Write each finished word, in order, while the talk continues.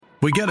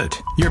We get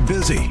it. You're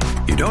busy.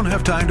 You don't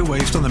have time to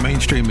waste on the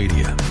mainstream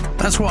media.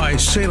 That's why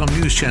Salem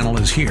News Channel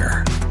is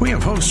here. We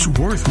have hosts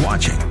worth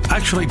watching,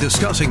 actually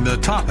discussing the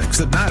topics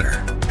that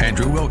matter.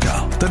 Andrew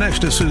Wilkow,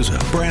 Dinesh D'Souza,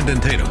 Brandon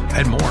Tatum,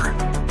 and more.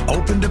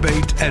 Open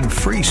debate and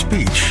free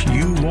speech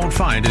you won't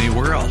find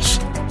anywhere else.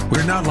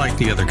 We're not like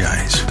the other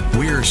guys.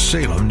 We're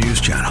Salem News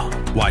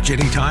Channel. Watch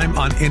anytime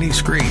on any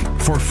screen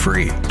for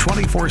free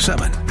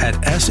 24/7 at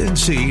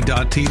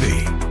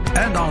snc.tv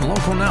and on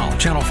Local Now,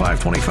 Channel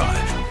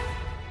 525.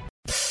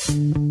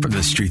 From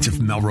the streets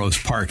of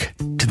Melrose Park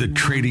to the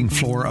trading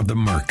floor of the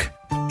Merc,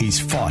 he's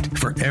fought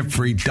for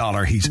every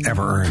dollar he's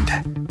ever earned.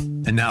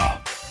 And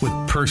now, with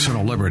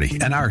personal liberty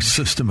and our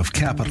system of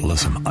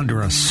capitalism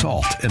under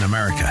assault in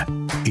America,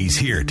 he's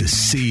here to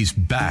seize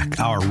back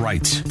our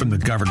rights from the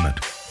government.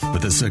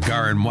 With a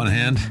cigar in one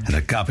hand and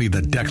a copy of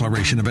the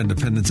Declaration of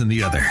Independence in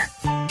the other,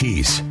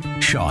 he's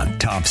Sean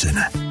Thompson.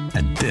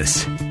 And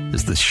this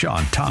is the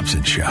Sean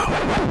Thompson Show.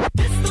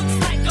 This looks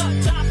like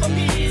a job for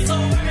me, so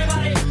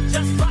everybody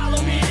just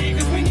follow me,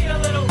 because we need a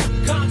little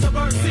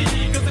controversy,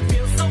 because it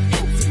feels so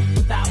empty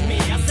without me.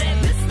 I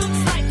said this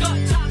looks like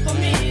a job for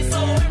me,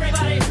 so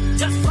everybody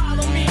just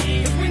follow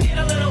me, because we need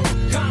a little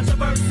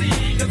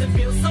controversy, because it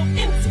feels so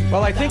empty.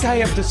 Well, I think I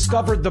have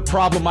discovered the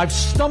problem. I've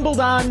stumbled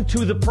on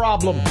to the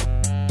problem.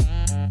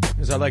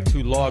 As I like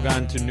to log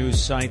on to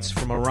news sites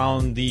from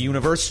around the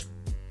universe.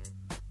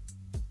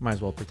 Might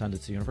as well pretend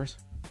it's the universe.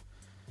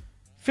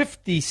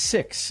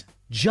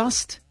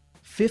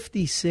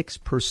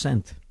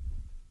 56%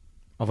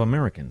 of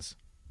Americans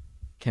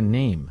can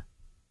name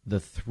the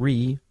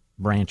 3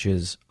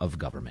 branches of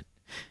government.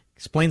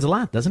 Explains a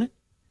lot, doesn't it?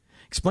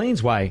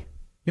 Explains why,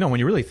 when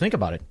you really think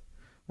about it,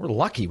 we're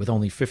lucky with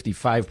only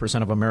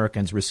 55% of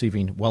Americans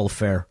receiving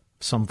welfare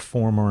of some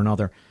form or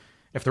another.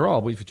 After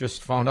all, we've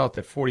just found out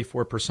that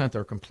 44%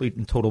 are complete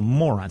and total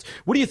morons.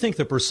 What do you think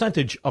the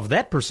percentage of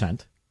that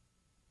percent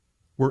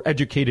were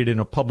educated in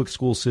a public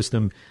school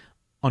system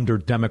under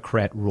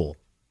Democrat rule?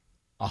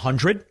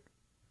 100?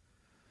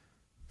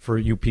 For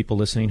you people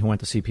listening who went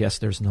to CPS,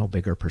 there's no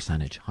bigger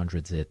percentage.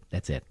 100's it.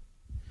 That's it.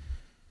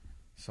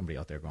 Somebody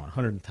out there going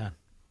 110.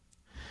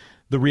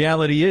 The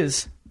reality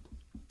is,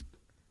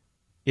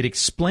 it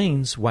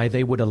explains why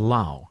they would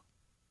allow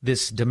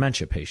this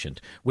dementia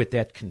patient with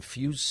that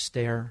confused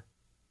stare,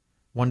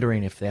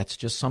 wondering if that's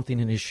just something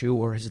in his shoe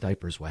or his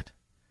diaper's wet.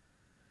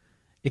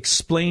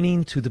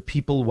 Explaining to the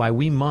people why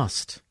we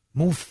must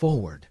move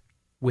forward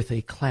with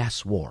a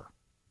class war.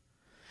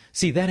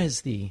 See, that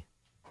is the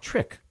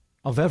trick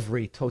of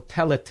every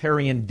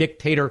totalitarian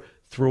dictator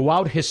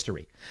throughout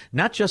history.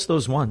 Not just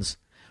those ones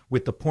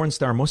with the porn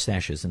star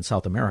mustaches in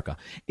South America.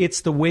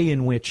 It's the way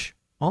in which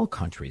all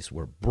countries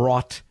were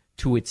brought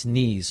to its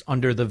knees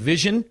under the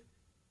vision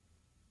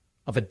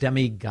of a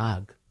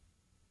demagogue,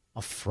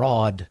 a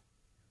fraud,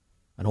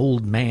 an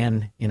old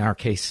man in our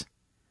case,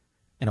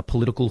 and a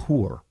political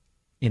whore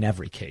in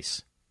every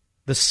case.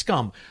 The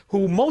scum,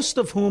 most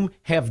of whom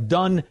have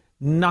done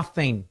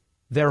nothing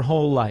their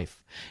whole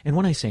life. And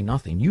when I say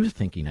nothing, you're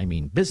thinking I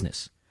mean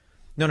business.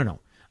 No.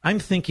 I'm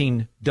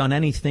thinking done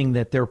anything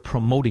that they're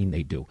promoting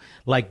they do.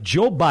 Like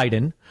Joe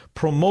Biden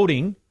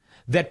promoting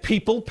that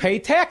people pay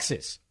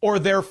taxes or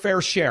their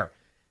fair share.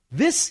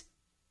 This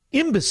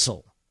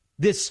imbecile,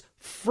 this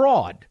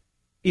fraud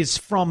is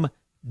from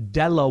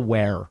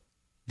Delaware.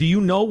 Do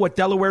you know what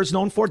Delaware is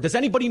known for? Does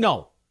anybody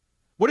know?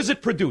 What does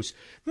it produce?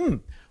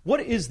 What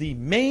is the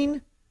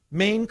main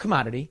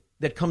commodity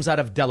that comes out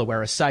of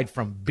Delaware aside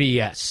from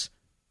BS?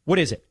 What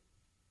is it?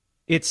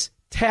 It's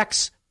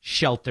tax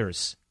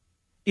shelters.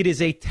 It is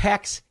a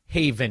tax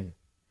haven.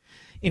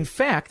 In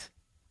fact,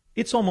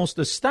 it's almost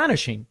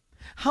astonishing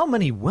how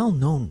many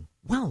well-known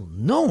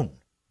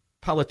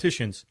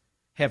politicians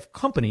have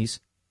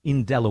companies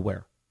in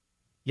Delaware,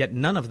 yet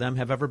none of them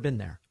have ever been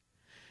there.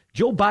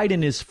 Joe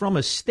Biden is from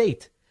a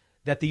state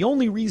that the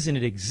only reason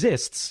it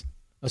exists,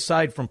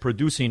 aside from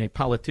producing a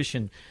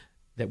politician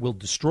that will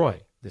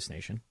destroy this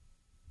nation,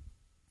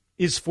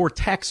 is for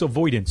tax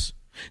avoidance.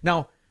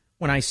 Now,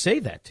 when I say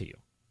that to you,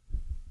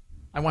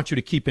 I want you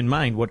to keep in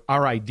mind what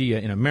our idea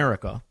in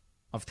America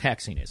of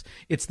taxing is.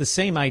 It's the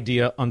same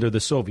idea under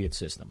the Soviet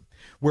system,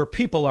 where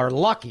people are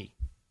lucky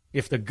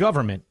if the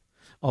government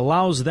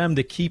allows them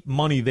to keep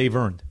money they've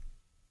earned.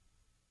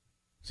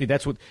 See,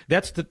 that's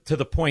to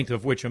the point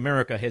of which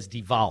America has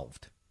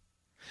devolved.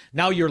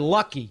 Now you're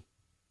lucky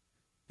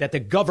that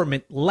the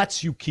government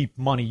lets you keep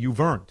money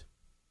you've earned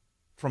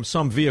from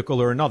some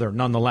vehicle or another,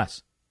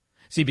 nonetheless.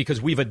 See,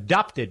 because we've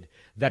adopted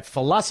that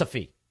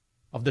philosophy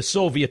of the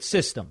Soviet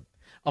system,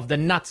 of the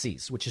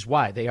Nazis, which is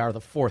why they are the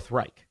Fourth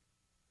Reich.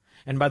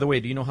 And by the way,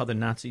 do you know how the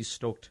Nazis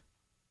stoked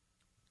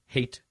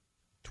hate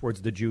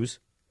towards the Jews?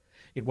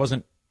 It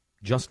wasn't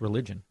just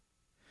religion.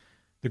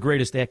 The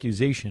greatest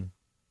accusation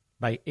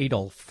by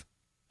Adolf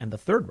and the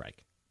Third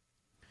Reich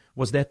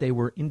was that they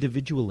were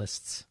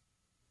individualists,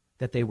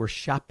 that they were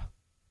shop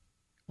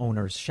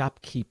owners,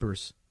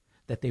 shopkeepers,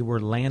 that they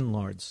were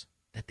landlords,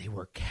 that they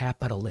were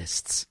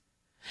capitalists,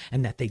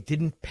 and that they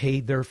didn't pay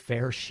their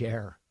fair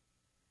share.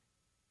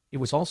 It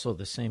was also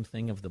the same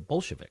thing of the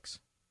Bolsheviks.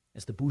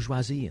 as the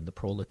bourgeoisie and the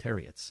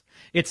proletariats.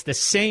 It's the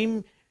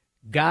same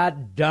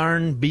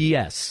god-darn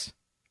BS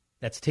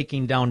that's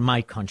taking down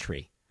my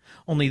country.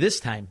 Only this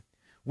time,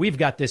 we've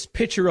got this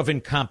picture of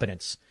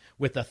incompetence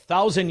with a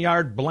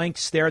 1,000-yard blank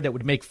stare that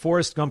would make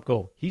Forrest Gump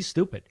go, he's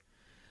stupid,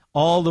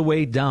 all the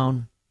way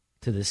down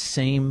to the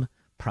same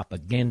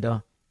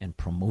propaganda and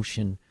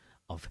promotion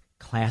of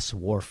class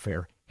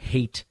warfare,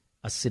 hate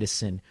a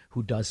citizen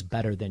who does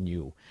better than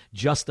you,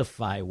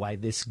 justify why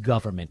this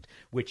government,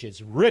 which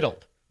is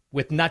riddled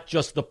with not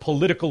just the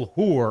political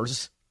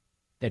whores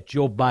that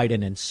Joe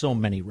Biden and so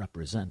many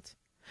represent,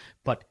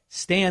 but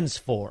stands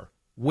for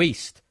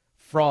waste,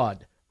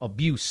 fraud,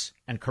 abuse,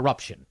 and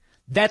corruption.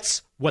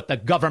 That's what the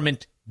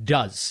government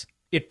does.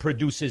 It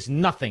produces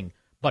nothing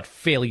but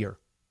failure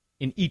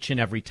in each and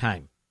every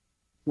time.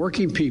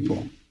 Working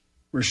people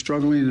were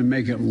struggling to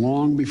make it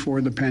long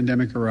before the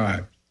pandemic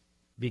arrived.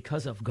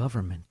 Because of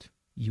government,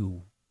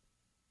 you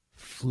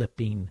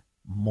flipping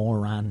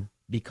moron.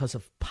 Because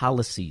of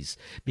policies.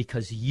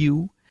 Because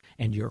you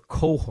and your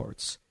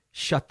cohorts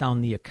shut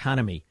down the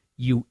economy,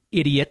 you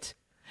idiot.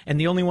 And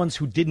the only ones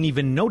who didn't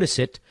even notice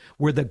it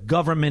were the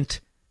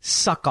government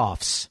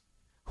suck-offs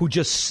who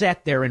just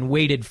sat there and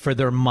waited for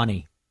their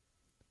money,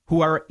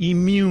 who are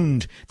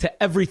immune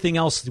to everything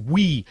else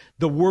we,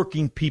 the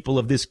working people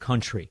of this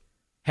country,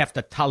 have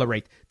to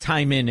tolerate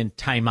time in and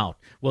time out.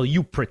 Well,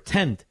 you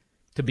pretend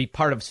to be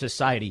part of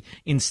society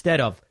instead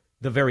of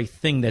the very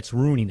thing that's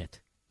ruining it.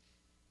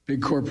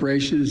 Big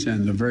corporations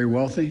and the very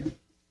wealthy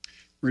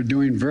were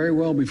doing very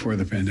well before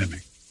the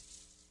pandemic.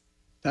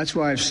 That's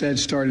why I've said,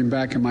 starting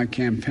back in my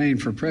campaign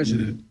for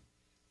president,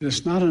 that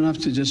it's not enough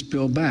to just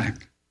build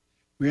back.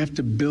 We have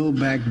to build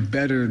back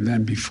better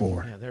than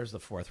before. Yeah, there's the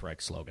Fourth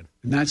Reich slogan.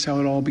 And that's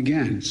how it all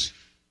begins.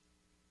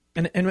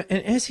 And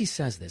as he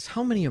says this,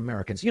 how many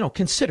Americans,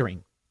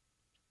 considering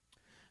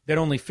that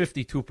only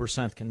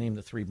 52% can name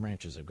the three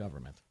branches of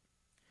government,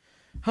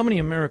 how many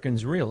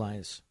Americans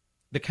realize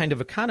the kind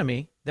of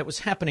economy that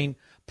was happening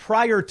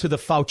prior to the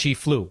Fauci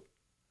flu,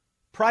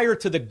 prior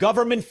to the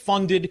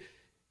government-funded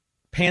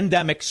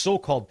pandemic,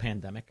 so-called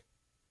pandemic?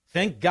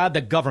 Thank God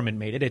the government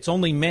made it. It's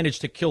only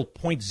managed to kill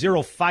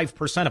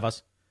 0.05% of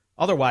us.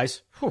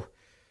 Otherwise, if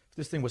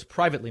this thing was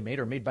privately made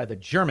or made by the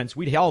Germans,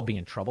 we'd all be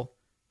in trouble.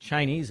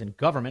 Chinese and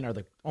government are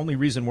the only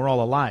reason we're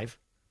all alive.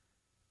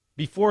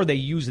 Before they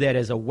use that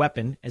as a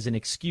weapon, as an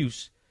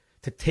excuse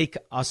to take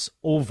us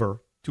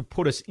over, to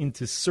put us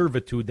into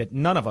servitude that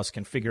none of us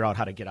can figure out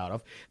how to get out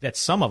of, that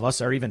some of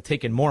us are even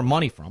taking more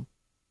money from.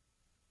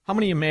 How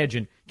many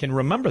can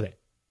remember that?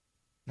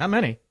 Not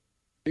many.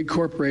 Big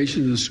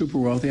corporations and super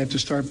wealthy have to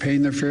start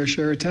paying their fair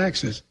share of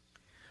taxes.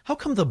 How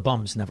come the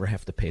bums never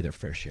have to pay their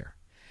fair share?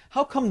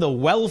 How come the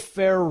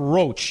welfare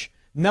roach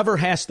never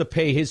has to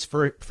pay his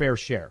fair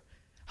share?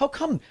 How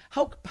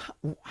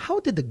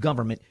did the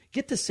government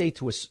get to say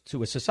to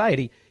a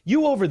society,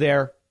 you over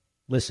there,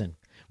 listen,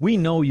 we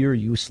know you're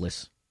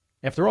useless.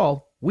 After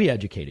all, we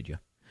educated you.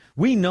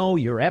 We know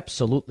you're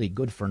absolutely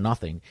good for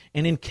nothing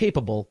and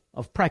incapable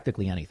of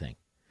practically anything.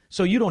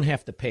 So you don't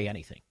have to pay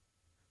anything.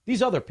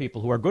 These other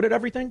people who are good at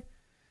everything,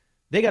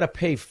 they got to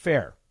pay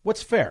fair.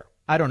 What's fair?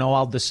 I don't know.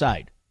 I'll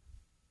decide.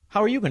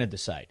 How are you going to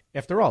decide?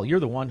 After all, you're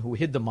the one who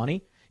hid the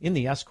money in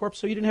the S-Corp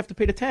so you didn't have to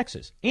pay the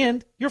taxes.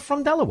 And you're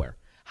from Delaware.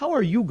 How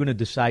are you going to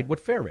decide what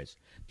fair is?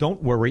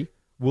 Don't worry.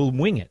 We'll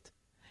wing it.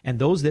 And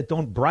those that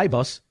don't bribe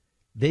us,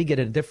 they get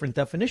a different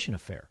definition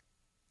of fair.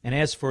 And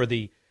as for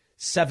the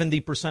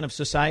 70% of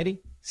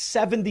society,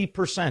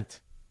 70%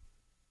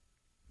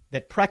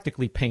 that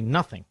practically pay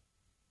nothing,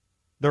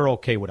 they're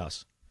okay with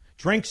us.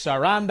 Drinks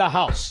are on the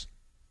house.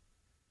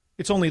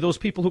 It's only those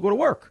people who go to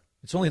work.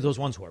 It's only those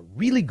ones who are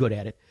really good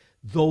at it.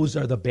 Those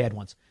are the bad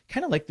ones.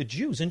 Kind of like the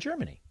Jews in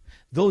Germany.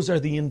 Those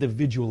are the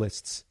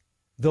individualists.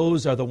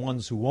 Those are the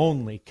ones who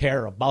only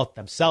care about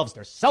themselves.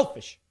 They're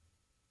selfish.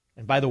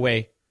 And by the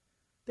way,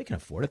 they can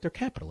afford it. They're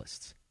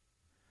capitalists.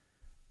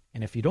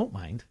 And if you don't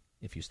mind,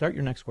 if you start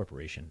your next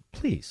corporation,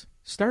 please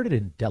start it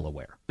in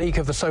Delaware. Leak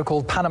of the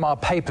so-called Panama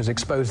Papers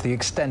exposed the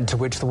extent to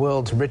which the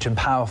world's rich and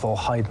powerful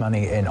hide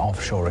money in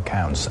offshore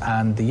accounts.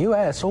 And the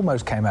U.S.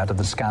 almost came out of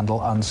the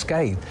scandal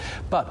unscathed.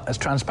 But as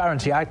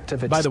transparency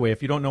activists... By the way,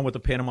 if you don't know what the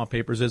Panama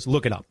Papers is,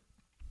 look it up.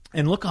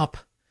 And look up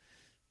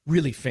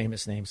really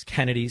famous names.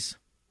 Kennedys.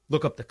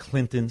 Look up the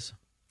Clintons.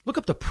 Look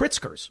up the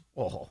Pritzkers.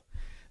 Oh,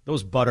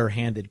 those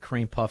butter-handed,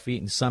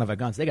 cream-puff-eating son of a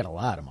guns. They got a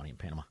lot of money in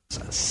Panama.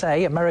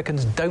 Say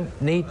Americans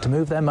don't need to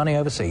move their money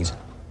overseas.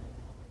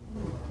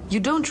 You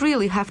don't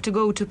really have to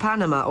go to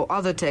Panama or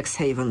other tax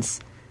havens.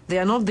 They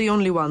are not the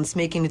only ones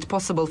making it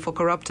possible for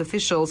corrupt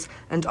officials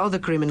and other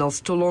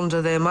criminals to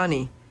launder their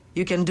money.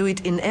 You can do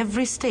it in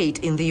every state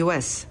in the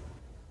U.S.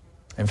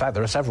 In fact,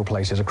 there are several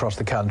places across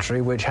the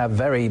country which have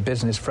very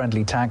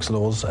business-friendly tax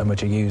laws and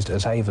which are used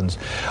as havens.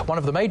 One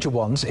of the major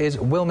ones is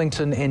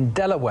Wilmington in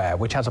Delaware,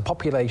 which has a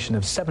population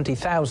of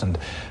 70,000,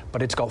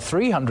 but it's got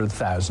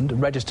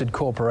 300,000 registered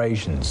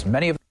corporations.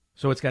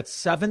 So it's got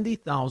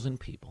 70,000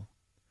 people,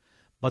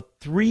 but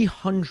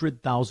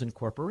 300,000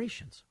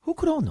 corporations. Who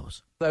could own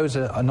those? Those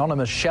are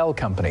anonymous shell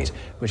companies,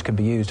 which can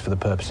be used for the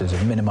purposes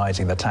of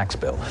minimizing the tax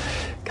bill.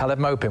 Caleb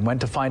Mopin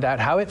went to find out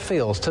how it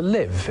feels to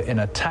live in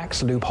a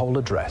tax loophole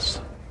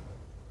address.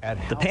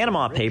 The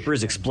Panama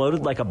Papers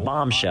exploded like a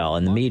bombshell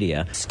in the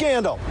media.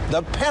 Scandal.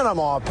 The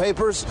Panama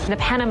Papers. The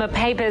Panama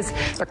Papers.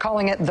 They're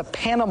calling it the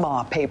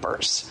Panama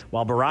Papers.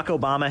 While Barack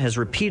Obama has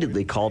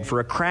repeatedly called for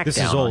a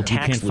crackdown on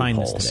tax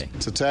loopholes.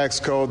 It's a tax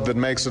code that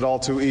makes it all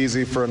too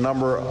easy for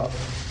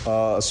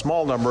a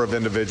small number of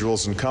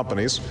individuals and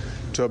companies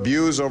to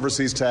abuse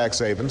overseas tax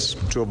havens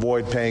to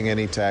avoid paying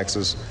any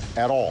taxes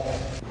at all.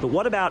 But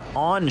what about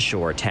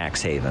onshore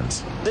tax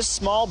havens? This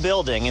small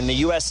building in the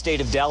U.S. state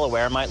of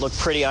Delaware might look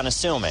pretty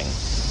unassuming,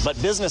 but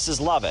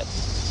businesses love it.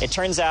 It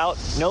turns out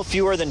no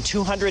fewer than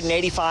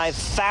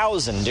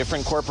 285,000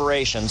 different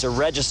corporations are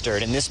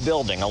registered in this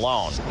building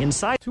alone.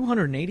 Inside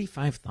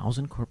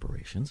 285,000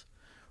 corporations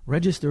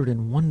registered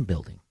in one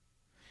building.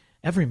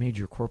 Every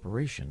major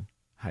corporation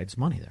hides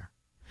money there,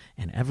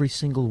 and every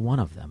single one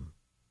of them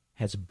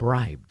has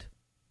bribed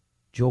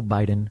Joe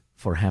Biden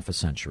for half a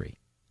century.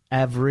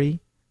 Every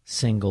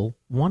single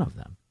one of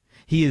them.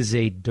 He is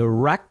a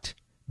direct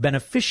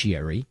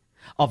beneficiary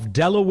of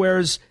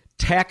Delaware's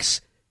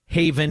tax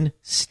haven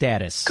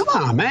status. Come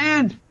on,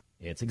 man.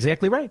 It's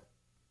exactly right.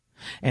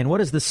 And what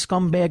is the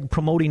scumbag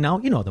promoting now?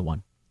 You know the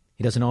one.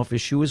 He doesn't know if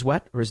his shoe is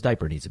wet or his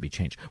diaper needs to be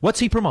changed.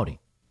 What's he promoting?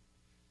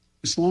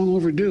 It's long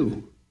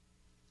overdue.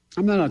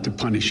 I'm not out to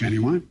punish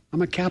anyone.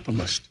 I'm a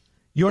capitalist.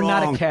 You're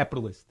not a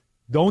capitalist.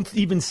 Don't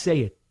even say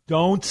it.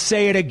 Don't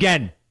say it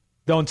again.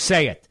 Don't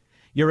say it.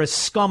 You're a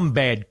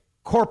scumbag,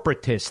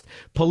 corporatist,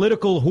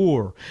 political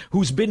whore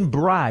who's been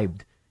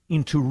bribed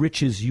into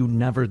riches you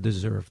never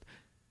deserved.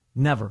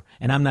 Never.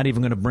 And I'm not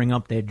even going to bring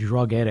up that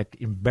drug addict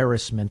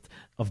embarrassment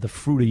of the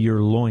fruit of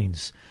your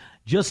loins.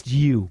 Just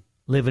you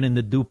living in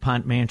the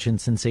DuPont mansion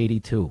since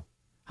 '82.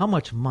 How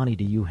much money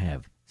do you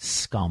have,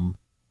 scum?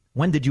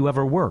 When did you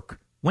ever work?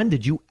 When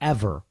did you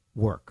ever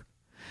work?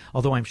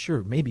 Although I'm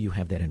sure maybe you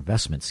have that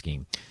investment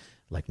scheme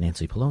like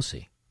Nancy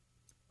Pelosi,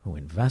 who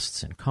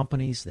invests in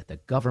companies that the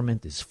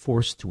government is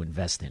forced to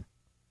invest in.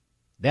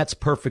 That's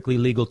perfectly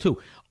legal, too.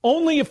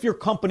 Only if your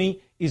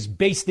company is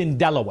based in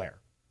Delaware.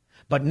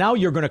 But now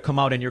you're going to come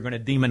out and you're going to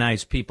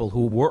demonize people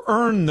who will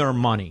earn their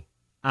money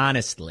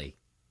honestly.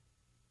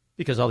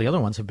 Because all the other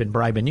ones have been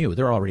bribing you.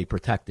 They're already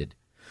protected.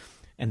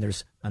 And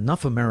there's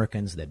enough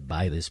Americans that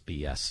buy this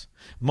BS.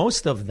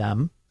 Most of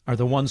them are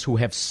the ones who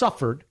have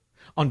suffered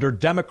under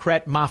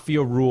Democrat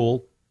mafia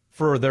rule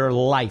for their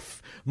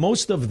life.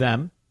 Most of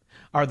them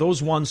are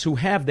those ones who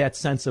have that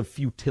sense of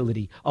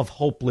futility, of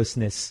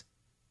hopelessness,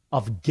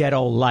 of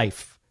ghetto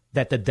life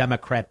that the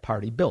Democrat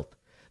Party built.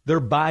 They're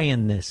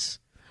buying this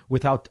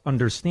without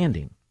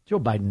understanding. Joe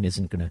Biden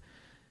isn't going to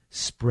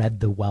spread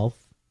the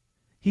wealth.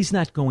 He's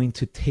not going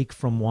to take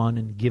from one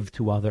and give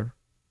to other.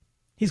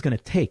 He's going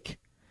to take.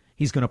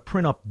 He's going to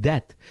print up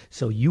debt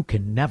so you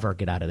can never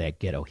get out of that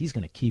ghetto. He's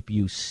going to keep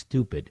you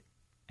stupid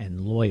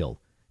and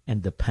loyal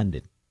and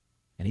dependent.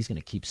 And he's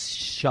going to keep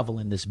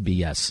shoveling this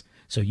BS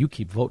so you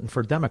keep voting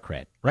for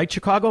Democrat. Right,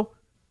 Chicago?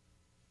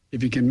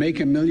 If you can make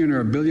 $1 million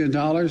or $1 billion,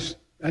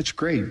 that's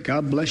great.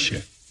 God bless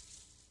you.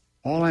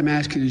 All I'm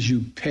asking is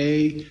you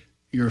pay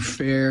your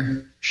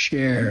fair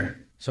share.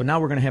 So now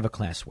we're going to have a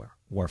class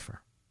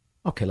warfare.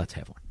 Okay, let's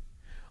have one.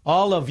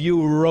 All of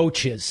you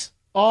roaches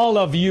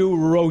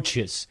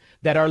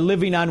that are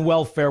living on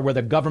welfare where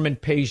the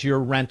government pays your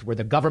rent, where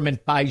the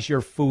government buys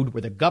your food,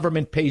 where the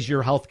government pays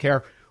your health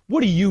care,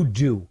 what do you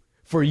do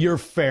for your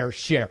fair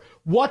share?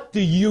 What do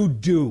you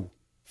do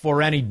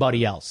for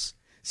anybody else?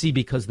 See,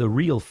 because the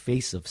real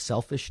face of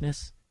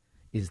selfishness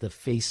is the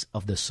face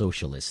of the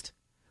socialist,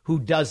 who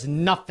does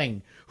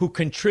nothing, who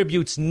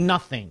contributes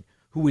nothing,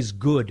 who is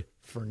good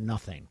for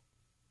nothing.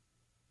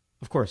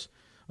 Of course,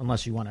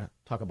 unless you want to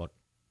talk about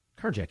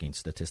carjacking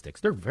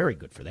statistics. They're very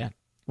good for that.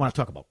 You want to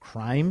talk about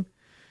crime,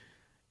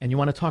 and you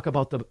want to talk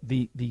about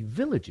the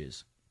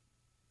villages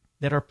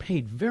that are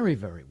paid very,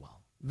 very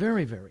well,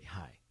 very, very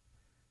high,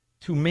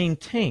 to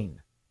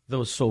maintain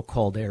those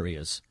so-called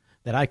areas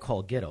that I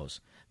call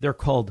ghettos. They're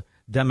called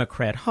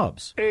Democrat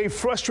hubs. A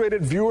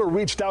frustrated viewer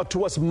reached out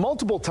to us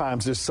multiple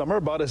times this summer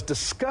about his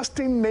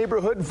disgusting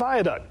neighborhood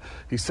viaduct.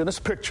 He sent us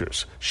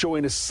pictures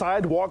showing his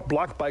sidewalk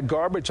blocked by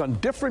garbage on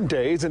different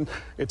days, and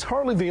it's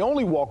hardly the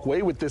only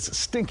walkway with this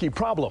stinky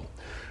problem.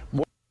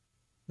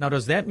 Now,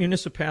 does that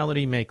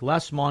municipality make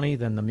less money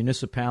than the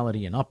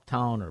municipality in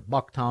Uptown or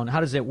Bucktown?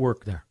 How does that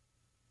work there?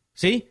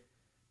 See,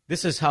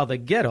 this is how the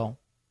ghetto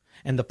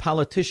and the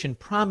politician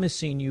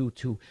promising you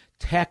to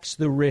tax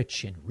the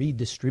rich and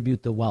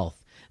redistribute the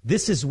wealth.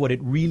 This is what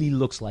it really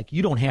looks like.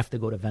 You don't have to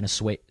go to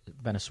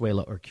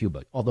Venezuela or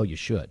Cuba, although you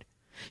should.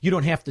 You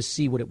don't have to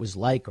see what it was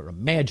like or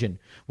imagine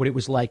what it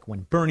was like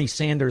when Bernie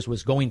Sanders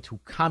was going to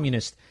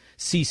communist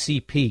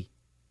CCP.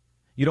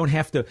 You don't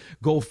have to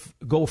go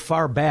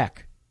far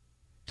back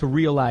to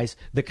realize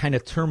the kind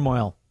of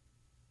turmoil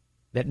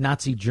that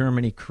Nazi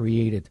Germany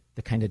created,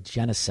 the kind of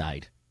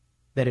genocide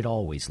that it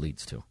always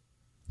leads to.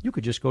 You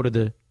could just go to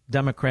the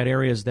Democrat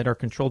areas that are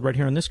controlled right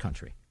here in this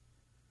country.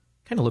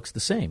 Kind of looks the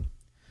same.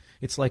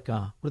 It's like,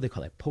 what do they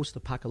call that,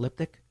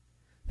 post-apocalyptic?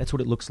 That's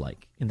what it looks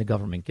like in the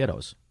government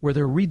ghettos, where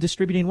they're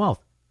redistributing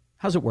wealth.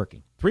 How's it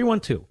working?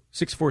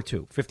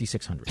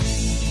 312-642-5600.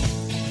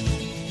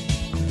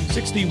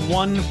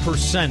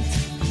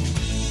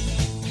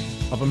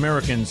 61% of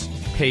Americans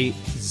pay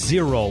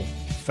zero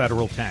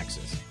federal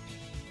taxes.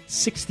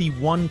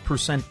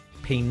 61%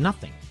 pay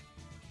nothing.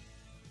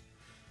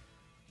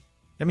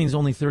 That means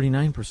only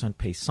 39%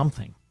 pay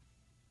something.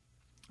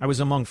 I was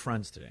among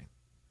friends today,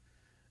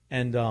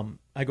 and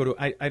I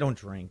don't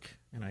drink,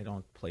 and I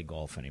don't play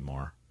golf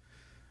anymore.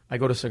 I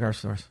go to cigar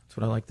stores. That's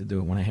what I like to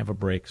do when I have a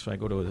break. So I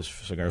go to this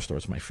cigar store.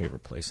 It's my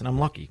favorite place, and I'm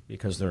lucky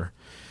because they're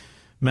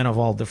men of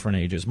all different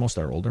ages. Most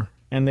are older,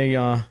 and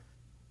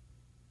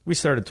we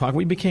started talking.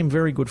 We became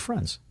very good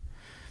friends,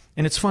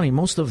 and it's funny.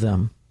 Most of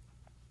them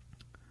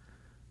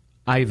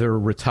either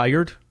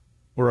retired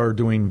or are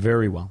doing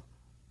very well.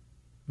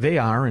 They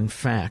are, in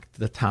fact,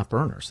 the top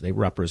earners. They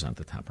represent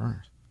the top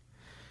earners.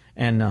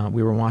 And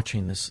we were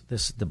watching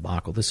this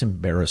debacle, this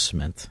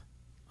embarrassment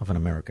of an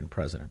American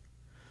president.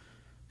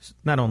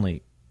 Not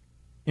only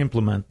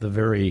implement the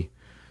very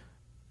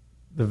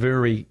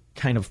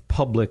kind of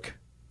public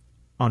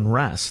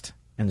unrest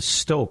and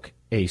stoke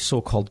a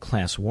so-called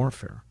class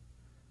warfare,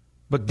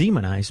 but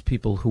demonize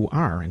people who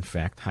are, in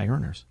fact, high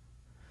earners.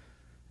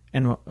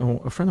 And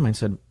a friend of mine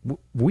said,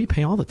 we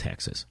pay all the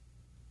taxes.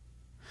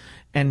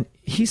 And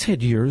he's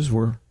had years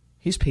where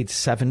he's paid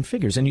seven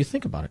figures. And you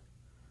think about it.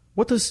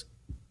 What does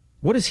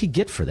he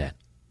get for that?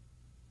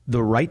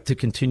 The right to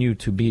continue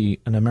to be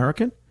an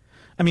American?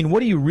 I mean, what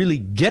do you really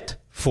get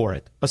for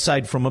it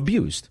aside from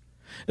abused?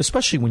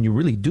 Especially when you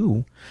really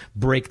do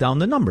break down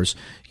the numbers,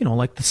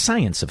 like the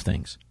science of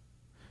things.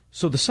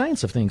 So the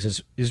science of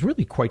things is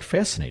really quite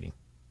fascinating.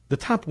 The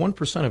top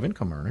 1% of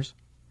income earners,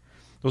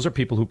 those are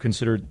people who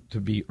consider to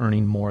be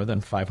earning more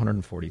than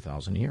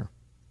 $540,000 a year.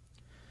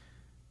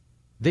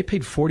 They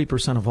paid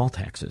 40% of all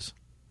taxes.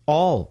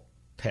 All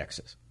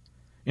taxes.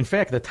 In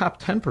fact, the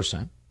top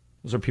 10%,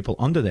 those are people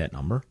under that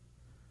number,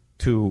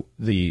 to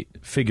the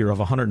figure of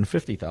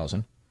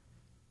 $150,000,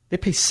 they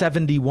pay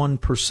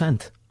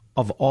 71%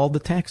 of all the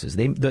taxes.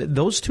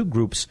 Those two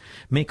groups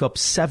make up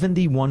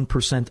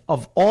 71%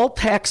 of all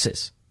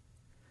taxes.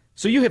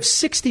 So you have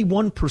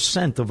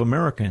 61% of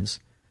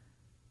Americans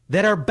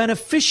that are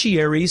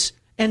beneficiaries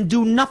and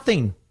do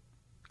nothing,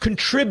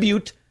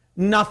 contribute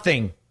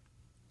nothing.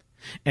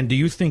 And do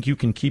you think you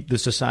can keep the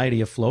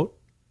society afloat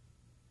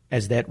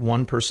as that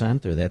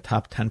 1% or that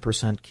top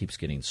 10% keeps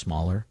getting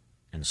smaller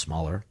and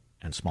smaller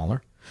and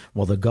smaller?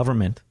 Well, the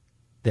government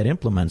that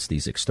implements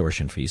these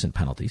extortion fees and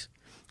penalties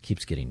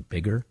keeps getting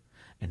bigger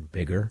and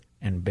bigger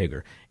and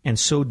bigger. And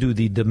so do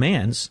the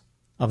demands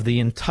of the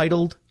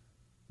entitled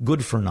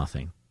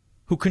good-for-nothing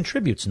who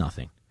contributes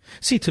nothing.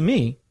 See, to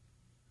me,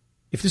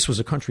 if this was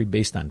a country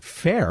based on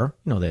fair,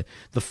 the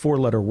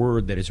four-letter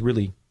word that is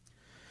really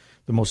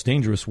the most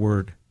dangerous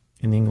word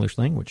in the English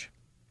language.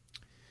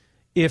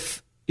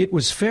 If it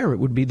was fair, it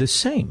would be the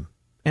same.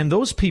 And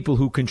those people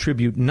who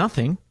contribute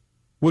nothing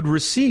would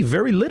receive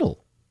very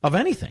little of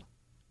anything.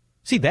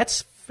 See,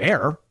 that's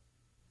fair.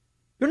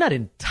 You're not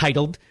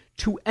entitled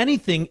to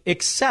anything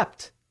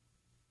except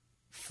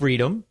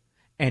freedom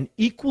and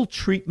equal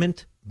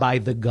treatment by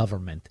the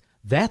government.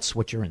 That's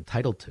what you're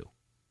entitled to.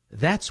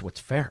 That's what's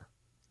fair.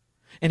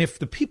 And if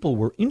the people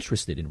were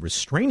interested in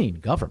restraining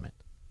government,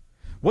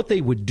 what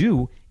they would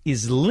do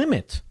is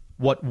limit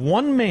what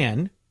one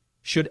man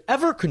should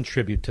ever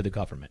contribute to the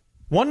government.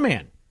 One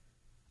man.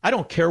 I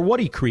don't care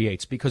what he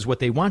creates, because what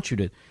they want you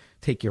to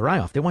take your eye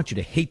off, they want you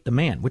to hate the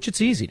man, which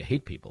it's easy to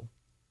hate people.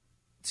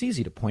 It's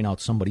easy to point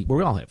out somebody.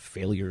 We all have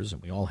failures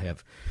and we all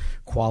have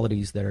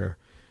qualities that are,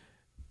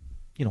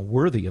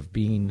 worthy of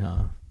being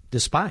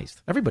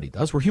despised. Everybody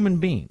does. We're human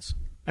beings.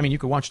 I mean, you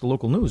could watch the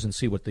local news and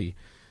see what the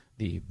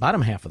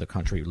bottom half of the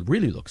country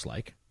really looks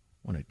like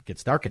when it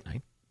gets dark at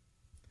night.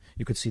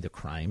 You could see the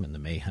crime and the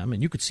mayhem,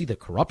 and you could see the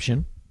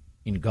corruption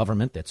in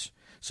government that's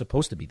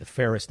supposed to be the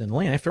fairest in the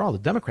land. After all, the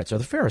Democrats are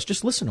the fairest.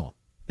 Just listen to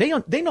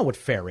them. They know what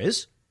fair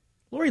is.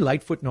 Lori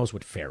Lightfoot knows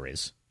what fair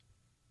is.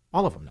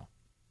 All of them know.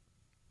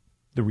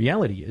 The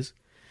reality is,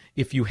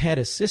 if you had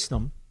a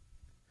system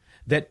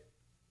that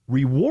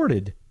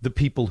rewarded the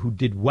people who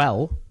did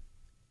well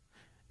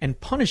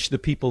and punished the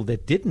people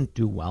that didn't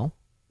do well,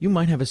 you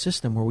might have a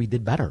system where we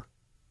did better.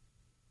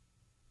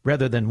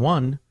 Rather than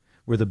one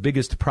where the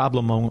biggest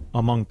problem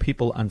among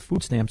people on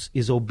food stamps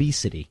is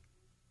obesity.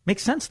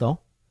 Makes sense,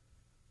 though.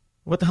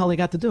 What the hell they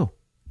got to do?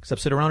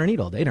 Except sit around and eat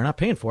all day. They're not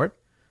paying for it.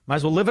 Might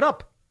as well live it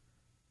up.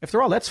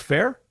 After all, that's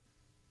fair.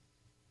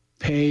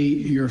 Pay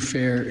your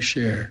fair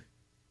share,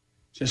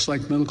 just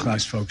like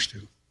middle-class folks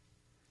do.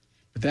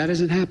 But that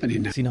isn't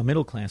happening now. See, now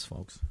middle-class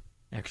folks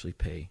actually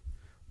pay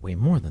way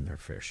more than their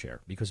fair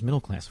share, because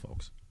middle-class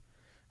folks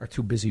are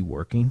too busy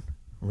working,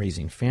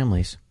 raising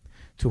families,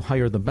 to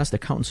hire the best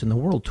accountants in the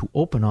world to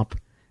open up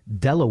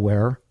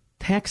Delaware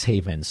tax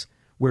havens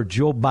where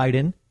Joe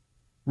Biden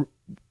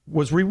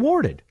was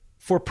rewarded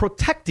for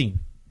protecting,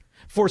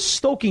 for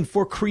stoking,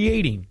 for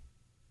creating.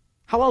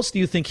 How else do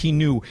you think he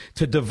knew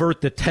to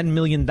divert the $10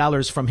 million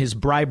from his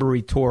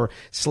bribery tour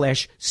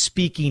 /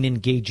 speaking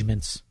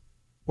engagements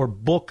or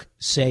book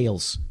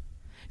sales?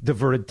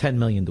 Diverted $10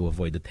 million to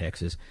avoid the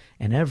taxes.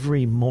 And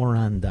every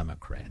moron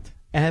Democrat,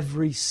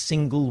 every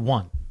single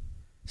one,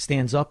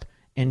 stands up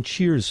and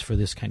cheers for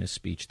this kind of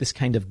speech, this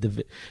kind of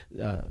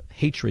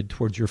hatred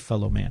towards your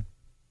fellow man.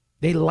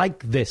 They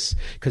like this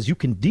because you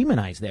can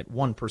demonize that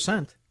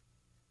 1%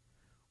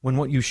 when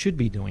what you should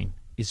be doing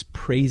is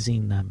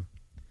praising them.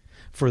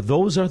 For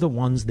those are the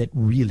ones that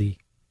really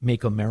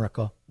make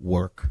America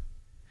work.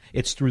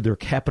 It's through their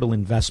capital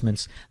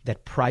investments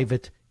that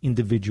private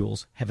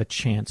individuals have a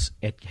chance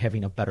at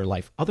having a better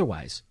life.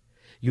 Otherwise,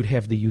 you'd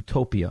have the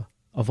utopia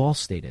of all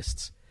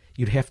statists.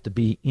 You'd have to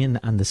be in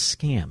on the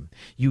scam.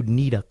 You'd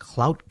need a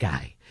clout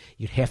guy.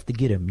 You'd have to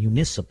get a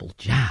municipal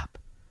job.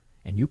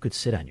 And you could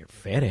sit on your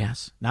fat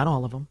ass, not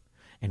all of them,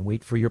 and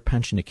wait for your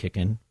pension to kick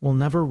in, while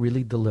never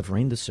really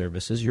delivering the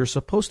services you're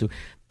supposed to,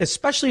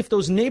 especially if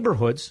those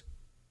neighborhoods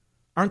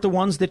aren't the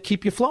ones that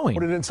keep you flowing.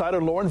 What an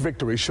insider Lauren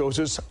Victory shows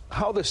us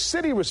how the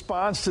city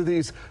responds to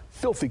these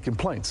filthy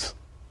complaints.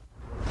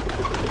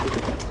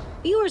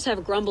 Viewers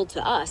have grumbled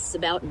to us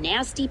about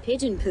nasty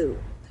pigeon poo,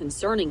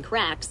 concerning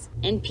cracks,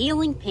 and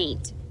peeling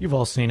paint. You've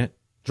all seen it.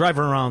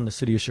 Driving around the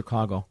city of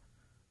Chicago.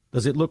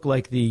 Does it look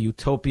like the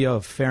utopia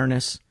of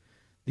fairness,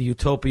 the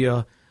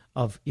utopia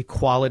of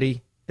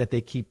equality that they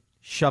keep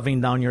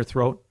shoving down your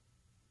throat?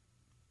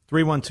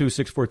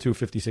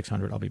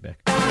 312-642-5600. I'll be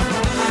back.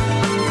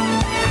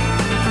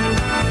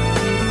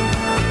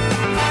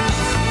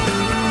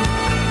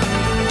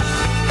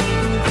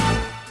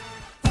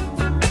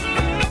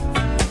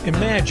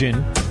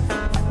 Imagine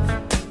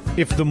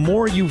if the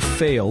more you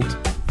failed,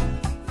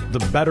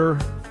 the better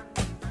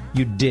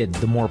you did,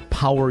 the more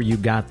power you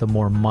got, the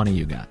more money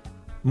you got.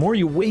 The more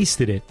you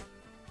wasted it,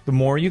 the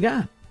more you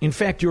got. In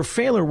fact, your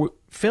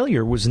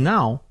failure was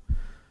now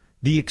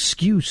the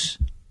excuse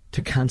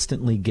to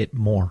constantly get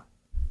more.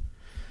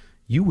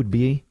 You would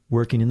be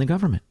working in the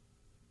government,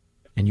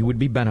 and you would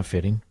be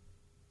benefiting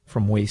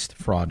from waste,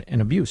 fraud,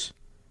 and abuse.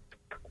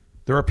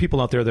 There are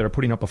people out there that are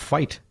putting up a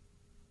fight.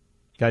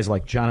 Guys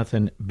like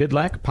Jonathan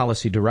Bidlack,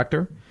 Policy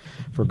Director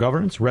for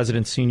Governance,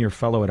 resident senior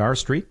fellow at R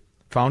Street,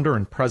 founder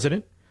and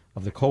president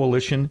of the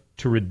Coalition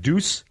to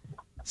Reduce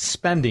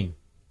Spending,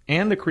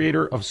 and the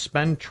creator of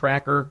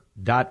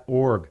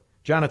spendtracker.org.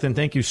 Jonathan,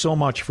 thank you so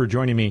much for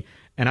joining me,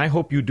 and I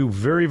hope you do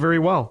very, very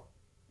well.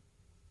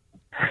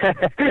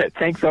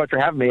 Thanks so much for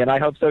having me, and I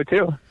hope so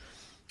too.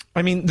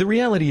 I mean, the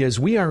reality is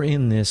we are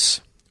in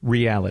this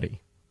reality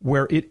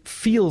where it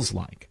feels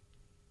like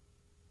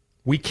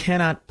we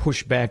cannot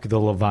push back the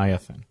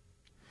Leviathan,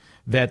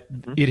 that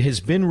it has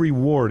been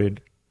rewarded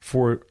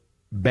for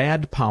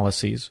bad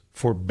policies,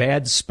 for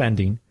bad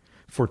spending,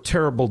 for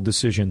terrible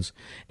decisions,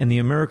 and the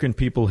American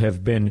people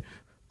have been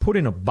put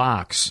in a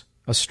box,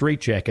 a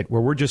straitjacket,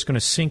 where we're just going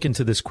to sink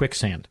into this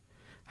quicksand.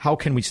 How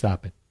can we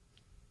stop it?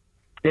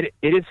 It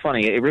is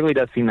funny. It really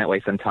does seem that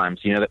way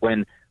sometimes. You know, that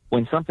when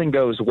something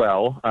goes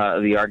well,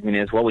 the argument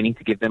is, well, we need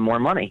to give them more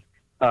money.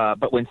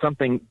 But when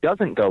something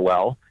doesn't go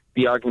well,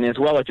 the argument is,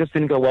 well, it just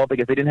didn't go well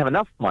because they didn't have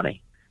enough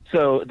money.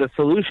 So the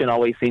solution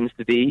always seems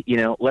to be, you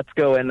know, let's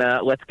go and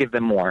let's give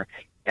them more.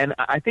 And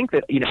I think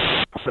that, you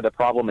know, part of the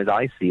problem as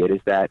I see it is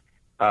that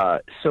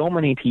so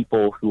many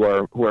people who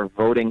are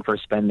voting for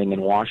spending in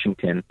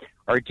Washington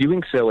are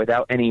doing so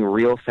without any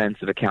real sense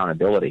of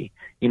accountability.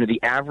 You know, the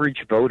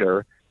average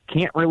voter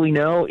can't really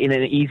know in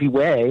an easy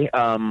way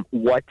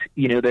what,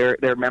 you know,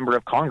 their member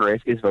of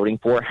Congress is voting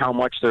for, how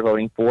much they're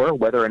voting for,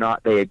 whether or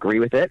not they agree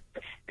with it.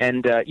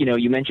 And, you know,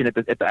 you mentioned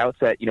at the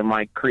outset, you know,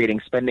 my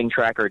creating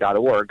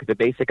spendingtracker.org. The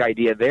basic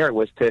idea there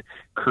was to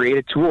create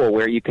a tool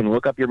where you can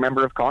look up your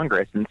member of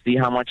Congress and see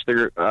how much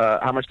they're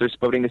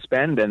voting to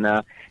spend and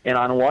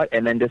on what,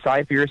 and then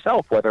decide for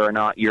yourself whether or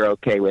not you're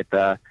okay with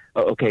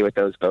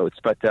those votes.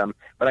 But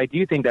I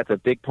do think that's a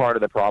big part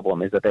of the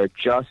problem, is that there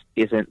just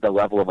isn't the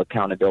level of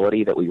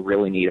accountability that we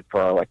really need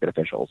for our elected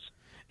officials.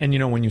 And, you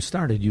know, when you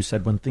started, you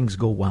said when things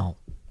go well,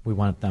 we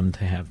want them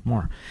to have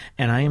more.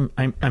 And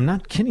I'm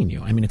not kidding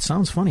you. I mean, it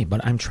sounds funny,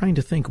 but I'm trying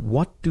to think,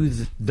 what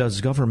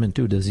does government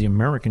do? Does the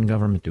American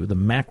government do, the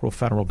macro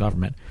federal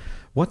government?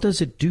 What does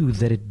it do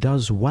that it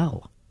does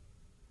well?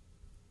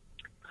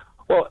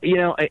 Well, you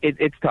know,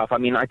 it's tough. I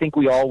mean, I think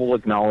we all will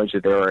acknowledge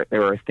that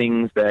there are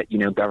things that, you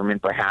know,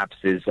 government perhaps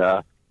is,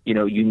 you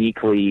know,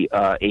 uniquely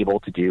able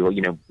to do.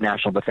 You know,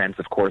 national defense,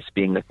 of course,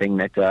 being the thing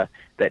that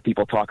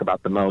people talk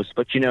about the most.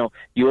 But, you know,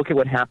 you look at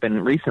what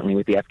happened recently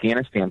with the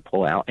Afghanistan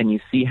pullout, and you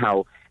see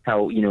how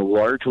you know,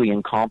 largely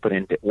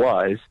incompetent it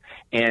was.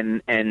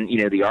 And you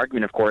know, the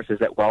argument, of course, is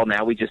that, well,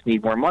 now we just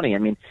need more money. I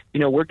mean, you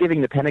know, we're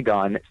giving the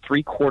Pentagon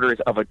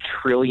 $750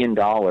 billion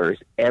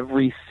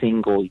every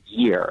single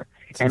year.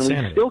 And we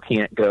still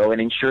can't go and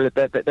ensure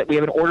that we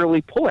have an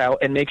orderly pullout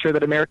and make sure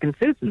that American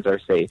citizens are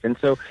safe. And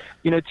so,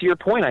 you know, to your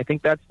point, I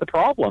think that's the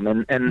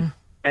problem. And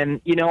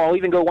you know, I'll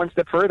even go one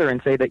step further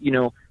and say that, you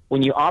know,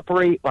 when you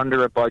operate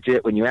under a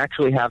budget, when you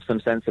actually have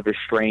some sense of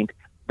restraint,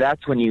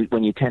 that's when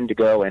you tend to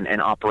go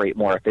and operate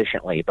more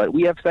efficiently. But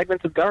we have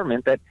segments of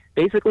government that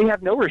basically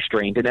have no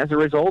restraint, and as a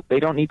result, they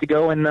don't need to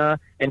go and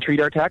treat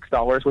our tax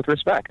dollars with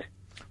respect.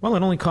 Well,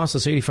 it only cost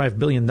us $85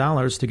 billion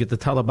to get the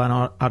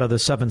Taliban out of the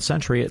 7th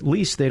century. At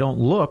least they don't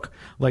look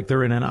like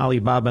they're in an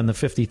Alibaba and the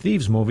 50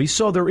 Thieves movie.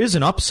 So there is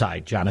an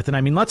upside, Jonathan.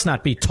 I mean, let's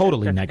not be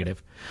totally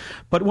negative.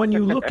 But when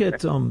you look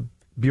at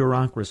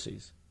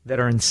bureaucracies that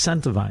are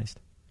incentivized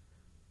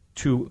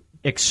to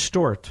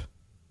extort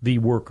the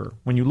worker,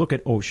 when you look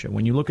at OSHA,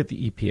 when you look at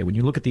the EPA, when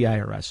you look at the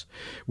IRS,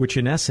 which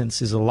in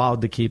essence is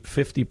allowed to keep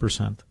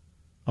 50%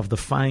 of the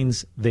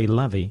fines they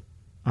levy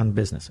on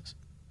businesses.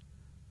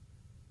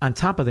 On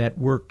top of that,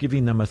 we're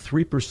giving them a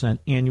 3%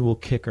 annual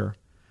kicker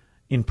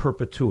in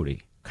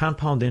perpetuity.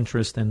 Compound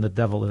interest and the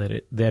devil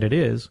that it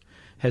is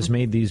has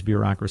made these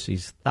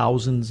bureaucracies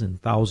thousands and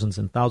thousands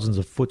and thousands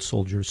of foot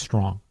soldiers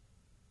strong.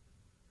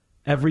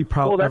 Every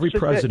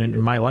president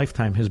in my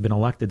lifetime has been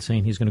elected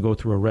saying he's going to go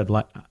through a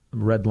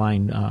red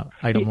line,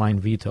 item line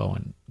veto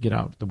and get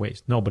out the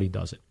waste. Nobody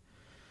does it.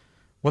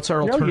 What's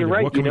our alternative? You're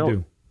right. What can we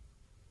do?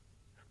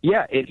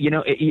 Yeah,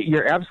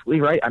 you're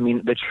absolutely right. I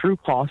mean, the true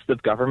cost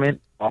of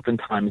government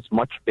oftentimes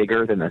much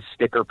bigger than the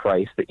sticker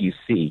price that you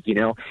see.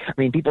 I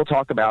mean, people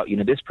talk about,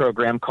 this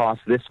program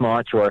costs this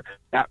much or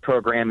that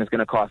program is going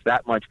to cost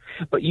that much,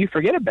 but you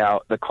forget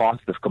about the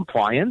cost of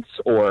compliance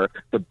or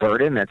the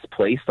burden that's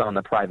placed on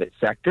the private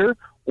sector,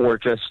 or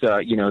just,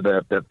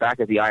 the fact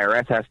that the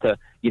IRS has to,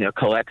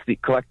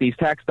 collect these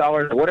tax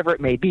dollars or whatever it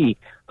may be.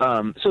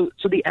 So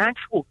the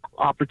actual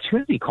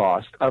opportunity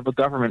cost of a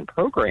government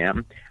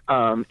program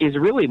is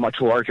really much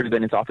larger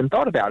than it's often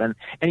thought about. And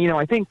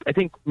I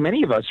think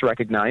many of us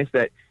recognize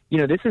that,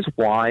 this is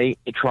why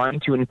trying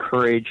to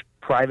encourage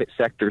private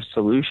sector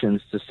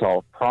solutions to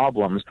solve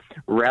problems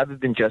rather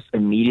than just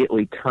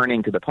immediately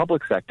turning to the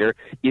public sector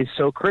is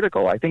so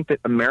critical. I think that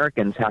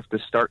Americans have to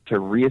start to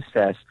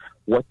reassess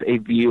what they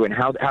view and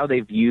how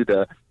they view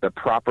the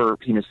proper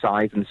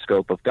size and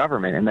scope of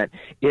government, and that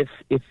if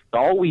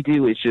all we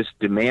do is just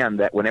demand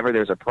that whenever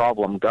there's a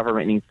problem,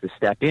 government needs to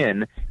step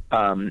in,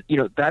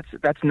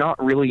 that's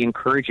not really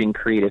encouraging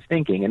creative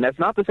thinking. And that's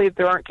not to say that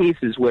there aren't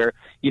cases where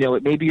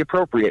it may be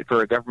appropriate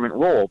for a government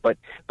role, but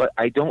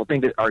I don't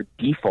think that our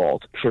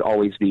default should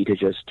always be to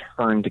just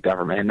turn to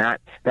government, and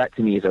that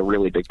to me is a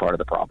really big part of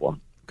the problem.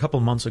 A couple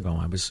of months ago,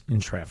 I was in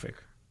traffic,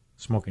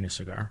 smoking a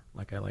cigar,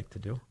 like I like to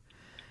do.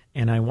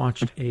 And I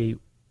watched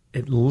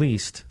at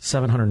least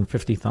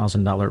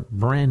 $750,000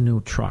 brand new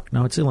truck.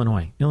 Now, it's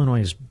Illinois. Illinois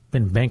has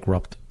been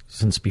bankrupt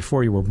since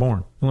before you were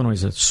born. Illinois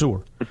is a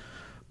sewer.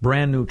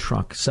 Brand new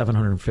truck,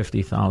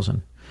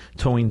 $750,000,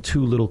 towing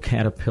 2 little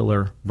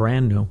Caterpillar,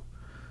 brand new,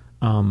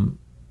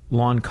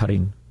 lawn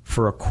cutting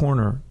for a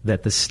corner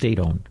that the state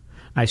owned.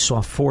 I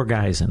saw 4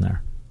 guys in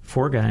there.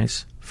 4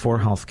 guys, 4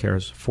 health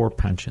cares, 4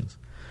 pensions,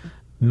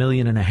 $1.5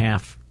 million,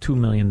 $2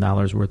 million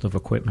worth of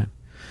equipment.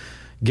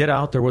 Get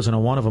out, there wasn't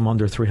one of them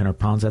under 300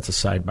 pounds. That's a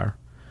sidebar.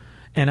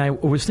 And I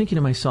was thinking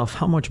to myself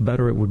how much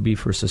better it would be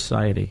for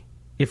society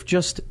if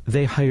just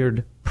they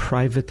hired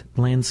private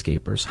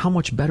landscapers. How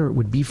much better it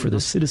would be for the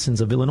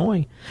citizens of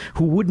Illinois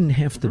who wouldn't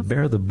have to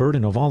bear the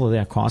burden of all of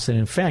that cost. And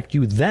in fact,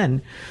 you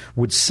then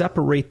would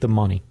separate the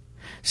money.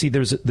 See,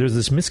 there's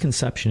this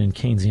misconception in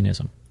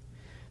Keynesianism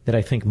that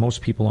I think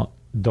most people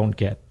don't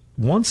get.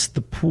 Once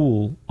the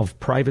pool of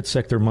private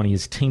sector money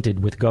is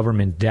tainted with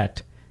government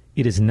debt,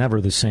 it is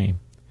never the same.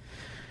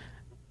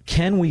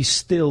 Can we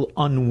still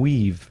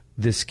unweave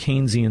this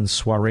Keynesian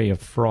soiree of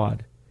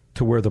fraud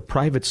to where the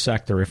private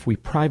sector, if we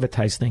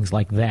privatize things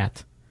like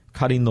that,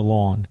 cutting the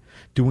lawn,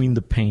 doing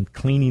the paint,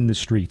 cleaning the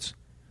streets,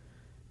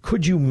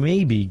 could you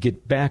maybe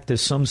get back to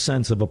some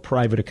sense of a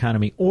private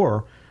economy,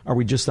 or are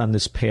we just on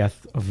this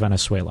path of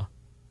Venezuela?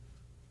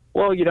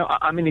 Well,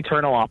 I'm an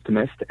eternal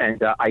optimist,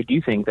 and I do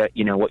think that,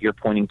 what you're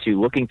pointing to,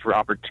 looking for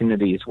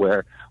opportunities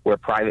where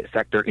private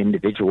sector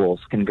individuals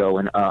can go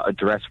and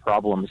address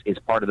problems is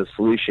part of the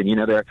solution.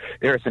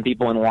 There are some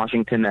people in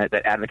Washington that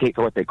advocate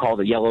for what they call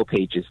the Yellow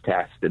Pages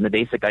test, and the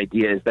basic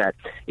idea is that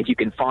if you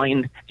can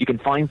find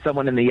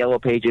someone in the Yellow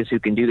Pages who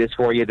can do this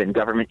for you, then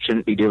government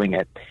shouldn't be doing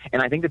it.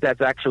 And I think that that's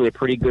actually a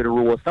pretty good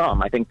rule of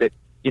thumb. I think that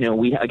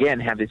we again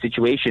have this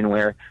situation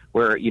where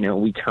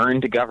we turn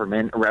to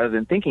government rather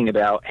than thinking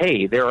about,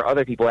 hey, there are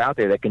other people out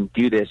there that can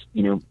do this,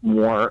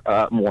 more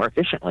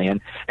efficiently. And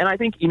I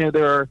think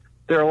there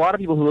are a lot of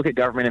people who look at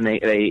government and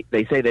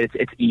they say that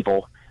it's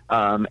evil.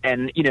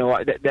 And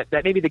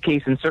that may be the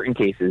case in certain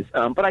cases.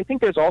 But I think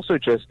there's also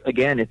just,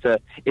 again,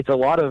 it's a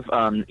lot of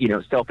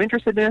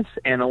self-interestedness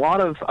and a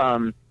lot of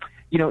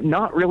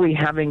not really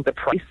having the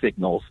price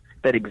signals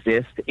that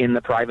exist in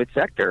the private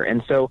sector.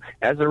 And so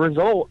as a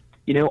result,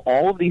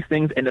 all of these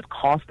things end up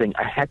costing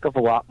a heck of a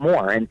lot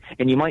more. And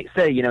you might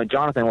say,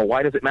 Jonathan, well,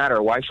 why does it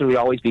matter? Why should we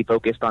always be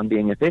focused on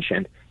being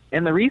efficient?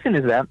 And the reason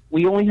is that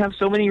we only have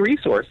so many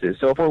resources.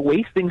 So if we're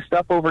wasting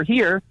stuff over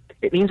here,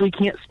 it means we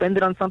can't spend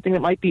it on something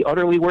that might be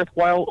utterly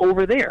worthwhile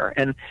over there.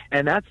 And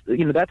that's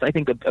I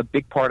think a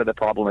big part of the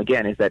problem,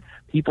 again, is that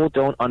people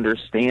don't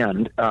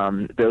understand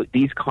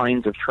these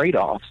kinds of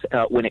trade-offs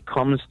when it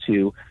comes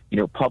to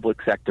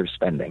public sector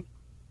spending.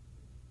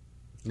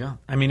 Yeah,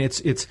 I mean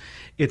it's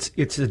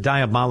a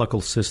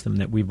diabolical system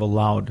that we've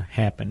allowed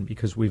happen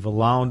because we've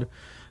allowed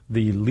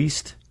the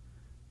least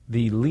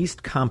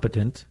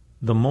competent,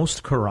 the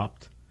most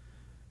corrupt,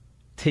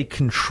 take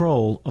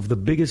control of the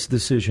biggest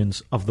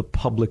decisions of the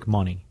public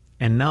money.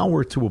 And now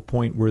we're to a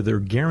point where they're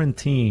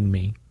guaranteeing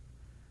me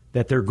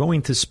that they're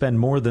going to spend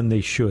more than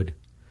they should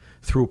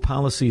through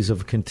policies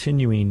of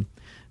continuing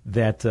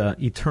that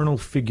eternal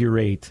figure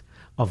eight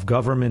of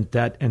government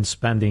debt and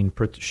spending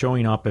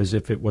showing up as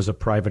if it was a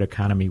private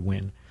economy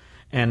win.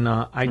 And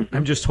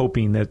I'm just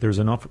hoping that there's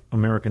enough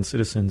American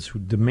citizens who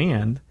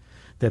demand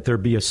that there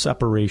be a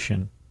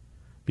separation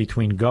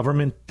between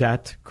government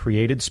debt,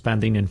 created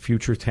spending, and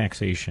future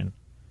taxation,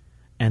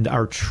 and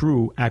our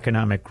true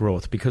economic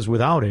growth. Because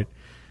without it,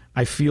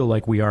 I feel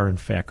like we are, in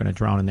fact, going to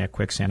drown in that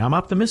quicksand. I'm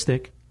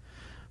optimistic,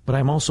 but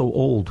I'm also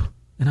old,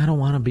 and I don't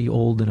want to be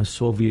old in a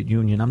Soviet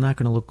Union. I'm not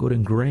going to look good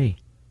in gray.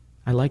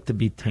 I like to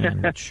be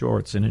tan with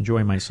shorts and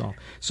enjoy myself.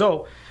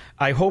 So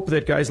I hope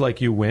that guys like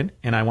you win,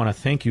 and I want to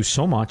thank you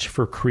so much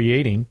for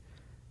creating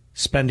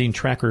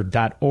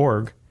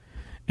spendingtracker.org,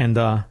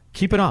 and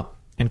keep it up.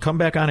 And come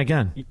back on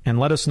again and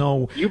let us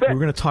know. We're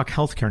going to talk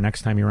healthcare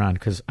next time you're on,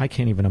 because I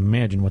can't even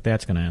imagine what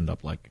that's going to end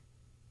up like.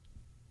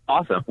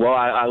 Awesome. Well,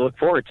 I look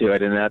forward to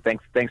it, and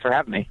thanks for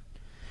having me.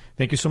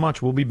 Thank you so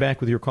much. We'll be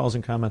back with your calls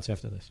and comments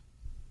after this.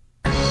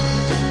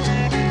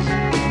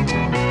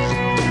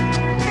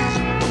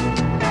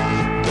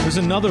 There's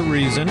another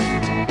reason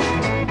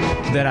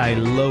that I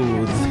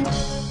loathe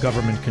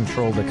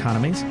government-controlled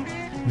economies.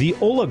 The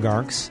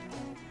oligarchs,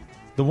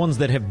 the ones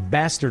that have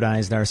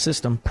bastardized our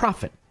system,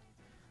 profit.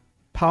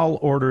 Powell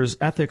orders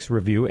ethics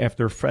review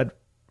after Fed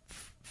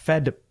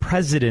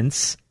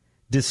presidents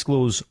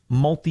disclose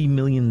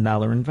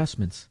multi-million-dollar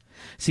investments.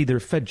 See, their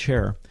Fed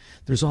chair,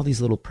 there's all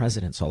these little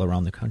presidents all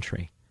around the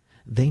country.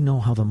 They know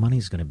how the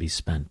money's going to be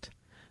spent.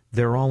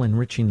 They're all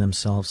enriching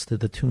themselves to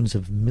the tunes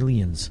of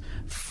millions,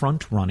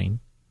 front-running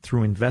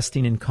through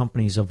investing in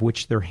companies of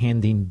which they're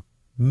handing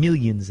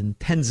millions and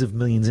tens of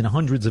millions and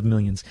hundreds of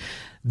millions.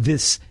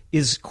 This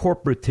is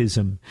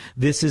corporatism.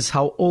 This is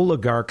how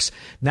oligarchs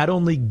not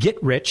only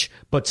get rich,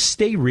 but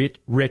stay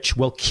rich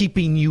while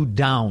keeping you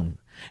down.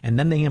 And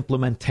then they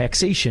implement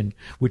taxation,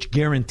 which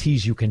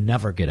guarantees you can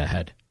never get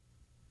ahead.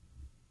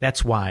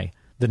 That's why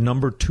the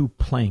number 2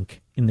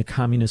 plank in the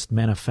Communist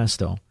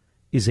Manifesto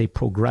is a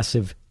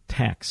progressive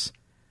tax.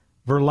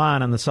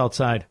 Verlan on the South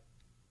Side.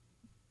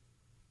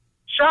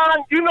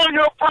 Sean, you know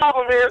your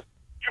problem is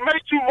you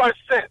make too much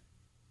sense.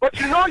 But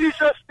you know you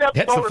just stepped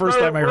That's on the first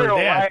time I heard wheel,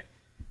 that. right?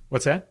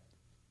 What's that?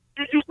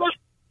 You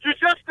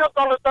just stepped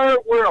on the third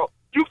wheel.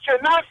 You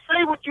cannot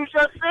say what you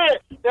just said,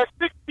 that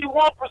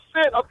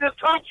 61% of this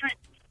country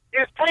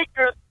is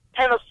takers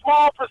and a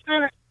small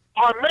percentage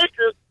are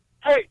makers.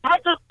 Hey, I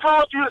just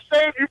called you to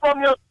save you from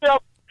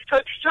yourself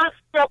because you just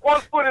stepped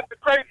one foot into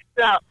crazy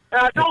style,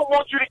 and I don't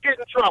want you to get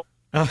in trouble.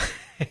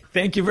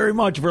 Thank you very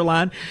much,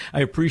 Verlan.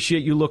 I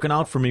appreciate you looking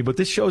out for me, but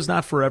this show's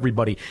not for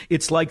everybody.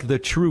 It's like The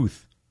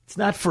Truth. It's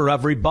not for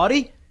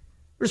everybody.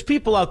 There's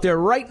people out there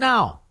right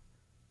now,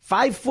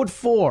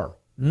 5'4",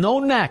 no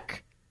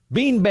neck,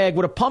 beanbag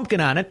with a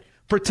pumpkin on it,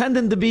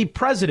 pretending to be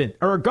president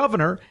or a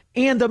governor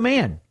and a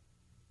man.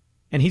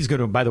 And he's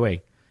going to, by the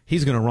way,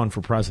 he's going to run for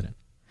president.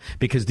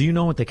 Because do you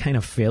know what the kind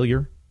of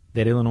failure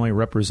that Illinois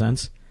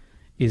represents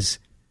is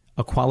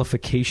a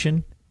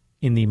qualification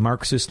in the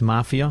Marxist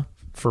mafia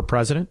for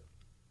president?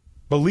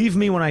 Believe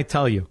me when I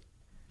tell you,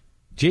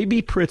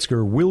 J.B.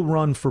 Pritzker will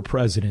run for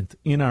president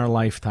in our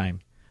lifetime.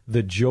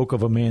 The joke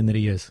of a man that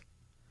he is.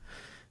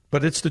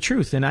 But it's the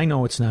truth, and I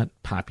know it's not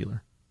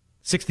popular.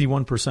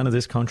 61% of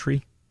this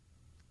country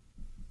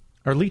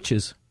are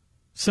leeches.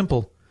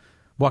 Simple.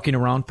 Walking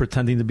around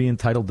pretending to be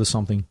entitled to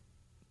something.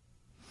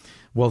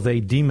 Well, they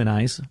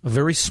demonize a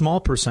very small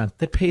percent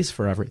that pays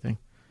for everything.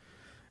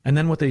 And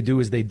then what they do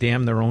is they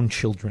damn their own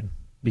children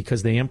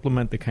because they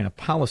implement the kind of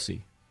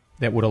policy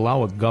that would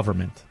allow a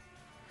government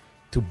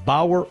to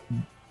borrow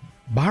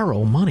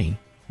money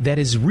that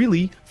is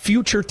really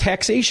future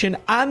taxation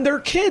on their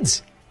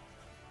kids.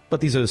 But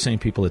these are the same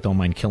people that don't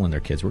mind killing their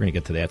kids. We're going to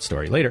get to that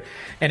story later.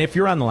 And if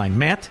you're on the line,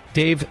 Matt,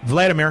 Dave,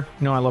 Vladimir,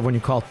 you know I love when you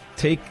call.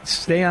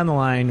 Stay on the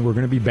line. We're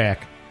going to be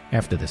back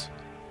after this.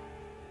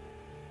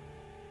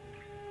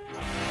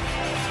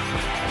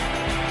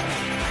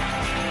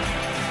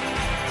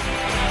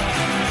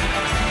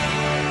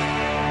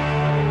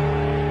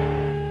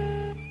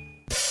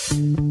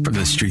 From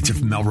the streets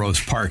of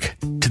Melrose Park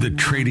to the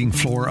trading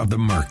floor of the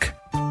Merc,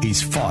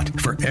 he's fought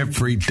for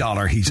every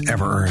dollar he's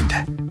ever earned.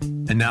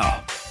 And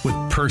now, with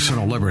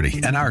personal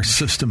liberty and our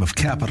system of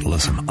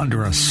capitalism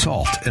under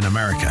assault in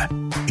America,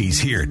 he's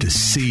here to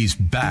seize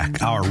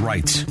back our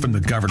rights from the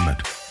government.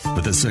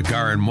 With a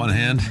cigar in one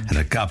hand and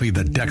a copy of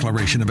the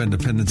Declaration of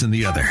Independence in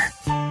the other,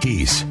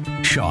 he's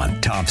Sean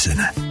Thompson.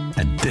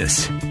 And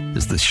this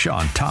is The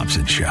Sean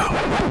Thompson Show.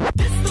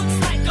 This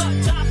looks like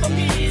a job for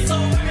me, so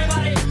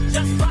everybody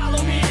just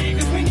follow me,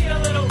 because we need a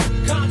little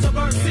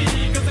controversy,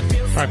 because it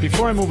feels. All right,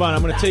 before I move on,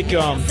 I'm going to take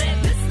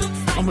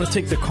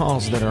the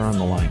calls that are on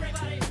the line.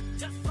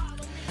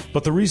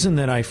 But the reason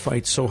that I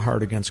fight so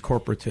hard against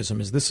corporatism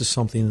is this is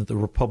something that the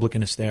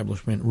Republican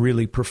establishment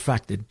really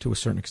perfected to a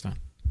certain extent.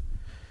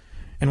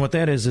 And what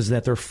that is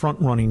that they're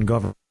front-running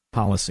government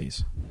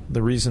policies.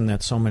 The reason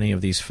that so many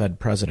of these Fed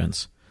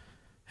presidents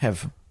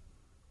have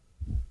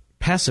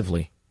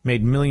passively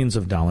made millions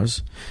of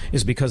dollars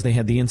is because they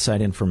had the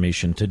inside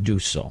information to do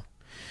so.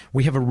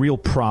 We have a real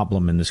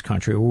problem in this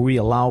country where we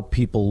allow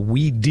people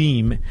we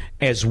deem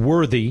as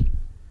worthy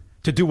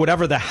to do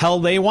whatever the hell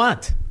they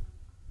want.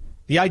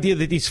 The idea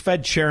that these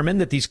Fed chairmen,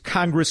 that these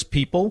Congress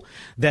people,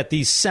 that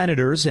these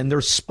senators and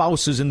their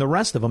spouses and the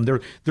rest of them,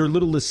 their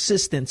little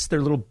assistants,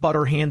 their little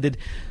butter-handed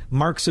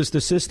Marxist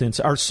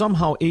assistants are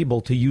somehow able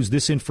to use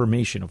this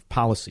information of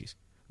policies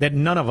that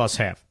none of us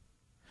have.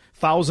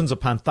 Thousands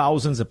upon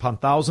thousands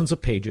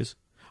of pages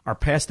are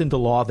passed into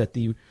law that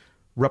the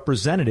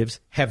representatives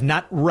have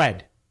not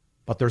read,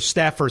 but their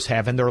staffers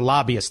have and their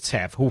lobbyists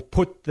have, who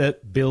put the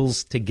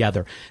bills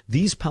together.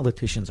 These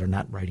politicians are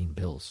not writing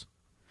bills.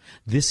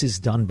 This is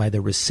done by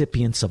the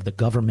recipients of the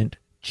government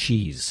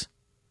cheese.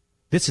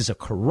 This is a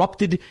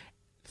corrupted,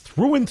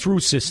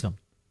 through-and-through system.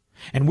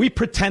 And we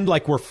pretend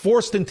like we're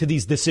forced into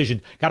these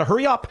decisions. Got to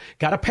hurry up.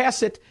 Got to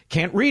pass it.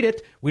 Can't read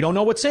it. We don't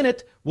know what's in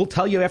it. We'll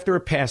tell you after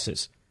it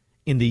passes.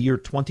 In the year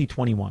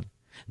 2021,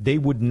 they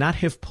would not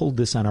have pulled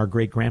this on our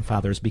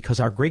great-grandfathers because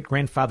our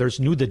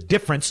great-grandfathers knew the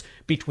difference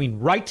between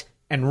right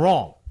and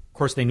wrong. Of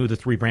course, they knew the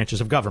three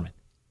branches of government.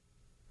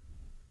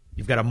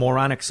 You've got a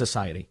moronic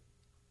society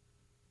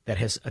that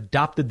has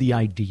adopted the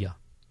idea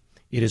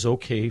it is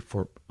okay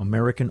for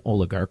American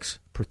oligarchs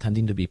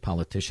pretending to be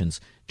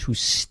politicians to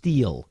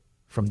steal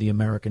from the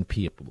American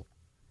people.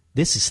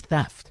 This is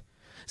theft.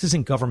 This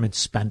isn't government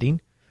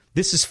spending.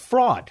 This is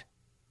fraud.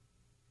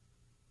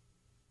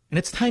 And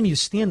it's time you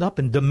stand up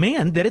and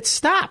demand that it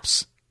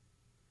stops.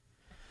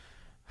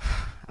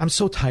 I'm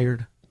so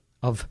tired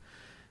of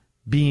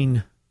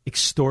being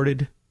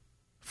extorted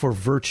for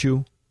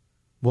virtue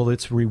while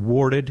it's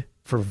rewarded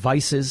for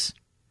vices.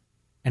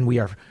 And we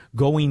are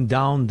going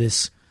down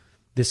this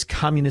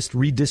communist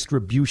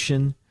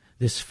redistribution,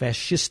 this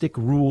fascistic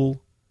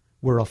rule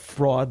where a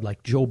fraud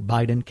like Joe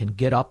Biden can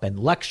get up and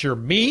lecture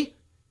me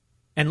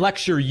and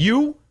lecture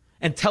you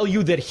and tell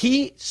you that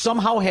he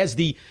somehow has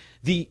the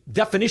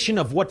definition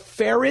of what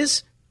fair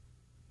is.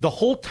 The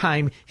whole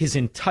time his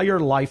entire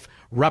life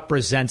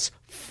represents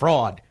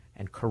fraud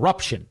and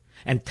corruption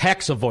and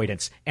tax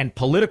avoidance and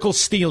political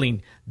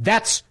stealing.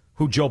 That's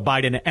who Joe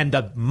Biden and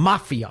the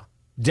mafia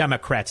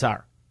Democrats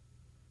are.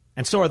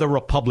 And so are the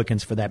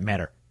Republicans, for that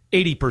matter.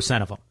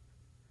 80% of them.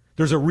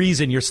 There's a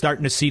reason you're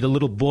starting to see the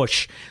little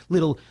Bush,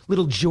 little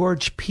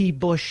George P.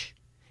 Bush.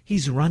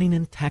 He's running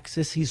in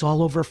Texas. He's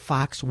all over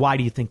Fox. Why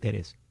do you think that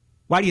is?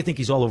 Why do you think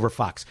he's all over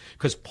Fox?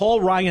 Because Paul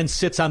Ryan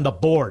sits on the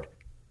board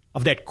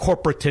of that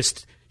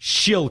corporatist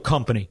shill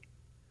company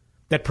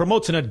that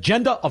promotes an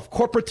agenda of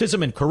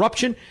corporatism and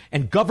corruption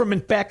and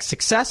government-backed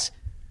success.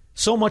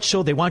 So much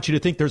so they want you to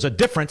think there's a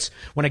difference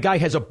when a guy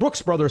has a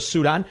Brooks Brothers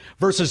suit on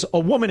versus a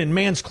woman in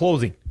man's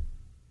clothing,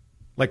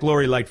 like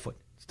Lori Lightfoot.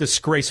 It's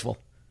disgraceful.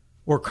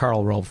 Or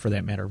Karl Rove, for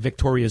that matter.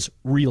 Victoria's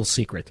real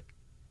secret.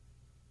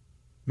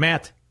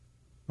 Matt,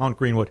 Mount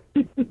Greenwood.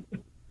 Hey,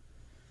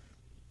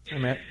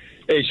 Matt.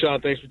 Hey, Sean,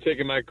 thanks for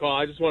taking my call.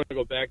 I just wanted to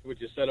go back to what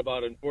you said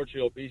about,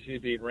 unfortunately, obesity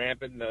being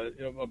rampant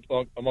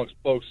amongst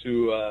folks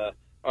who are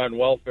on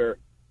welfare.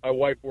 My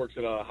wife works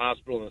at a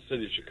hospital in the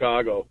city of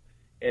Chicago,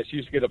 and she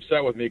used to get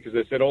upset with me because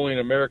they said only in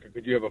America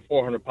could you have a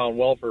 400-pound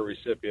welfare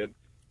recipient.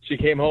 She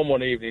came home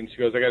one evening. She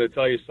goes, I got to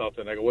tell you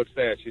something. I go, what's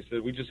that? She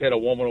said, we just had a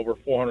woman over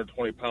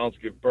 420 pounds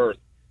give birth.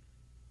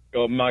 I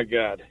go, my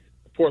God.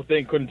 The poor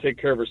thing couldn't take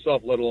care of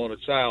herself, let alone a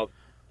child.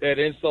 They had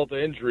insult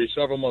to injury.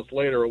 Several months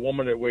later, a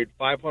woman that weighed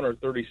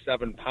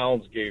 537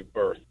 pounds gave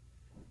birth.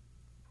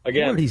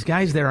 Again, who are these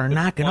guys that are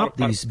knocking up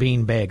these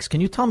beanbags?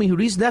 Can you tell me who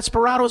these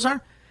desperados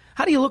are?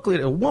 How do you look at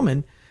a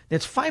woman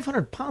that's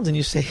 500 pounds and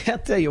you say, I'll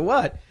tell you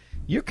what,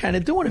 you're kind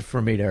of doing it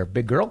for me there,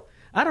 big girl.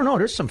 I don't know.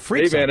 There's some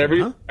freaks. Hey,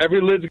 man,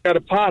 every lid's got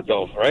a pot,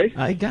 though, right?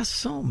 I guess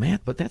so,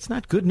 Matt, but that's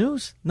not good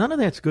news. None of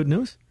that's good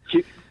news.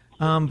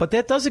 But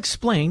that does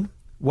explain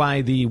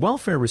why the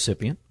welfare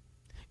recipient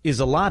is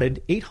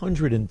allotted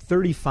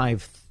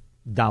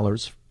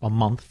 $835 a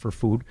month for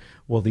food,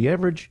 while the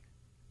average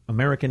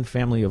American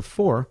family of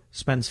four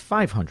spends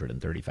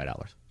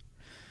 $535.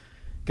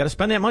 Got to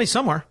spend that money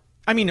somewhere.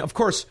 I mean, of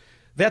course,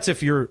 that's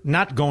if you're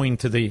not going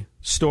to the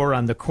store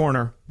on the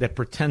corner that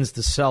pretends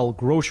to sell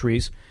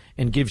groceries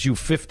and gives you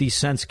 50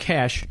 cents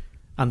cash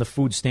on the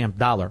food stamp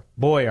dollar.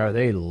 Boy, are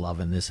they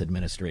loving this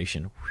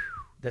administration. Whew,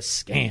 the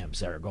scams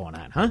that are going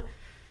on, huh?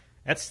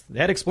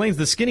 That explains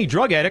the skinny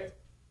drug addict.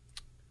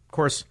 Of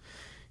course,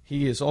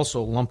 he is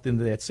also lumped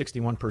into that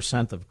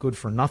 61% of good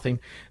for nothing.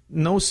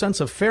 No sense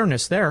of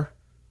fairness there.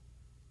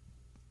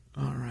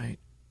 All right.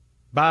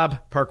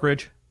 Bob, Park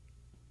Ridge.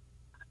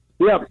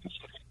 Yep.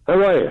 How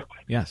are you?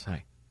 Yes,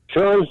 hi.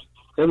 Sean,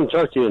 haven't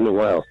talked to you in a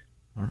while.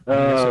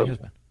 Yes, he has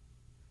been.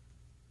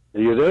 Are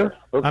you there?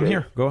 Okay. I'm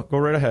here. Go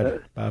right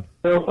ahead, Bob.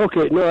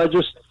 Okay. No,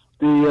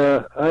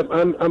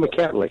 I'm a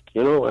Catholic.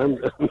 You know,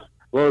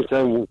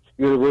 long-time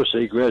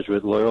university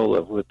graduate,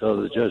 Loyola, with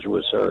the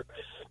Jesuits are.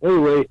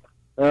 Anyway,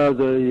 I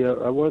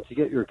want to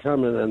get your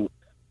comment on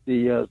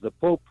the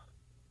Pope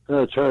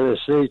trying to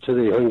say to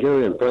the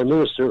Hungarian Prime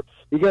Minister,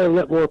 you got to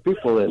let more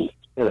people in.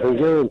 And the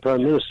Hungarian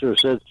Prime Minister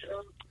said,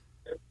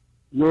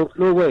 no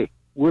way,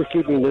 we're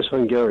keeping this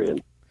Hungarian.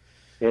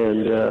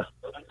 And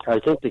I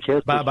think the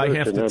Catholic Bob, I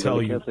have to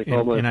tell you,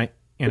 and I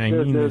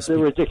mean this. They're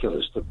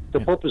ridiculous. The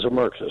Pope is a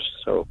Marxist.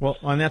 So well,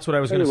 and that's what I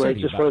was going to say to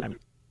you, Bob.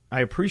 I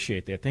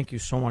appreciate that. Thank you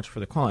so much for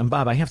the call. And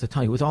Bob, I have to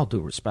tell you, with all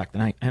due respect,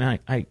 and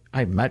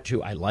I met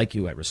you, I like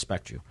you, I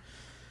respect you.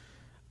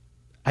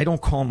 I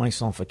don't call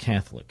myself a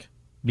Catholic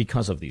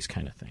because of these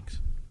kind of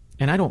things.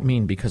 And I don't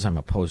mean because I'm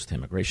opposed to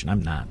immigration.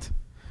 I'm not.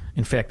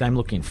 In fact, I'm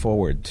looking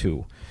forward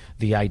to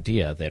the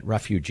idea that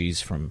refugees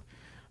from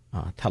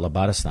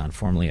Talibanistan,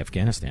 formerly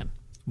Afghanistan,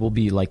 will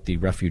be like the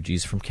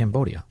refugees from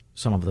Cambodia,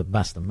 some of the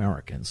best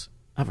Americans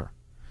ever,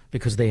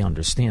 because they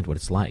understand what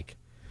it's like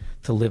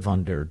to live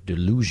under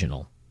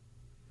delusional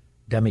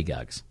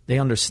demagogues. They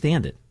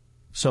understand it.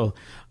 So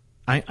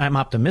I'm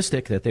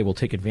optimistic that they will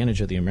take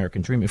advantage of the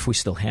American dream if we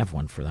still have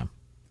one for them.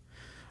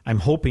 I'm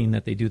hoping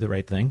that they do the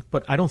right thing,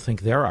 but I don't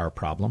think they're our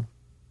problem.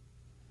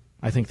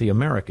 I think the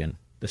American,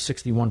 the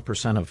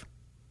 61% of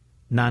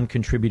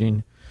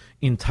non-contributing,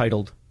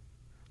 entitled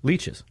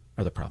leeches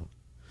are the problem.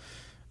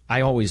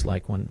 I always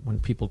like when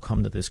people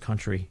come to this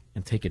country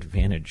and take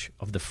advantage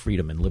of the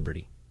freedom and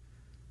liberty.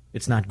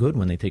 It's not good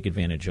when they take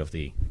advantage of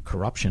the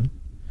corruption.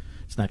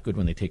 It's not good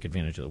when they take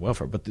advantage of the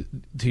welfare. But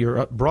to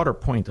your broader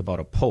point about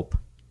a pope,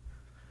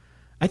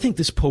 I think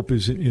this pope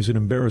is an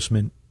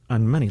embarrassment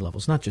on many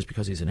levels, not just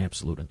because he's an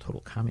absolute and total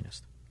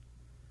communist.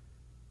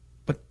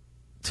 But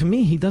to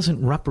me, he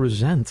doesn't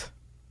represent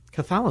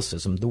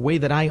Catholicism the way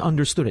that I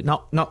understood it.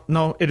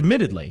 Now,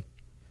 admittedly,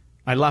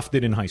 I left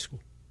it in high school.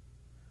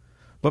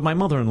 But my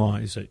mother-in-law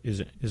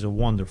is a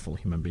wonderful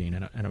human being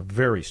and a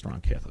very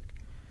strong Catholic.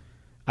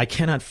 I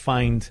cannot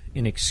find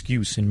an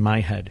excuse in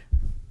my head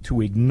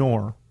to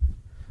ignore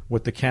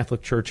what the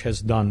Catholic Church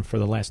has done for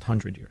the last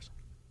 100 years.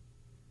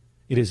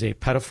 It is a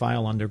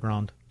pedophile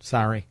underground.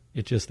 Sorry,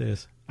 it just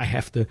is. I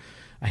have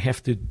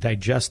to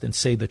digest and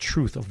say the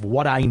truth of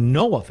what I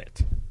know of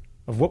it,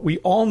 of what we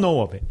all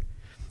know of it.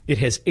 It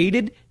has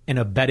aided and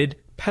abetted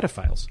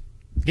pedophiles.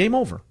 Game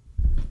over.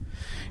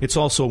 It's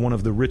also one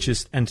of the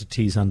richest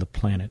entities on the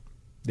planet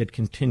that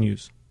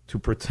continues to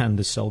pretend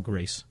to sell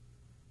grace.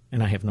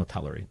 And I cannot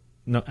tolerate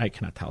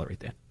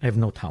that. I have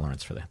no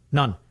tolerance for that.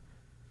 None.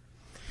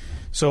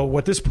 So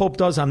what this Pope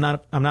does, I'm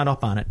not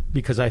up on it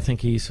because I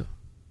think he's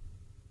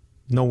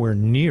nowhere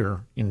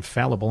near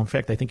infallible. In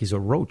fact, I think he's a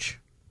roach.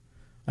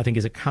 I think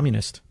he's a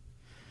communist.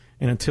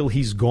 And until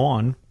he's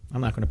gone,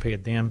 I'm not going to pay a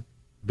damn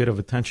bit of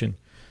attention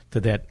to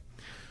that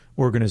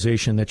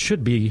organization that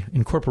should be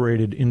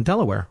incorporated in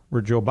Delaware,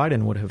 where Joe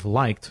Biden would have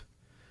liked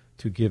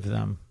to give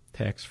them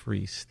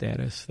tax-free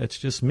status. That's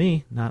just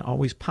me, not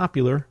always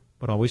popular,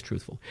 but always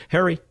truthful.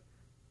 Harry,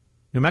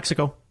 New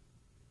Mexico.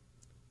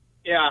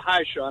 Yeah,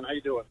 hi, Sean. How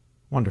you doing?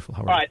 Wonderful.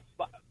 How are you? All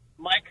right.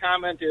 My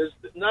comment is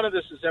that none of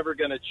this is ever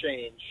going to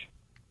change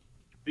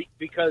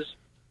because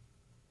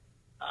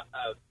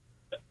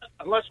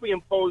unless we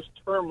impose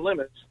term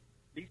limits,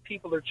 these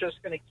people are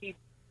just going to keep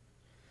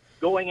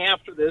going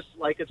after this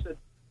like it's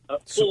a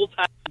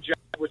full-time job,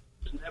 which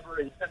was never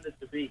intended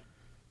to be.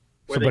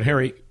 But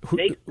Harry,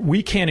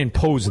 we can't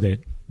impose that.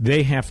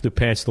 They have to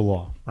pass the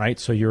law, right?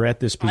 So you're at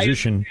this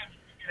position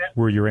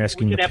where you're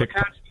asking to pick.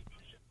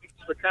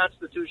 The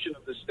Constitution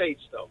of the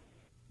states, though.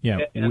 Yeah,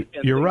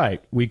 you're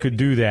right. We could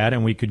do that,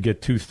 and we could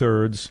get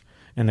 2/3,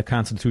 and the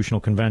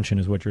Constitutional Convention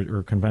is what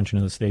or Convention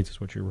of the States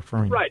is what you're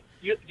referring to. Right.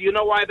 Do you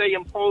know why they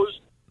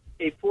imposed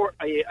a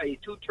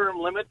 2-term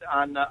limit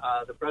on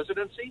the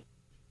presidency?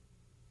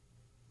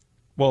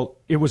 Well,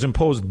 it was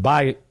imposed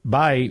by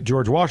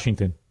George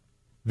Washington.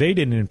 They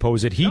didn't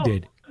impose it. He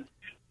did.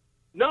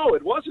 No,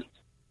 it wasn't.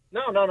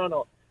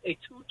 No. A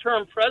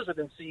 2-term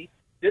presidency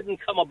didn't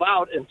come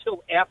about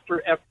until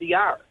after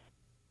FDR.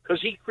 Because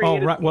he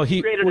created. Oh, right. Well,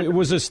 it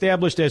was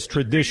established as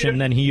tradition,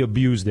 then he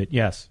abused it.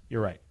 Yes,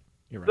 you're right.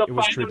 It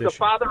was tradition. The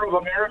father of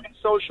American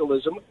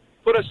socialism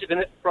put us in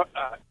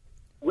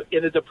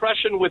a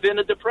depression within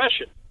a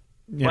depression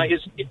by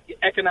his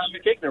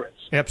economic ignorance.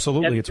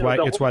 Absolutely. It's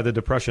why the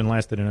depression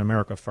lasted in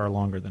America far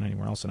longer than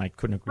anywhere else, and I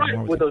couldn't agree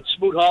more with you. With the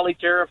Smoot-Hawley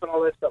tariff and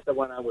all that stuff that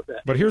went on with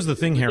that. But here's the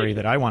thing, Harry,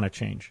 that I want to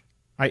change.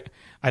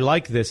 I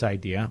like this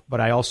idea,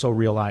 but I also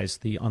realize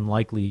the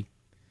unlikely,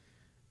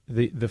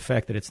 the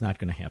fact that it's not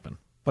going to happen.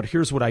 But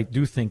here's what I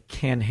do think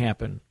can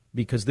happen,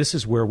 because this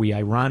is where we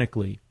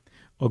ironically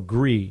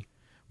agree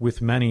with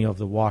many of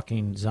the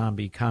walking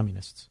zombie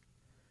communists.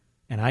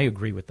 And I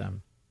agree with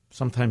them.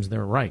 Sometimes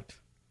they're right.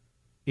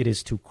 It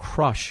is to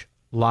crush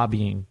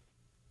lobbying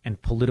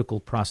and political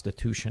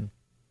prostitution.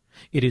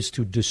 It is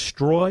to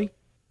destroy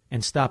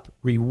and stop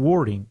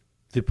rewarding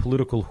the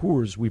political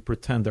whores we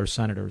pretend are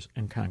senators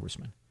and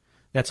congressmen.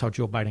 That's how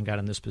Joe Biden got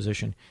in this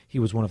position. He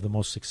was one of the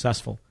most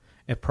successful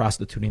at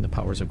prostituting the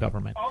powers of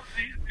government.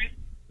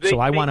 So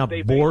I want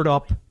to board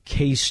up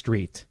K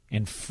Street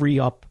and free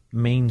up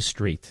Main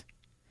Street.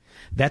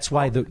 That's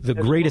why the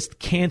greatest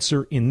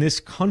cancer in this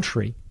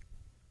country,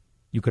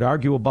 you could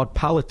argue about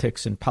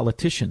politics and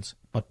politicians,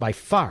 but by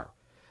far,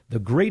 the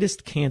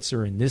greatest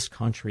cancer in this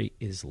country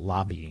is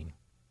lobbying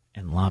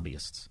and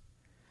lobbyists.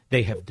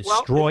 They have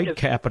destroyed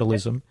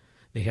capitalism.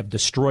 They have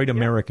destroyed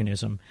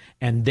Americanism,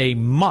 and they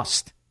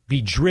must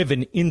be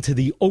driven into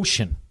the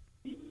ocean.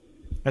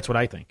 That's what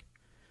I think.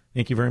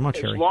 Thank you very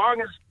much, Harry.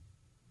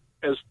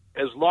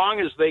 As long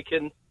as they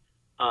can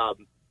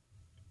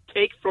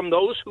take from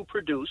those who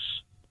produce,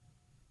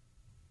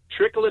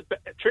 trickle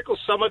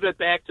some of it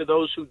back to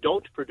those who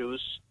don't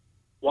produce,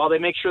 while they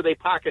make sure they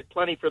pocket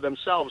plenty for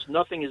themselves,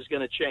 nothing is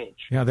going to change.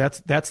 Yeah,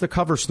 that's the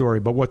cover story.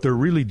 But what they're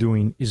really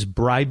doing is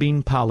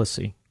bribing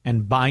policy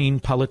and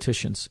buying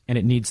politicians, and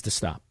it needs to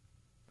stop.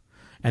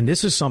 And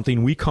this is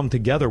something we come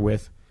together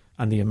with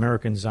on the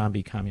American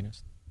Zombie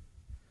Communist.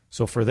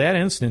 So for that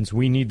instance,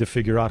 we need to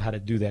figure out how to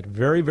do that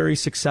very, very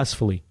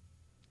successfully,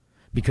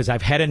 because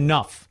I've had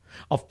enough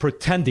of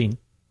pretending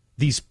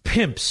these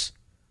pimps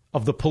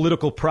of the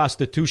political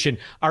prostitution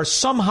are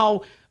somehow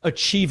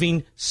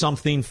achieving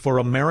something for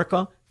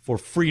America, for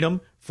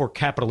freedom, for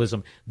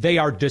capitalism. They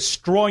are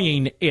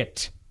destroying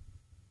it.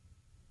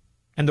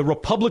 And the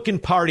Republican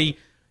Party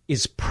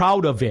is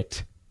proud of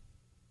it.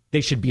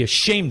 They should be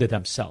ashamed of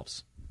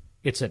themselves.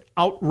 It's an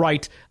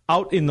outright,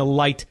 out in the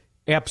light,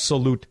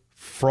 absolute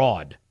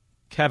fraud.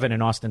 Kevin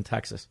in Austin,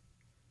 Texas.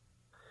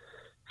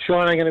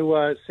 Sean, I'm going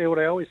to say what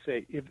I always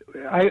say.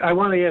 I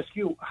want to ask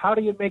you, how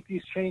do you make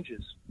these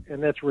changes?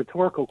 And that's a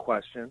rhetorical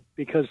question,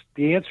 because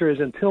the answer is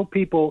until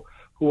people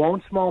who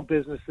own small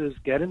businesses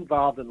get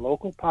involved in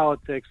local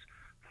politics,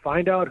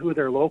 find out who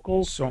their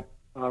local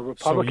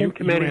Republican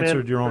committeemen, you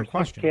answered your own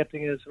question.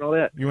 Captain is, and all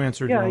that. You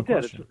answered your own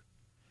question.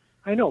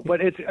 I know,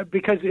 but it's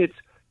because it's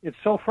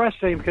so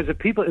frustrating, because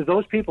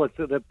those people, it's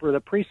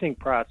the precinct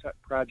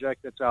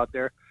project that's out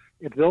there.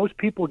 If those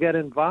people get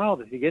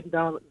involved, if you get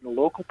down in the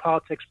local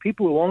politics,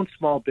 people who own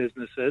small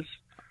businesses,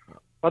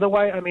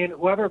 otherwise, I mean,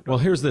 whoever. Well,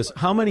 here's this: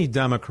 how many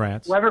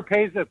Democrats? Whoever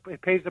pays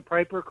the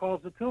piper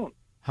calls the tune.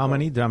 How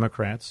many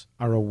Democrats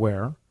are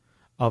aware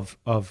of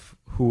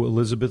who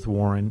Elizabeth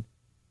Warren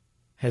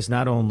has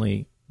not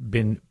only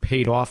been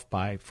paid off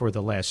by for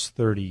the last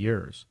 30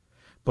 years,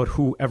 but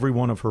who every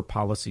one of her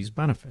policies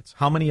benefits?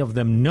 How many of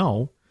them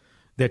know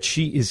that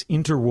she is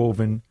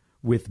interwoven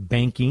with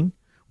banking,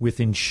 with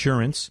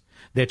insurance,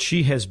 that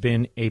she has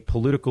been a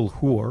political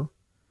whore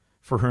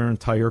for her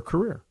entire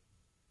career,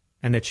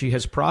 and that she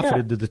has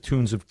profited to the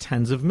tunes of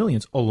tens of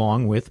millions,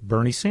 along with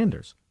Bernie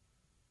Sanders?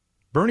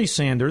 Bernie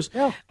Sanders,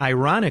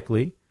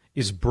 ironically,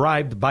 is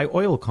bribed by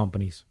oil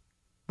companies.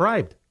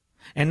 Bribed.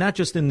 And not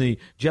just in the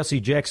Jesse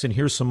Jackson,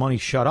 here's some money,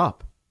 shut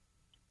up.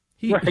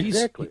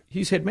 Exactly.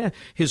 He's had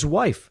his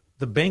wife,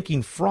 the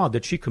banking fraud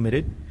that she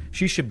committed,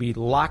 she should be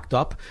locked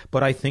up,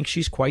 but I think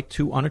she's quite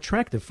too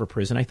unattractive for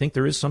prison. I think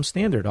there is some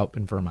standard up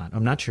in Vermont.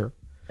 I'm not sure.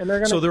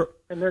 So there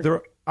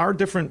are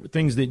different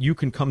things that you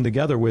can come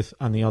together with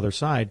on the other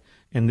side,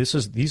 and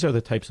these are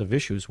the types of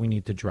issues we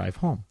need to drive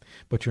home.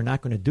 But you're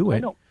not going to do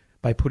it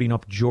by putting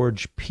up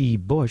George P.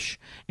 Bush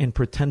and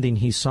pretending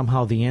he's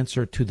somehow the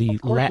answer to the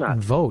Latin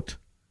vote.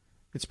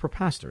 It's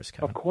preposterous,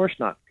 Kevin. Of course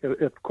not.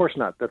 Of course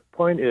not. The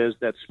point is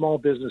that small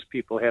business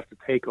people have to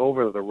take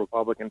over the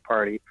Republican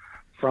Party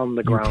from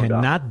the ground up. You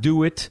cannot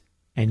do it,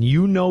 and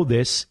you know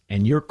this,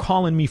 and you're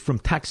calling me from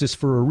Texas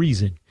for a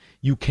reason.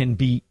 You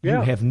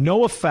have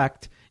no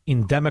effect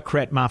in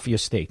Democrat mafia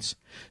states.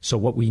 So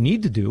what we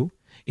need to do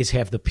is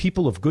have the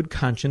people of good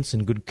conscience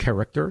and good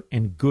character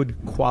and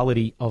good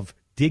quality of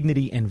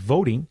dignity and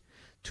voting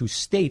to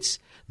states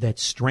that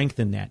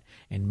strengthen that,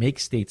 and make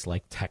states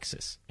like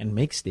Texas and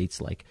make states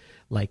like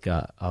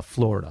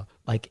Florida,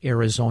 like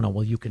Arizona,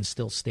 well, you can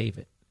still stave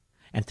it.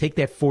 And take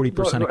that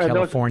 40% of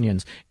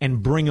Californians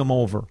and bring them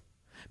over.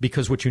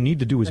 Because what you need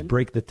to do is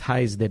break the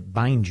ties that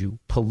bind you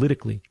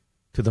politically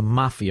to the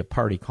mafia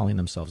party calling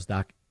themselves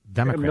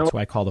Democrats, who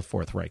I call the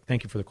Fourth Reich.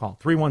 Thank you for the call.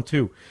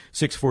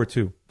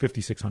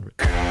 312-642-5600.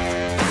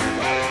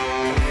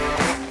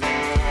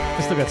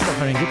 I still got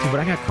stuff I didn't get to,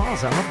 but I got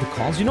calls. I love the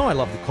calls. You know I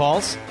love the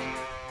calls.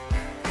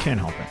 Can't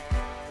help it.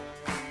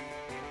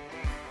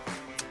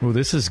 Oh,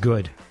 this is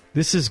good.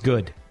 This is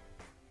good.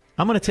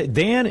 I'm going to take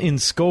Dan in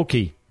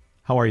Skokie.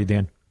 How are you,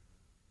 Dan?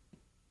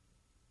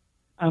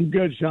 I'm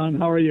good, Sean.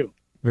 How are you?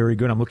 Very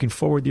good. I'm looking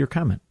forward to your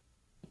comment.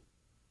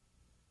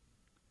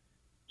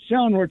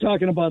 Sean, we're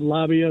talking about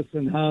lobbyists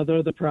and how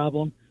they're the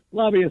problem.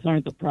 Lobbyists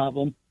aren't the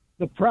problem.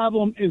 The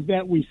problem is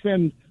that we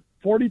send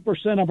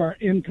 40% of our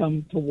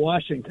income to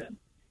Washington,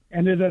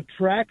 and it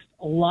attracts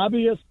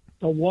lobbyists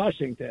to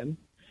Washington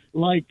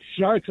like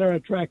sharks are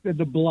attracted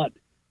to blood.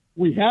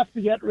 We have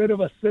to get rid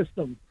of a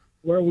system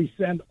where we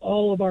send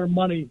all of our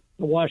money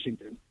to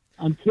Washington.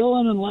 Until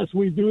and unless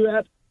we do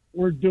that,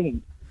 we're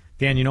doomed.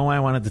 Dan, you know why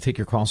I wanted to take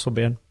your call so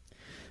bad?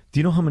 Do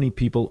you know how many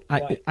people,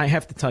 I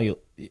have to tell you,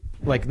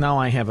 like now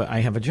I have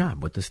a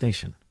job with the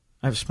station.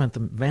 I've spent the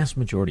vast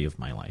majority of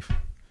my life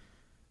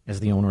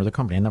as the owner of the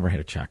company. I never had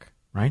a check,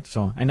 right?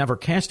 So I never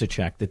cashed a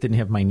check that didn't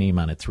have my name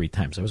on it 3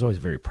 times. I was always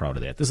very proud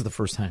of that. This is the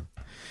first time.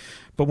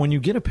 But when you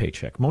get a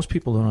paycheck, most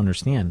people don't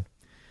understand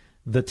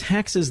the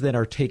taxes that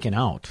are taken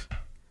out,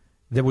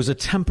 there was a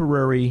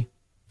temporary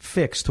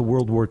fix to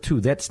World War II.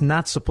 That's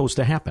not supposed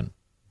to happen.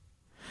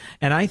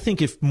 And I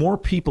think if more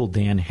people,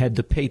 Dan, had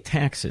to pay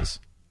taxes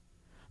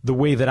the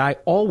way that I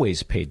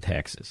always paid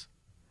taxes,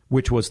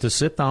 which was to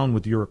sit down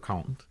with your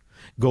accountant,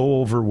 go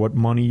over what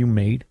money you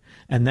made,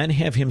 and then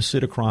have him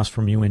sit across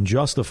from you and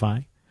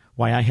justify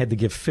why I had to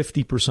give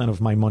 50%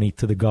 of my money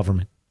to the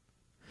government.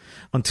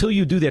 Until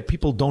you do that,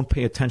 people don't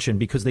pay attention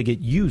because they get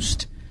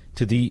used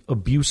to the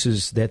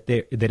abuses that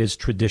is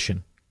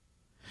tradition.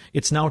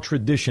 It's now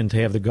tradition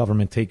to have the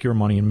government take your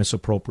money and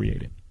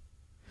misappropriate it.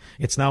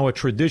 It's now a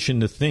tradition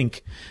to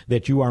think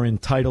that you are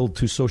entitled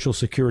to Social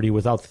Security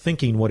without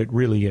thinking what it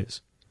really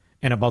is,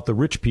 and about the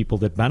rich people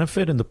that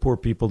benefit and the poor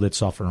people that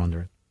suffer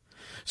under it.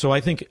 So I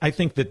think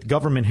that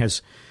government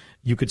has,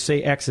 you could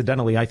say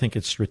accidentally, I think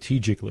it's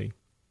strategically,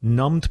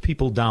 numbed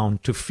people down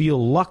to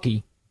feel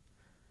lucky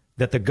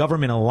that the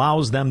government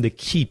allows them to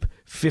keep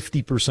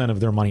 50% of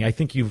their money. I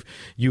think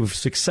you've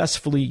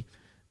successfully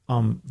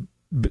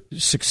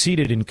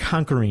succeeded in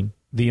conquering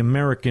the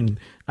American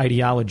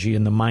ideology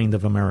in the mind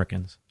of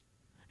Americans.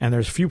 And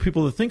there's few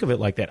people that think of it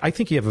like that. I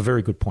think you have a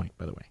very good point,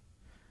 by the way.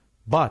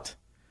 But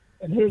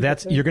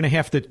you're going to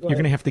have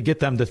to get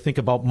them to think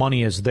about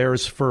money as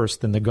theirs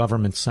first and the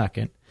government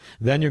second.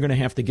 Then you're going to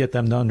have to get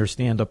them to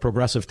understand a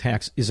progressive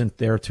tax isn't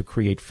there to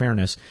create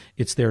fairness.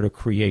 It's there to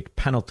create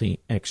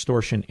penalty,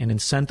 extortion, and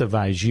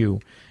incentivize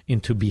you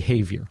into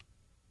behavior.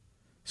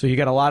 So you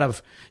got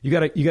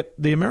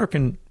the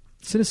American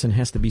citizen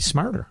has to be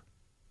smarter.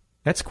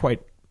 That's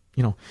quite,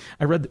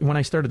 I read when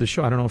I started the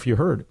show, I don't know if you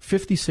heard,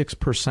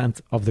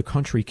 56% of the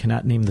country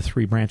cannot name the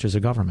 3 branches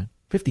of government.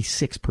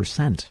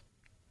 56%.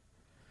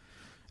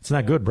 It's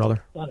not good,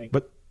 brother. Funny.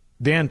 But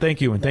Dan,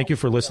 thank you, and thank you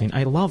for listening.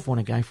 I love when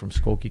a guy from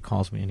Skokie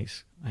calls me, and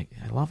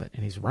I love it,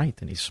 and he's right,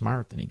 and he's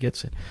smart, and he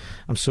gets it.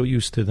 I'm so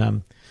used to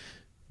them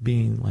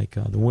being like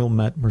the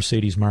Wilmette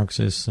Mercedes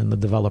Marxists and the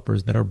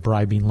developers that are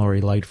bribing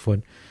Lori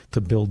Lightfoot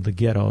to build the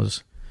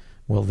ghettos.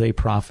 Well, they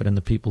profit, and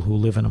the people who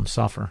live in them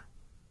suffer.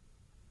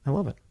 I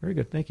love it. Very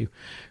good. Thank you.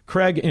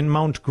 Craig in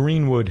Mount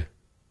Greenwood.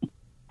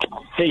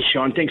 Hey,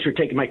 Sean. Thanks for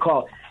taking my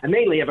call. I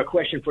mainly have a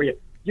question for you.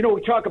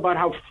 We talk about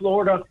how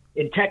Florida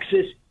and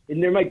Texas,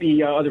 and there might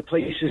be other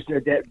places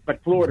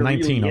but Florida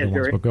 19 really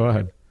other ones, but go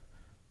ahead.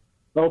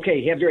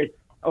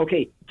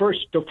 Okay,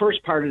 the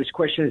first part of this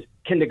question is,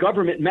 can the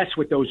government mess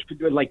with those,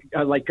 because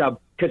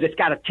it's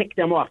got to tick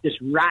them off, this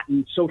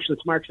rotten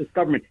socialist Marxist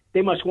government.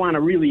 They must want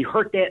to really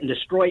hurt that and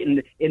destroy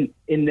it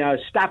and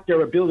stop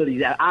their ability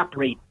to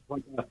operate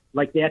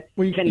like that.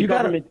 Well,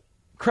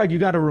 Craig, you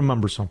got to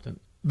remember something.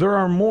 There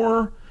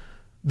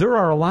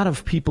are a lot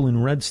of people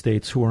in red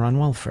states who are on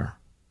welfare.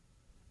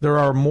 There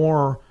are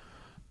more,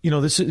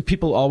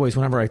 people always,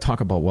 whenever I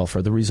talk about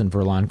welfare, the reason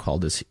Verlon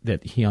called is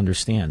that he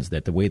understands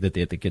that the way that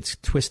it gets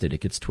twisted,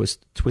 it gets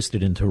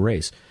twisted into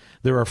race.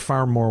 There are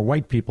far more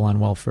white people on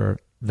welfare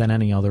than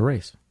any other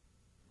race.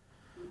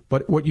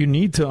 But what you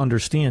need to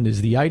understand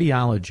is the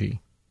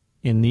ideology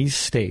in these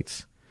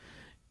states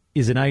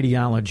is an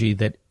ideology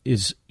that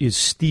is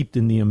steeped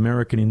in the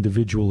American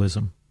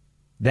individualism.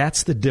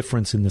 That's the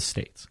difference in the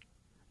states.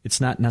 It's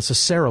not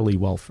necessarily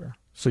welfare.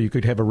 So you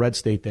could have a red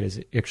state that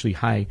is actually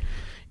high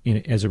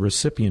as a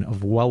recipient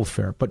of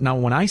welfare. But now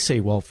when I say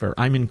welfare,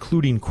 I'm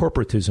including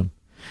corporatism.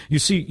 You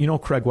see,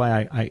 Craig,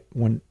 why I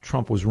when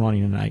Trump was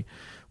running and I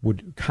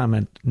would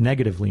comment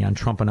negatively on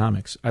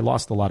Trumponomics, I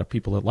lost a lot of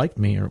people that liked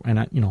me,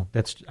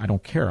 I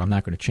don't care. I'm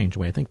not going to change the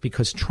way I think,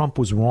 because Trump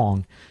was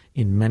wrong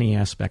in many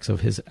aspects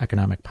of his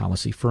economic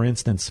policy. For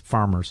instance,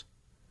 farmers.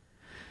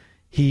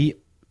 He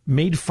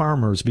made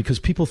farmers, because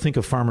people think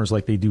of farmers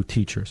like they do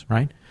teachers,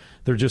 right?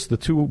 They're just the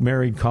two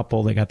married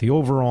couple. They got the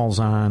overalls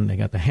on, they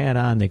got the hat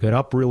on, they get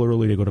up real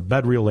early, they go to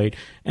bed real late.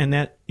 And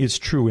that is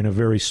true in a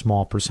very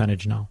small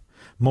percentage now.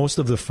 Most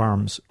of the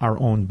farms are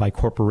owned by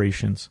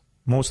corporations.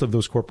 Most of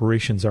those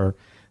corporations are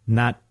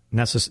not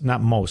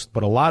most,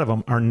 but a lot of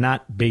them are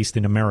not based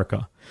in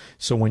America.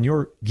 So when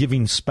you're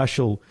giving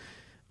special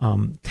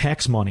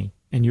tax money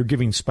and you're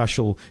giving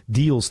special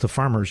deals to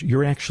farmers,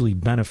 you're actually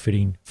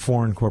benefiting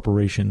foreign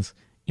corporations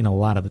in a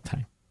lot of the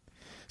time.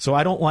 So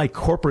I don't like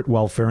corporate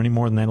welfare any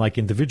more than I like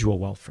individual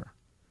welfare.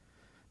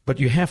 But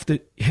you have to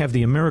have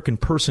the American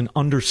person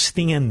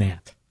understand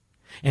that,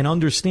 and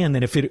understand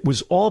that if it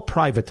was all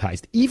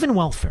privatized, even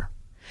welfare,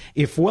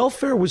 if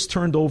welfare was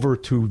turned over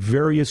to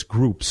various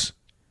groups,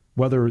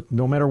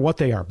 no matter what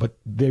they are, but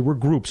they were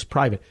groups,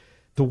 private,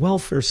 the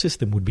welfare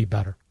system would be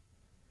better.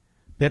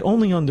 That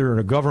only under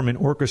a government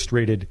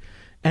orchestrated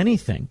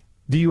anything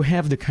do you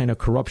have the kind of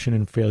corruption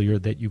and failure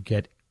that you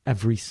get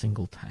every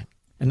single time.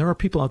 And there are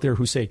people out there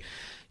who say,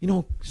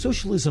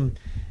 socialism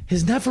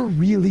has never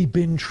really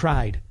been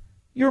tried.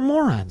 You're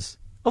morons.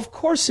 Of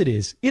course it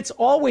is. It's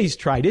always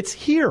tried. It's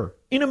here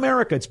in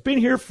America. It's been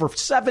here for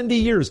 70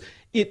 years.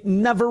 It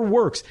never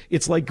works.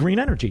 It's like green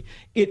energy.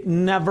 It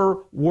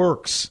never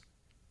works.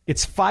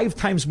 It's 5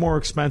 times more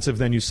expensive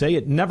than you say.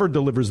 It never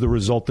delivers the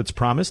result that's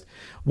promised.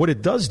 What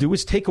it does do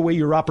is take away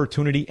your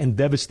opportunity and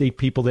devastate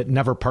people that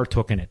never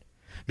partook in it.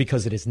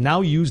 because it is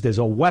now used as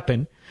a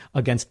weapon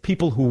against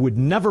people who would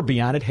never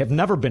be on it, have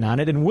never been on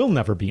it, and will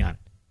never be on it.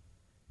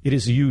 It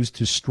is used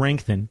to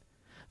strengthen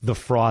the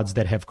frauds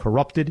that have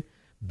corrupted,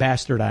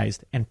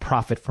 bastardized, and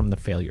profit from the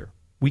failure.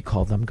 We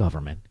call them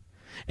government.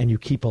 And you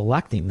keep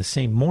electing the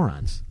same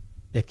morons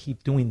that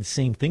keep doing the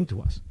same thing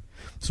to us.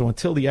 So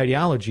until the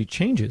ideology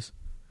changes,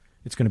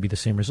 it's going to be the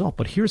same result.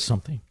 But here's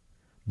something.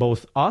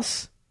 Both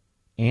us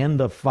and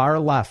the far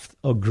left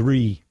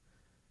agree.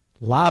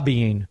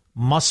 Lobbying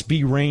must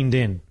be reined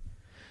in.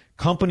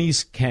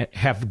 Companies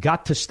have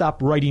got to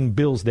stop writing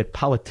bills that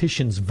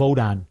politicians vote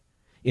on.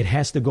 It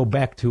has to go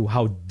back to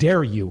how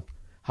dare you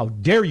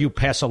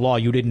pass a law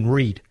you didn't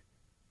read.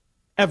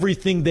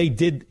 Everything they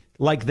did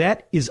like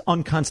that is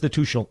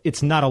unconstitutional.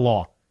 It's not a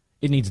law.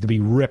 It needs to be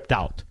ripped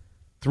out.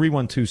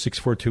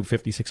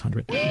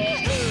 312-642-5600.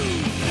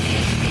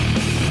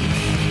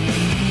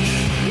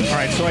 All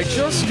right, so I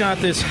just got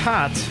this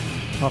hot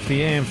off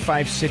the AM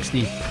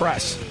 560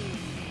 press.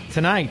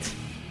 Tonight,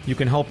 you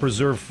can help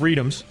preserve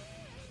freedoms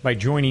by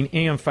joining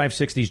AM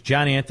 560's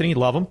John Anthony,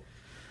 love him,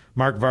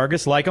 Mark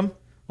Vargas, like him,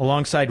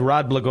 alongside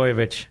Rod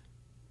Blagojevich.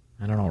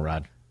 I don't know,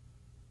 Rod.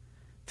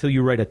 Till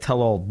you write a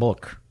tell-all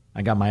book,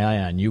 I got my eye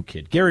on you,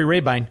 kid. Gary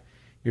Rabine,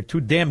 you're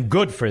too damn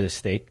good for this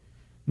state.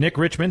 Nick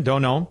Richmond,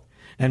 don't know him.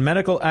 And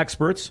medical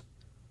experts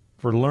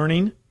for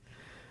learning.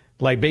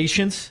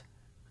 Libations,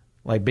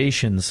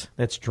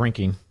 that's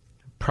drinking.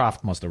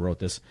 Prof must have wrote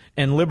this.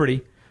 And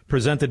Liberty,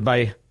 presented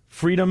by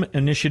Freedom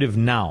Initiative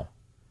Now.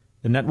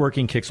 The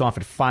networking kicks off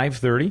at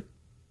 5:30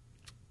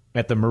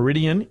 at the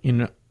Meridian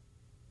in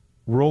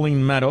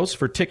Rolling Meadows.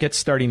 For tickets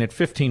starting at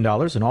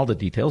 $15 and all the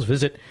details,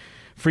 visit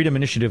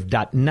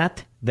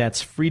freedominitiative.net.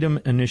 That's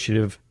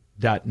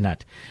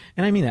freedominitiative.net.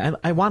 And I mean,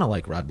 I want to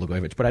like Rod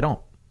Blagojevich, but I don't.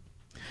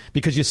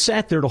 Because you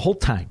sat there the whole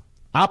time,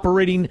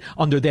 operating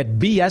under that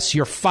BS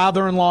your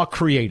father-in-law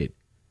created,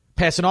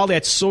 passing all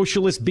that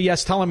socialist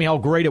BS, telling me how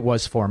great it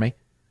was for me,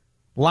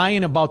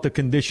 lying about the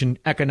condition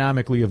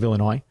economically of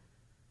Illinois.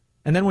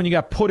 And then when you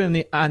got put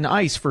on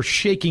ice for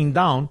shaking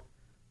down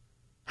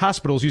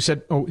hospitals, you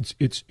said, "Oh,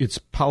 it's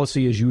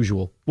policy as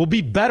usual. Will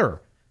be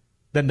better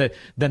than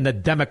the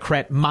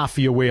Democrat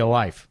mafia way of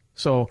life."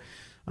 So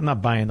I'm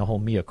not buying the whole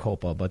mea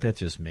culpa, but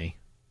that's just me.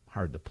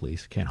 Hard to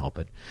please. Can't help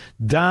it.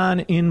 Don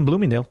in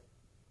Bloomingdale.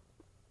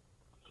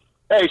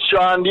 Hey,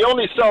 Sean, the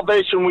only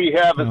salvation we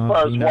have as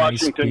far as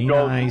Washington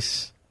goes.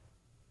 Nice.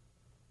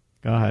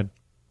 Go ahead.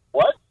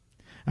 What?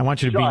 I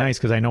want you to be nice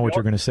because I know what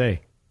you're going to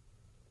say.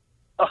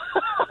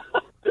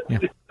 Yeah.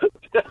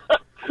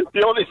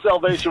 The only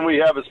salvation we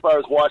have as far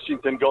as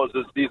Washington goes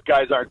is these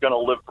guys aren't going to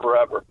live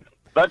forever.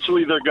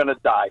 Eventually they're going to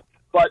die.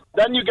 But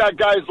then you got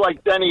guys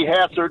like Denny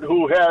Hassard,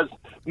 who has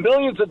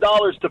millions of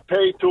dollars to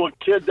pay to a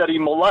kid that he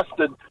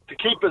molested to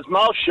keep his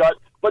mouth shut.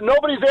 But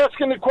nobody's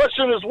asking the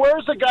question is,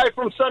 where's the guy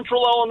from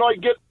Central Illinois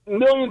get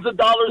millions of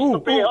dollars to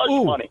pay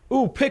hush money?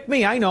 Pick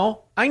me. I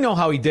know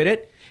how he did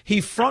it.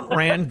 He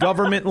front-ran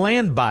government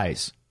land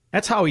buys.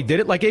 That's how he did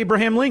it, like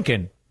Abraham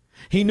Lincoln.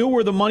 He knew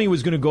where the money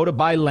was going to go to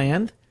buy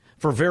land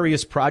for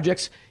various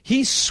projects.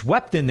 He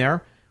swept in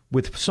there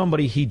with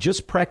somebody he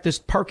just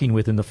practiced parking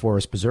with in the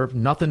Forest Preserve,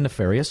 nothing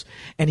nefarious,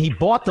 and he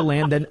bought the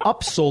land and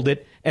upsold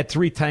it at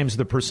 3 times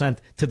the percent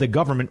to the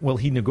government while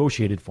he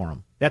negotiated for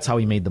him. That's how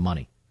he made the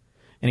money.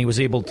 And he was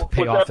able to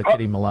pay off the kid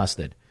he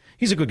molested.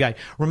 He's a good guy.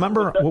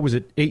 Remember,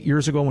 8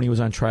 years ago when he was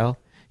on trial?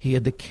 He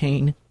had the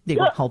cane. They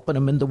were helping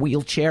him in the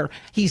wheelchair.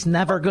 He's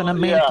never going to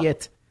make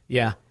it.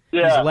 Yeah.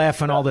 He's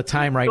laughing all the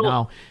time right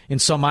now. In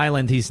some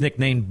island he's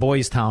nicknamed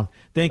Boys Town.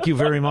 Thank you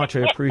very much.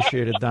 I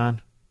appreciate it,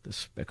 Don.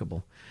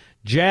 Despicable.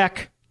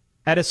 Jack,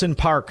 Edison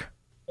Park.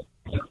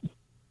 Hey,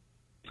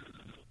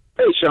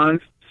 Sean.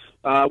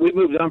 We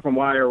moved on from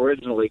why I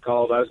originally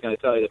called. I was going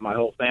to tell you that my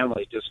whole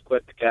family just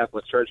quit the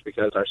Catholic Church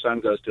because our son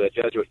goes to a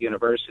Jesuit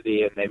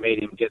university and they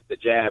made him get the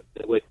jab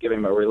that would give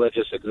him a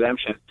religious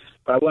exemption.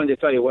 But I wanted to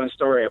tell you one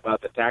story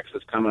about the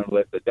taxes coming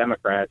with the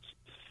Democrats.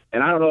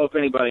 And I don't know if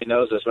anybody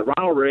knows this, but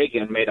Ronald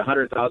Reagan made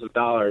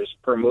 $100,000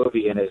 per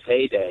movie in his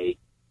heyday,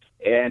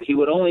 and he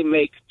would only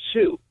make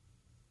 2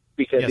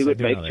 because he would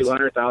make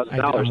 $200,000.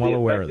 I'm well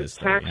aware of this.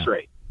 Tax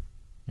rate.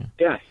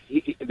 The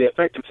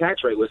effective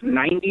tax rate was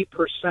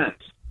 90%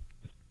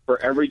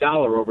 for every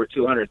dollar over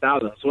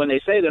 $200,000. So when they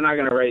say they're not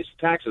going to raise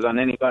taxes on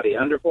anybody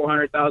under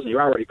 $400,000,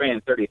 you're already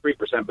paying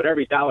 33%. But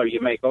every dollar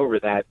you make over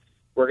that,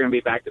 we're going to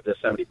be back to the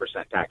 70%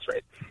 tax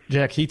rate.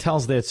 Jack, he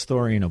tells that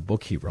story in a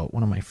book he wrote,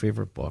 one of my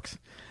favorite books.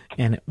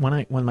 And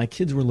when my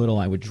kids were little,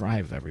 I would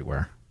drive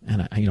everywhere.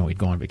 And, we'd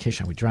go on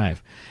vacation, we'd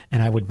drive.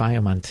 And I would buy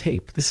them on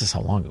tape. This is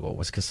how long ago it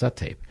was, cassette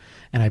tape.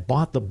 And I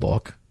bought that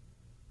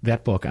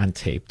book on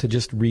tape to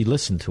just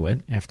re-listen to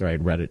it after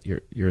I'd read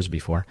it years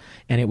before.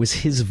 And it was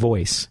his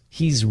voice.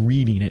 He's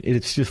reading it.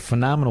 It's just a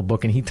phenomenal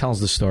book, and he tells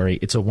the story.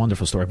 It's a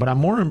wonderful story. But I'm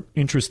more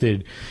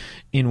interested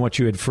in what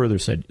you had further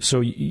said.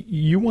 So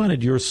you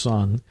wanted your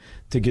son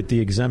to get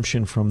the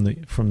exemption from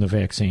the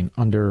vaccine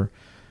under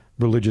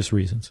religious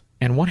reasons.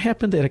 And what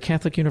happened at a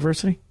Catholic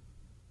university?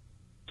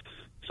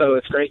 So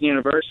it's Creighton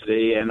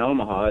University in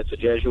Omaha. It's a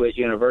Jesuit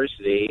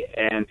university,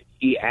 and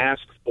he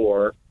asked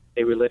for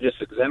a religious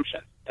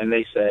exemption, and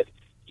they said,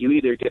 you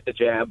either get the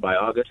jab by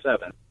August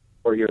 7th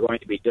or you're going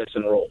to be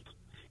disenrolled.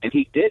 And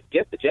he did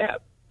get the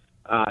jab,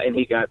 and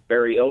he got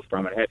very ill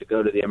from it, had to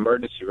go to the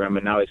emergency room,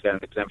 and now he's got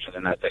an exemption to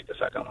not take the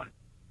second one.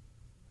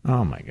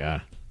 Oh, my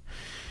God.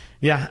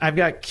 Yeah, I've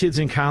got kids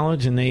in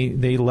college, and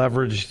they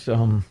leverage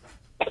all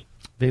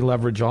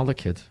the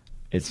kids.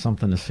 It's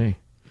something to see.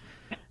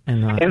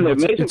 And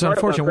it's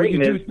unfortunate. What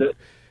you do,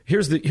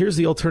 here's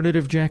the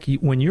alternative, Jackie.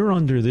 When you're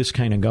under this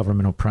kind of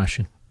government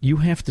oppression, you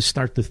have to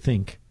start to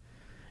think.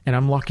 And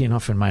I'm lucky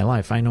enough in my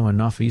life. I know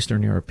enough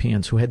Eastern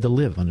Europeans who had to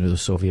live under the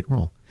Soviet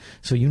rule.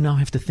 So you now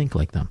have to think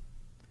like them.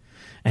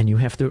 And you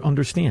have to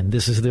understand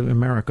this is the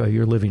America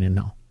you're living in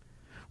now,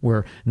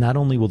 where not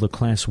only will the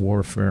class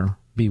warfare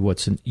be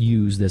what's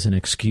used as an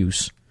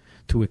excuse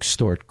to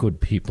extort good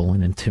people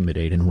and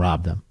intimidate and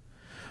rob them,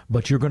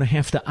 but you're going to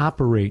have to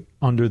operate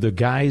under the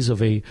guise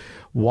of a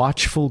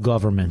watchful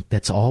government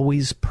that's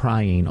always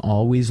prying,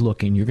 always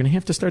looking. You're going to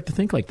have to start to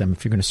think like them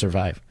if you're going to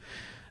survive.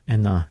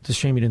 And it's a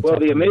shame you didn't. Well,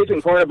 the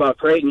amazing part about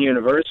Creighton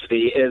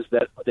University is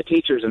that the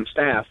teachers and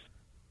staff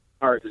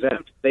are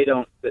exempt. They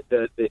don't.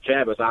 The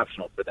jab is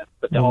optional for them.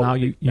 But well, now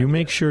you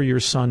make sure your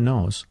son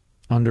knows.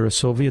 Under a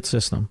Soviet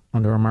system,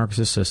 under a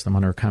Marxist system,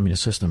 under a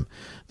communist system,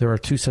 there are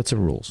two sets of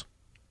rules.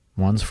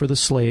 One's for the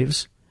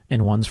slaves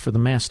and one's for the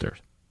masters.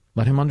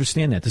 Let him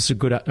understand that. This is a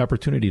good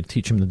opportunity to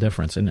teach him the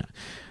difference. And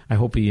I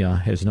hope he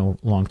has no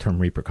long-term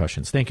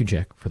repercussions. Thank you,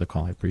 Jack, for the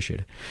call. I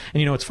appreciate it.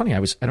 And, it's funny. I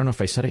don't know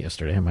if I said it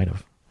yesterday. I might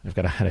have. I've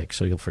got a headache,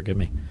 so you'll forgive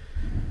me.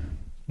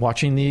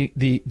 Watching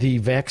the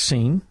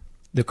vaccine,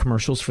 the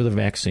commercials for the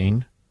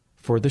vaccine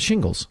for the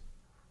shingles.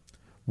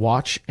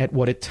 Watch at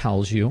what it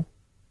tells you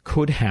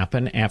could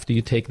happen after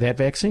you take that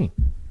vaccine.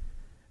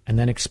 And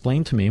then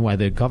explain to me why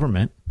the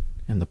government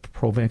and the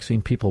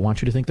pro-vaccine people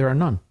want you to think there are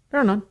none. There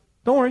are none.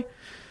 Don't worry.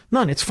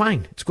 None. It's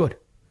fine. It's good.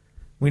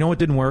 We know it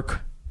didn't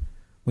work.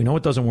 We know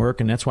it doesn't work,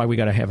 and that's why we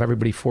got to have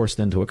everybody forced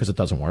into it, because it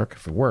doesn't work.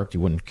 If it worked, you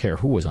wouldn't care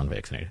who was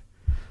unvaccinated.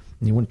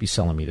 And you wouldn't be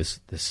selling me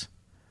this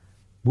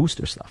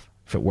booster stuff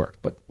if it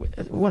worked. But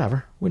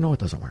whatever. We know it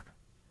doesn't work.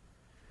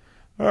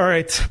 All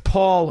right.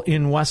 Paul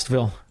in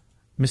Westville.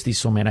 Misty's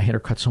so mad. I had her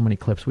cut so many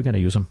clips. We got to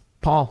use them.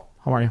 Paul,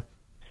 how are you?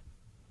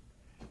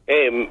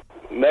 Hey,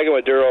 Mega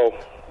Maduro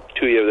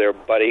to you there,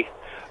 buddy.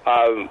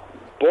 Born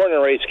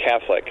and raised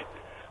Catholic.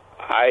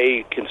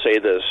 I can say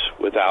this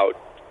without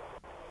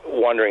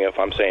wondering if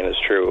I'm saying this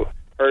true.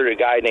 Heard a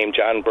guy named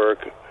John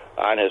Burke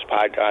on his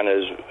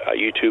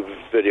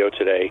YouTube video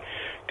today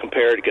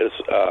compared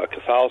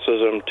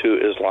Catholicism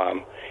to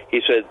Islam.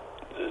 He said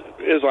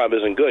Islam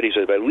isn't good. He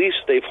said, but at least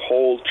they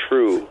hold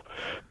true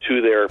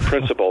to their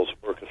principles,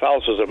 where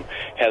Catholicism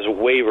has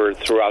wavered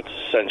throughout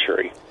the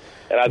century.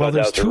 And I thought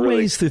there's two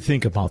ways to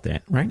think about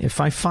that, right?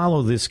 If I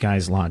follow this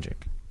guy's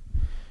logic,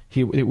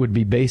 it would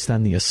be based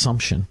on the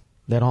assumption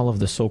that all of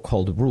the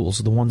so-called rules,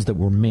 the ones that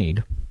were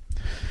made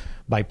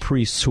by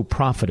priests who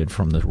profited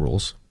from the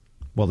rules,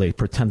 well, they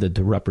pretended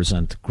to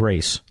represent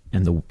grace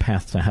and the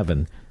path to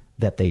heaven,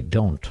 that they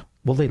don't.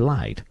 Well, they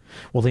lied.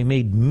 Well, they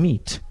made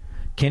meat.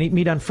 Can't eat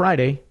meat on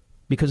Friday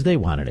because they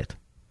wanted it,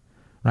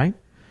 right?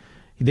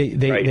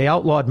 They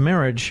outlawed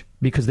marriage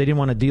because they didn't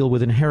want to deal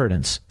with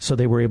inheritance, so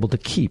they were able to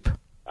keep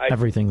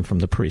everything from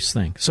the priest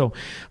thing. So,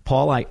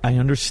 Paul, I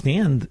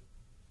understand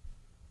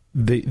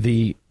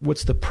the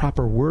what's the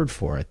proper word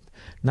for it?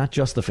 Not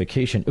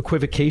justification,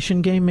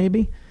 equivocation game,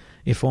 maybe.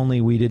 If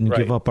only we didn't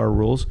give up our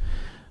rules.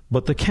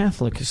 But the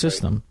Catholic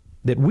system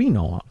that we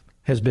know of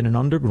has been an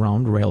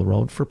underground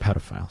railroad for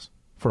pedophiles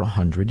for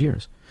 100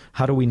 years.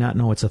 How do we not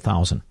know it's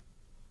 1,000?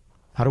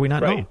 How do we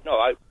not know?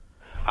 No,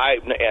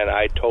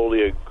 I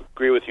totally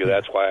agree with you.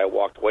 That's why I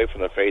walked away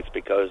from the faith,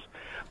 because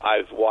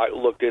I've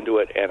looked into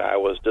it and I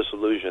was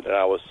disillusioned and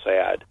I was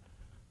sad.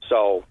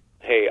 So,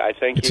 hey, I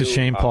think it's a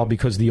shame, Paul,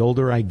 because the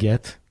older I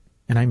get,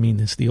 and I mean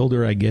this, the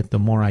older I get, the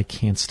more I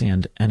can't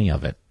stand any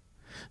of it.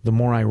 The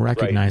more I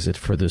recognize it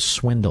for the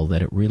swindle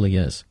that it really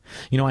is.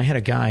 I had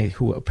a guy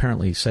who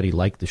apparently said he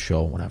liked the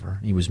show, whatever.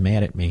 He was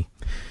mad at me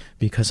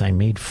because I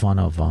made fun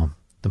of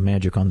the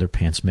Magic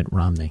Underpants Mitt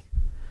Romney.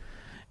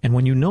 And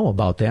when you know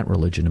about that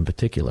religion in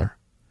particular,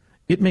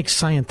 it makes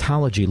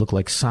Scientology look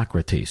like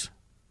Socrates.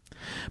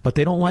 But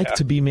they don't like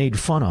to be made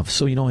fun of.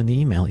 So, in the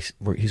email,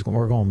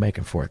 we're going back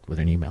and forth with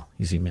an email.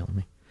 He's emailing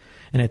me.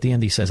 And at the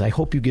end he says, I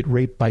hope you get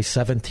raped by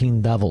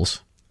 17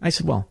 devils. I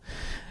said, well,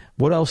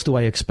 what else do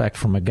I expect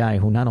from a guy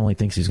who not only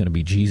thinks he's going to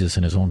be Jesus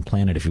in his own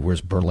planet if he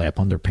wears burlap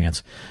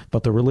underpants,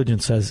 but the religion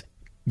says,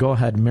 go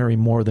ahead, marry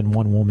more than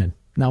one woman.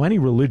 Now, any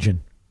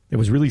religion that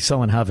was really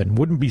selling heaven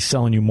wouldn't be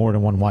selling you more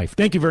than one wife.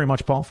 Thank you very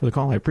much, Paul, for the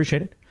call. I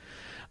appreciate it.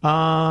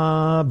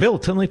 Bill,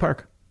 Tinley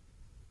Park.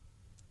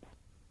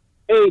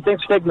 Hey,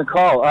 thanks for taking the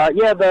call.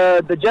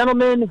 The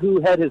gentleman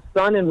who had his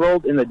son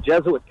enrolled in the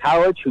Jesuit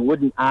college who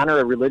wouldn't honor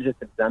a religious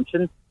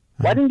exemption,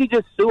 why didn't he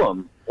just sue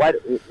him? Why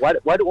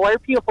are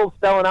people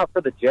selling out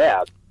for the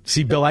jab?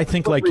 See, Bill, I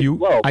think like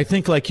you. I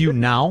think like you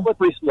now.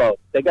 Slippery slope.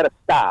 They got to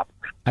stop.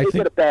 Put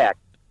it back.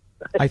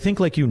 I think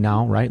like you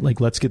now, right?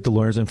 Like, let's get the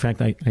lawyers. In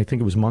fact, I think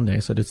it was Monday. I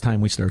said it's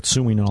time we start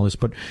suing and all this.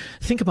 But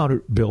think about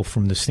it, Bill,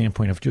 from the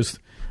standpoint of just,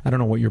 I don't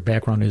know what your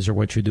background is or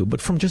what you do,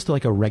 but from just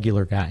like a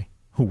regular guy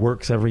who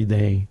works every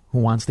day, who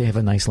wants to have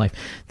a nice life.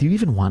 Do you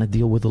even want to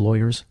deal with the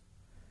lawyers?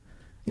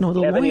 You know,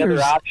 the have lawyers. Any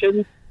other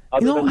options?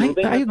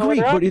 I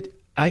agree, but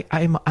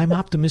I'm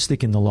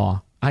optimistic in the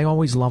law. I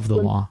always love the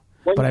law,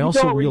 but I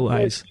also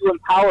realize you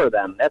empower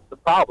them. That's the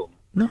problem.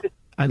 No,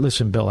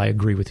 listen, Bill. I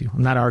agree with you.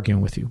 I'm not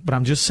arguing with you, but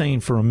I'm just saying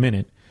for a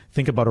minute.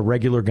 Think about a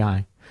regular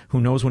guy who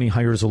knows when he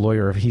hires a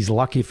lawyer, if he's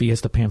lucky if he has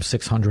to pay him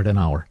 $600 an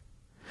hour,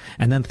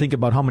 and then think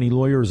about how many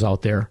lawyers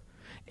out there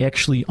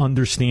actually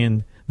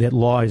understand that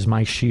law is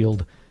my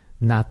shield,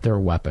 not their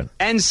weapon.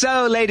 And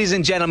so, ladies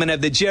and gentlemen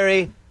of the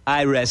jury,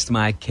 I rest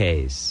my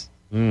case.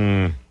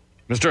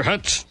 Mr.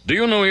 Hutt, do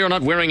you know you're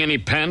not wearing any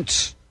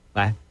pants?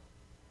 What?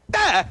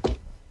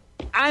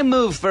 I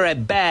move for a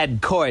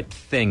bad court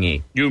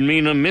thingy. You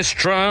mean a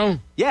mistrial?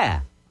 Yeah.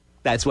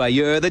 That's why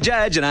you're the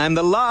judge and I'm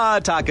the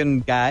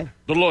law-talking guy.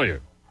 The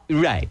lawyer.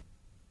 Right.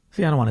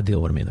 See, I don't want to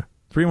deal with him either.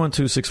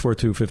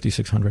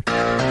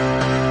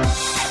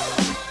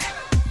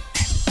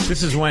 312-642-5600.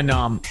 This is when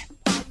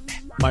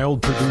my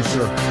old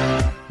producer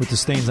with the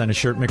stains on his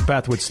shirt,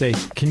 Macbeth, would say,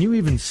 can you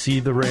even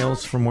see the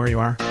rails from where you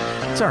are?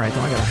 It's all right,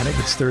 though. I got a headache.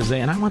 It's Thursday,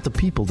 and I want the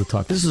people to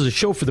talk. This is a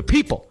show for the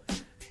people.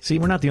 See,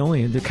 we're not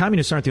the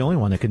communists aren't the only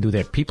one that can do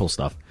that people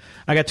stuff.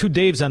 I got two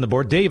Daves on the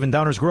board. Dave in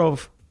Downers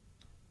Grove.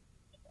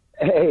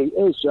 Hey,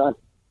 Sean.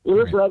 Hey,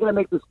 listen, I got to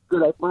make this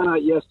good. I found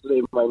out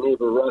yesterday my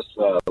neighbor Russ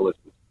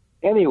listened.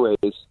 Anyways,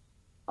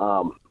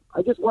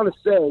 I just want to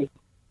say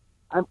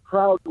I'm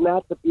proud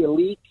not to be a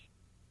leech.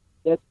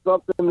 That's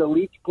something the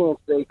leech can't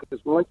say,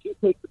 because once you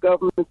take the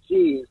government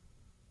cheese,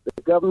 the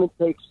government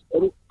takes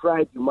any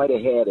pride you might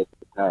have had at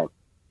the time.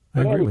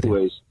 I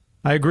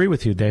agree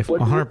with you, Dave,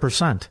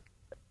 100%.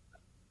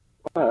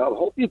 I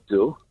hope you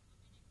do.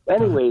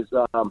 Anyways,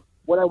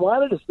 what I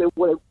wanted to say,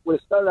 what I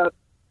started out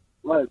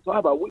wanted to talk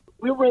about,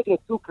 we're making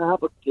it too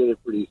complicated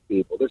for these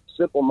people. They're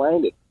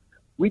simple-minded.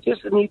 We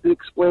just need to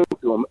explain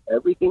to them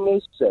everything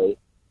they say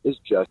is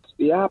just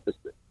the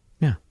opposite.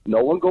 Yeah.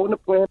 No one going to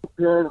Planned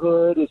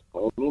Parenthood is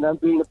planning on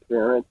being a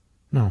parent.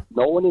 No.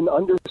 No one in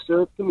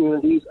underserved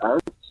communities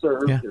aren't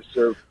served. Yeah. They're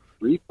served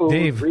free food,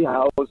 Dave, free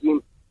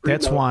housing.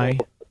 That's why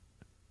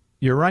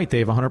you're right,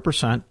 Dave,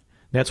 100%.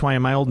 That's why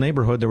in my old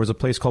neighborhood there was a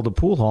place called the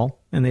Pool Hall,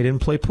 and they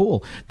didn't play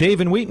pool.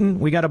 Dave in Wheaton,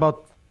 we got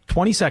about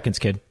 20 seconds,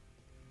 kid.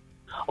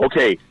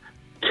 Okay.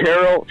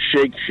 Carol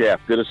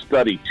Shakeshaft did a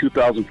study,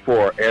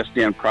 2004, asked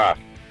Dan Proft.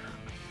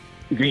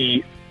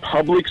 The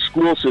public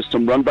school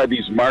system run by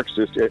these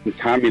Marxists and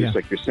communists,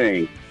 like you're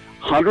saying,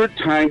 100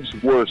 times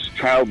worse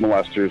child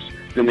molesters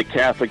than the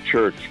Catholic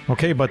Church.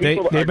 Okay, but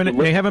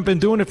they haven't been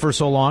doing it for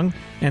so long,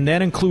 and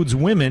that includes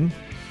women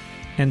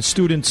and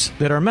students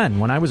that are men.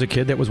 When I was a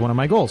kid, that was one of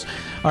my goals.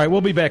 All right, we'll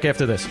be back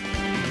after this.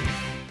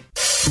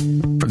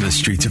 From the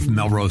streets of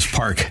Melrose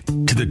Park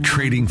to the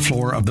trading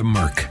floor of the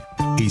Merc,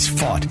 he's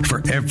fought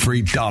for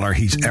every dollar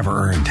he's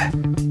ever earned.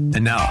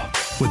 And now,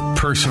 with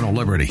personal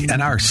liberty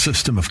and our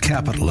system of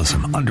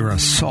capitalism under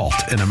assault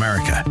in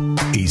America,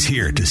 he's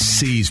here to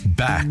seize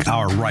back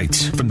our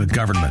rights from the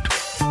government.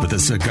 With a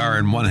cigar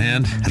in one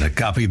hand and a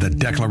copy of the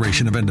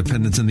Declaration of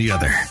Independence in the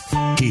other,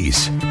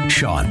 he's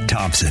Sean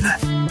Thompson.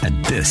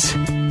 And this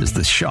is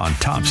the Sean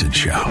Thompson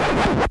Show.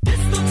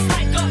 This looks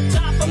like a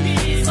job for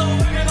me, so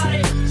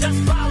everybody just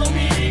follow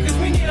me, because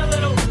we need a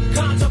little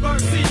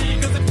controversy,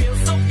 because it feels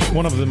so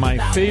one of my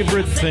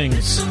favorite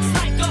things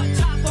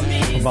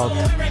about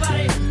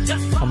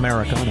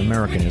America and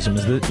Americanism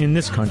is that in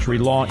this country,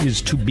 law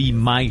is to be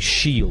my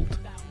shield.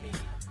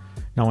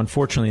 Now,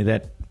 unfortunately,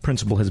 that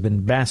principle has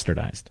been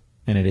bastardized,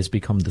 and it has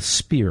become the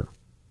spear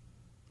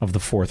of the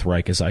Fourth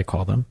Reich, as I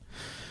call them.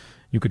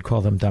 You could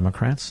call them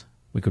Democrats.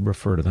 We could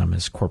refer to them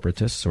as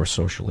corporatists or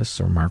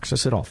socialists or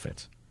Marxists. It all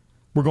fits.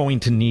 We're going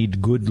to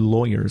need good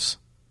lawyers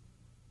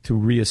to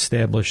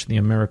reestablish the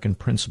American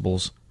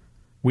principles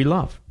we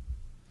love.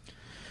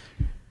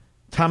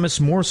 Thomas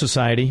More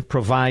Society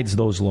provides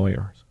those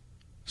lawyers.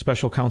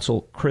 Special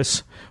Counsel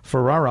Chris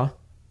Ferrara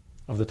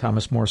of the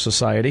Thomas More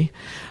Society.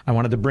 I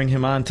wanted to bring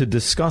him on to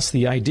discuss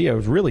the idea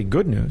of really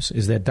good news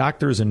is that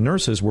doctors and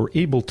nurses were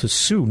able to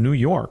sue New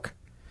York.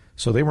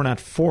 So they were not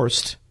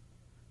forced,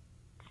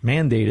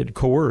 mandated,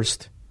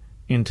 coerced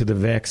into the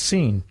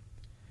vaccine.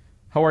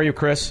 How are you,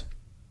 Chris?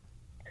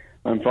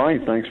 I'm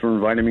fine. Thanks for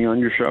inviting me on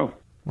your show.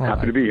 Well,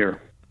 Happy to be here.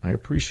 I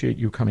appreciate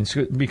you coming,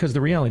 because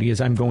the reality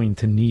is I'm going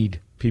to need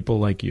people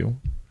like you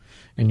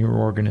and your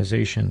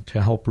organization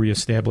to help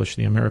reestablish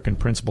the American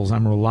principles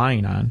I'm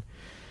relying on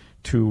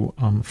to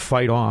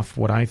fight off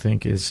what I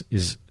think is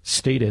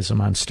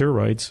statism on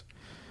steroids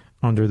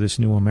under this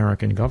new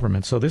American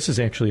government. So this is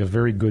actually a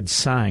very good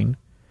sign,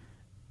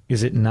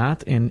 is it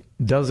not? And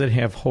does it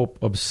have hope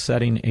of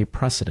setting a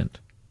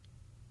precedent?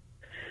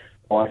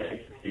 Well, I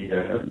think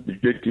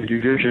the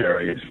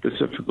judiciary,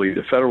 specifically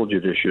the federal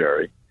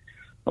judiciary,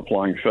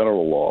 applying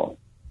federal law,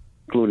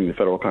 including the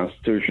federal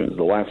Constitution, is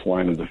the last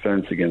line of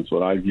defense against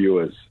what I view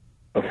as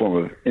a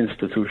form of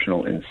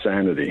institutional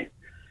insanity.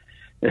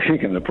 I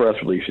think in the press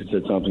release it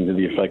said something to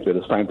the effect that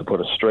it's time to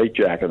put a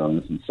straitjacket on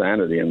this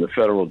insanity, and the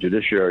federal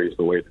judiciary is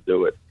the way to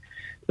do it.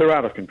 They're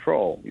out of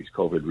control, these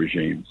COVID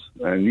regimes.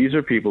 And these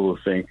are people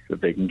who think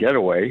that they can get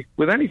away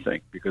with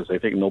anything because they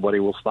think nobody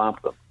will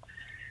stop them.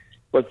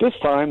 But this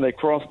time they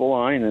crossed the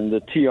line, and the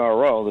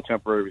TRO, the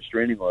temporary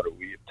restraining order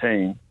we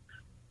obtained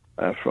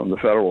from the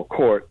federal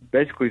court,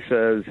 basically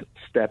says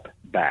step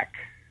back.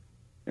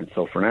 And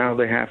so for now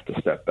they have to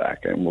step back,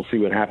 and we'll see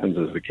what happens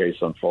as the case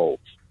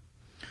unfolds.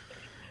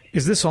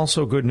 Is this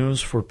also good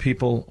news for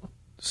people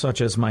such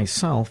as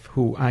myself,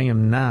 who I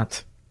am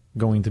not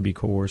going to be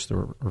coerced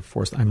or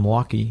forced? I'm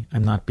lucky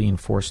I'm not being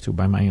forced to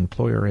by my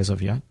employer as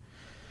of yet.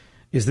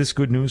 Is this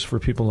good news for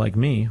people like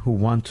me who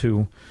want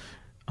to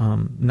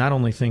not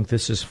only think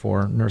this is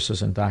for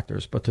nurses and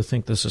doctors, but to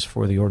think this is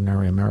for the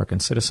ordinary American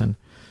citizen?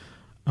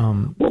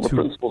 Well, the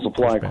principles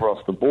apply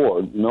across the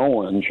board. No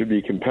one should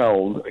be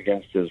compelled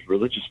against his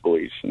religious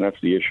beliefs, and that's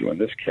the issue in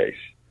this case,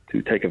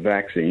 to take a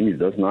vaccine he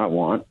does not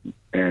want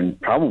and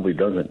probably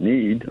doesn't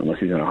need unless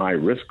he's in a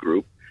high-risk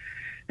group,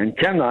 and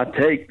cannot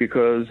take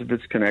because of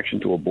its connection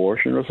to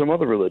abortion or some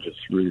other religious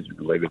reason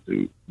related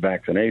to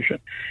vaccination.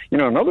 You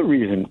know, another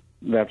reason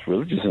that's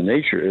religious in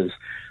nature is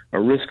a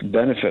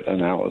risk-benefit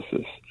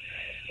analysis.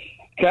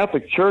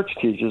 Catholic Church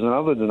teaches and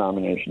other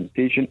denominations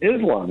teach, and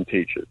Islam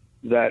teaches,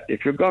 that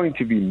if you're going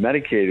to be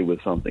medicated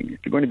with something, if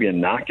you're going to be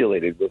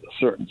inoculated with a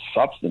certain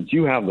substance,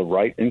 you have the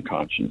right in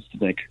conscience to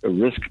make a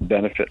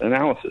risk-benefit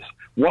analysis.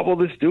 What will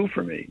this do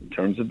for me in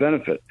terms of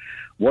benefit?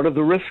 What are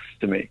the risks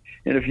to me?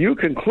 And if you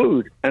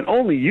conclude, and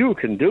only you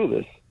can do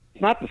this,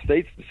 it's not the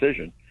state's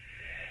decision,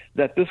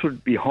 that this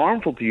would be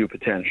harmful to you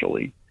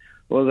potentially,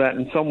 or that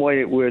in some way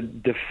it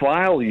would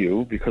defile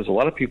you, because a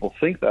lot of people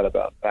think that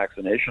about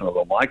vaccination,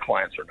 although my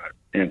clients are not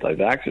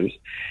anti-vaxxers,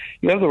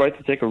 you have the right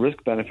to take a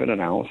risk-benefit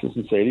analysis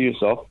and say to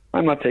yourself,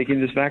 I'm not taking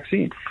this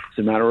vaccine. It's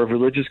a matter of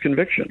religious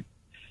conviction.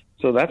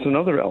 So that's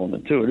another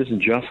element, too. It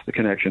isn't just the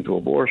connection to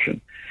abortion.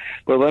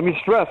 But let me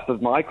stress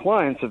that my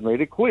clients have made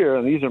it clear,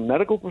 and these are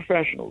medical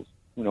professionals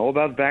who know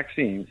about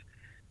vaccines.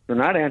 They're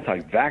not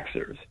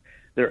anti-vaxxers.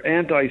 They're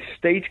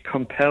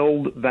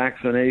anti-state-compelled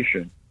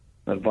vaccination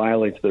that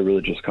violates their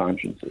religious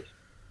consciences.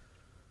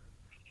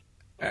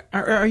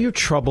 Are you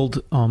troubled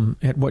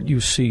at what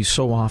you see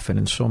so often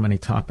in so many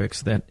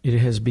topics, that it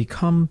has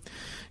become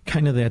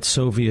kind of that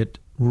Soviet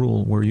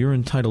rule where you're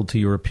entitled to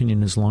your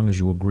opinion as long as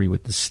you agree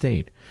with the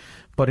state?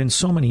 But in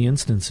so many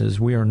instances,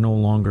 we are no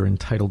longer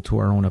entitled to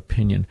our own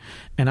opinion.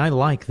 And I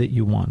like that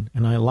you won,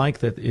 and I like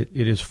that it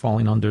is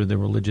falling under the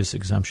religious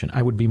exemption.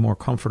 I would be more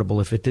comfortable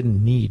if it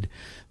didn't need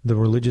the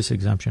religious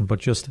exemption, but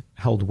just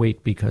held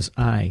weight because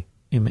I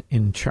am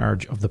in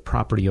charge of the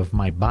property of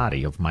my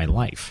body, of my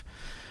life.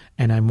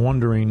 And I'm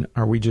wondering,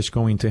 are we just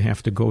going to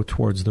have to go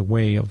towards the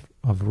way of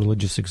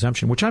religious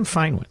exemption, which I'm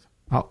fine with.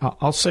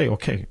 I'll say,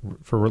 okay,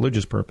 for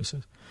religious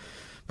purposes.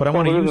 But I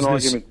want to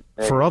use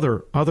this for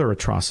other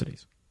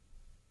atrocities.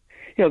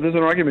 Yeah, there's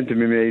an argument to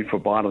be made for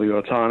bodily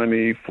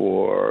autonomy,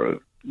 for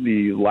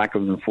the lack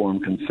of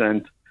informed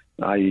consent,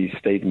 i.e.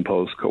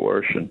 state-imposed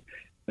coercion,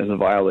 as a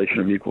violation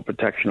of equal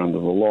protection under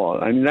the law.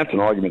 I mean, that's an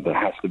argument that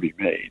has to be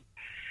made.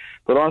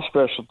 But our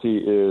specialty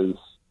is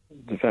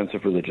defense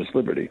of religious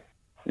liberty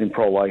in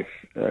pro-life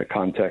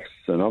contexts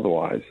and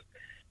otherwise.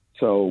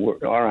 So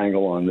our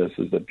angle on this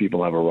is that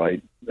people have a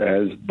right,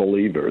 as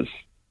believers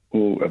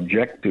who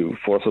object to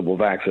forcible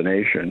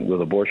vaccination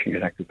with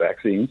abortion-connected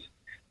vaccines,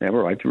 they have a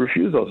right to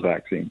refuse those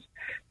vaccines.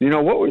 You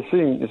know, what we're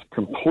seeing is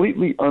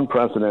completely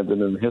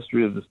unprecedented in the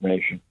history of this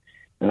nation,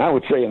 and I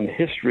would say in the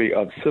history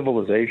of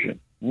civilization.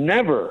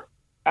 Never,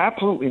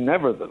 absolutely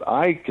never that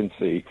I can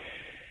see,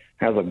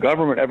 has a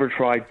government ever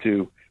tried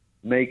to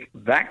make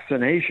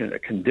vaccination a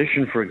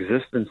condition for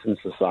existence in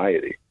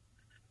society.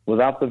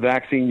 Without the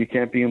vaccine, you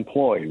can't be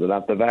employed.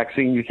 Without the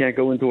vaccine, you can't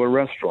go into a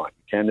restaurant.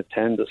 You can't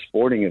attend a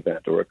sporting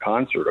event or a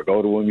concert or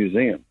go to a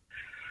museum.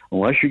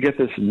 Unless you get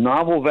this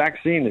novel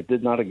vaccine that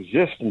did not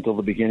exist until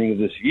the beginning of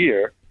this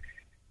year,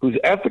 whose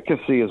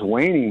efficacy is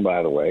waning,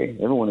 by the way,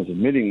 everyone is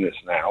admitting this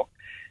now,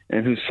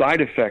 and whose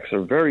side effects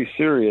are very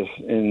serious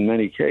in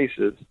many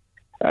cases,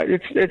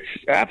 it's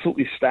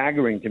absolutely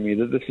staggering to me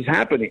that this is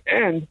happening,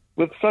 and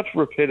with such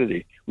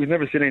rapidity. We've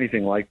never seen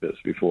anything like this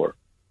before.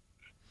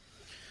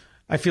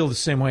 I feel the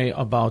same way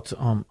about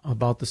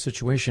the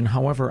situation.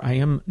 However, I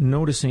am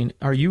noticing,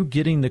 are you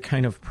getting the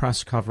kind of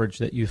press coverage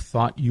that you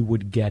thought you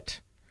would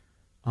get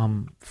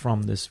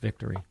from this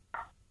victory?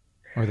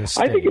 Or this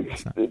I think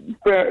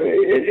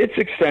it's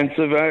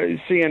extensive.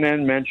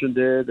 CNN mentioned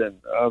it, and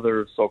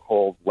other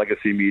so-called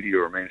legacy media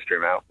or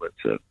mainstream outlets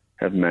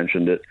have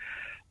mentioned it.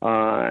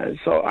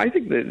 So I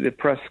think the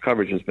press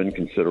coverage has been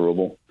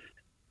considerable.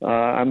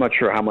 I'm not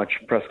sure how much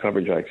press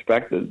coverage I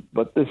expected,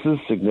 but this is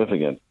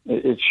significant.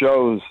 It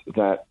shows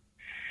that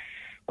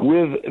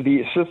with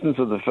the assistance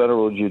of the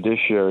federal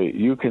judiciary,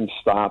 you can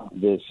stop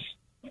this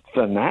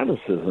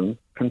fanaticism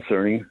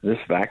concerning this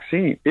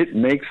vaccine. It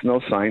makes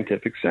no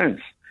scientific sense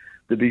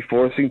to be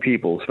forcing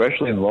people,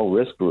 especially in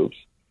low-risk groups,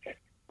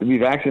 to be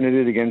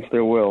vaccinated against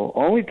their will,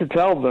 only to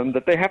tell them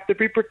that they have to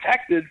be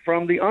protected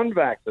from the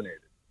unvaccinated.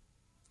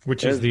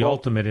 Which is as the both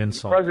ultimate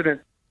insult. The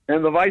president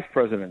and the vice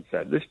president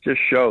said. This just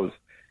shows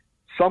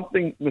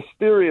something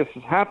mysterious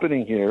is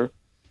happening here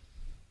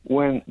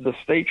when the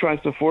state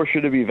tries to force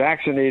you to be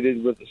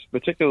vaccinated with a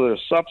particular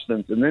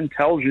substance and then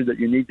tells you that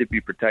you need to be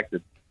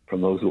protected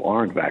from those who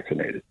aren't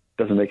vaccinated.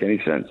 Doesn't make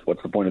any sense.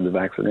 What's the point of the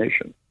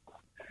vaccination?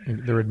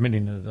 They're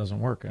admitting that it doesn't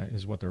work,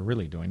 is what they're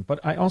really doing. But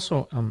I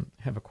also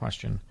have a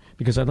question,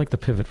 because I'd like to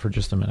pivot for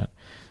just a minute.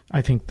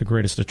 I think the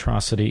greatest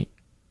atrocity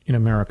in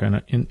America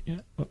and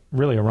in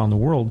really around the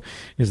world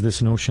is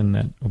this notion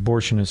that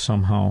abortion is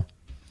somehow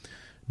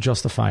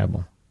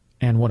justifiable.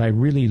 And what I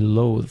really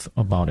loathe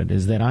about it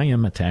is that I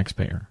am a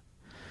taxpayer.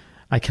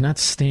 I cannot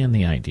stand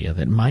the idea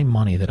that my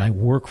money that I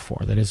work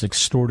for, that is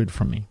extorted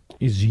from me,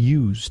 is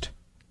used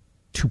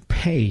to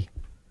pay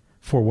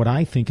for what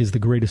I think is the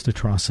greatest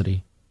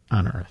atrocity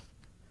on earth.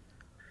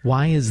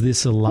 Why is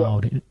this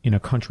allowed in a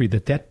country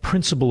that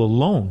principle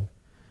alone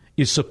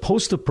is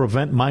supposed to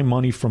prevent my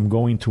money from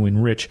going to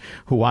enrich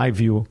who I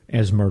view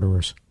as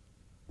murderers?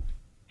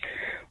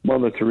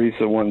 Mother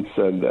Teresa once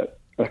said that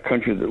a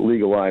country that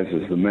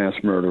legalizes the mass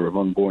murder of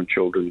unborn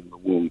children in the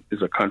womb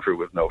is a country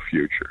with no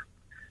future.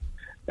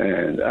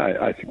 And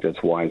I think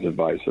that's wise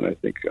advice, and I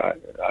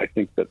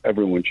think that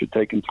everyone should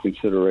take into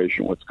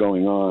consideration what's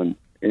going on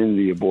in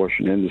the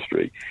abortion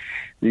industry.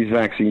 These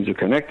vaccines are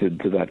connected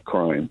to that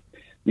crime.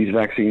 These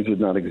vaccines would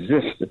not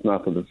exist if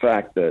not for the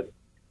fact that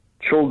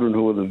children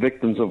who are the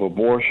victims of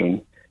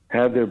abortion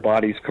had their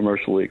bodies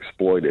commercially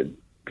exploited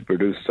to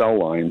produce cell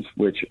lines,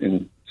 which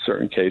in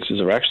certain cases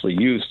are actually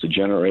used to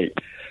generate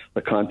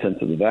the contents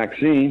of the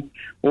vaccine,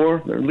 or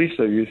at least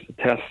they're used to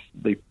test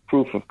the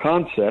proof of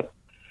concept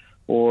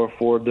or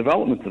for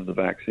development of the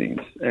vaccines.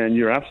 And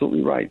you're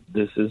absolutely right.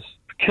 This is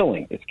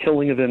killing. It's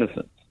killing of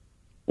innocence.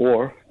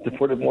 Or, to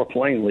put it more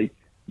plainly,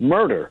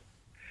 murder.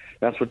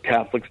 That's what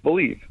Catholics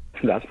believe.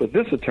 That's what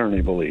this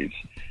attorney believes.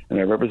 And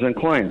I represent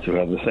clients who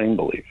have the same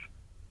belief.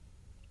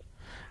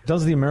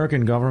 Does the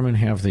American government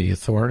have the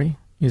authority?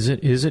 Is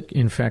it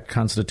in fact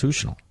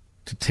constitutional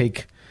to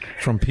take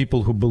from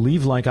people who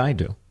believe like I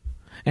do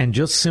and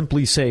just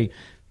simply say,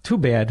 too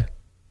bad,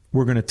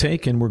 we're going to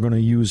take and we're going to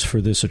use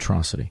for this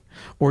atrocity?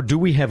 Or do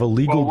we have a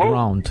legal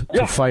ground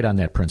to fight on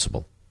that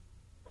principle?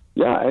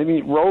 Yeah, I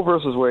mean, Roe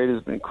versus Wade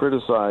has been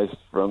criticized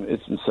from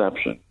its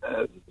inception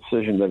as a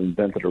decision that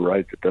invented a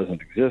right that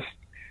doesn't exist.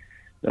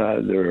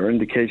 There are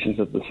indications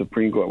that the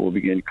Supreme Court will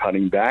begin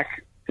cutting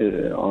back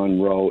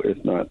on Roe,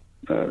 if not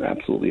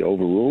absolutely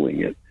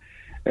overruling it,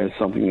 as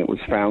something that was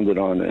founded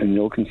on an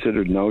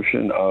ill-considered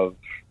notion of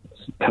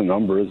the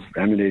numbers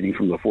emanating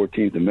from the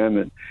 14th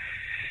Amendment,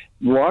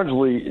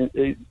 largely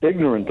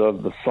ignorant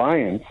of the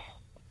science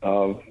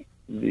of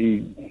the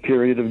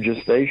period of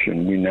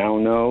gestation. We now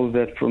know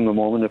that from the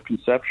moment of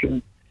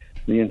conception,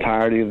 the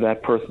entirety of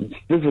that person's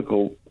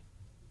physical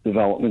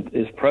development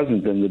is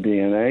present in the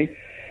DNA.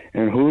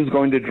 And who's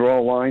going to draw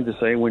a line to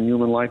say when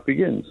human life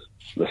begins?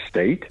 The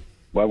state?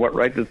 By what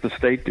right does the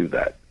state do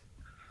that?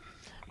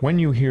 When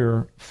you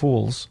hear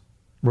fools,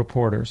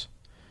 reporters,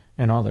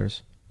 and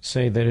others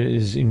say that it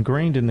is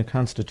ingrained in the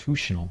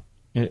constitutional,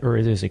 or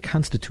it is a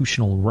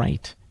constitutional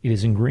right, it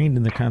is ingrained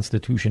in the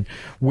Constitution,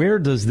 where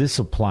does this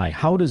apply?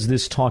 How does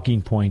this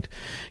talking point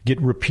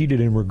get repeated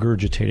and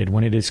regurgitated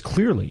when it is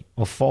clearly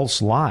a false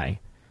lie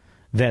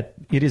that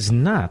it is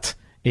not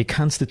a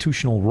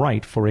constitutional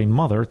right for a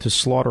mother to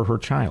slaughter her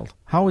child?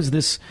 How is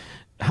this?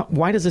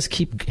 Why does this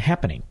keep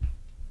happening?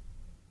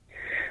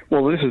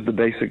 Well, this is the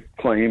basic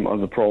claim of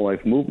the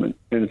pro-life movement,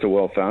 and it's a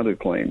well-founded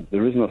claim.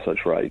 There is no such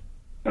right.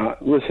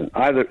 Listen,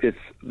 either it's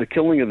the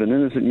killing of an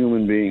innocent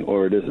human being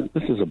or it isn't.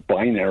 This is a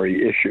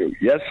binary issue.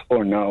 Yes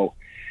or no.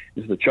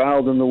 Is the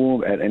child in the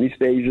womb at any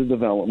stage of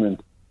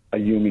development a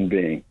human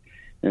being?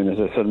 And as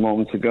I said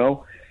moments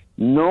ago,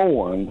 no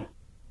one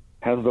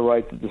has the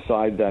right to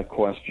decide that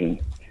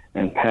question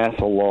and pass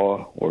a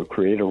law or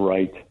create a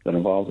right that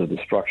involves the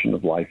destruction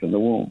of life in the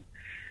womb.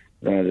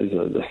 That is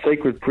a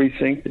sacred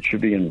precinct that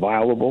should be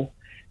inviolable,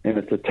 and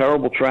it's a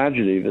terrible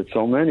tragedy that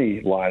so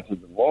many lives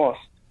have been lost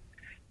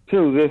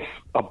to this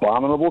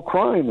abominable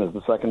crime, as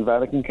the Second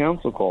Vatican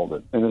Council called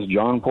it, and as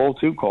John Paul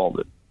II called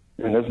it,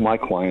 and as my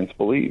clients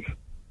believe.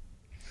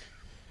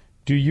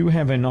 Do you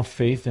have enough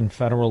faith in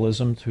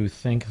federalism to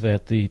think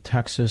that the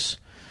Texas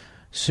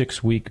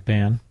 6-week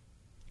ban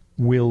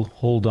will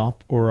hold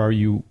up, or are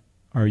you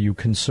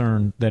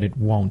concerned that it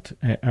won't?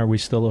 Are we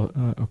still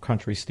a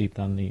country steeped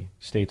on the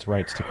states'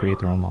 rights to create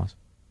their own laws?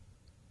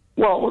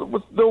 Well,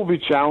 there will be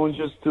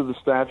challenges to the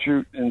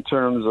statute in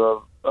terms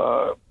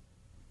of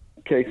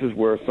cases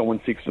where someone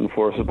seeks to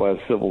enforce it by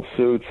a civil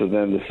suit, so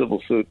then the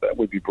civil suit that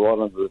would be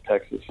brought under the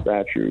Texas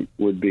statute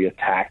would be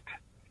attacked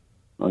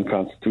on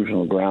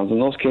constitutional grounds. And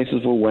those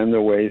cases will wend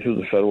their way through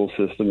the federal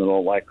system in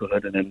all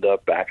likelihood and end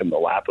up back in the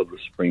lap of the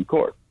Supreme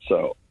Court.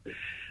 So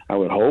I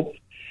would hope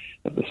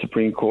that the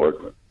Supreme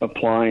Court,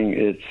 applying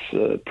its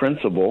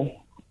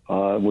principle,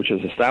 which is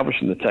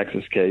established in the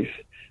Texas case,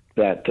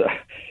 that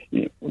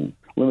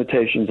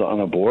limitations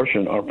on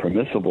abortion are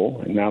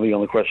permissible, and now the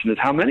only question is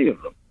how many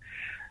of them.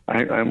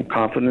 I'm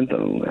confident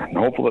and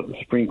hopeful that the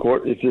Supreme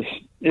Court, if this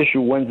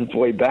issue wends its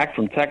way back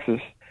from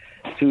Texas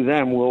to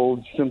them,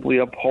 will simply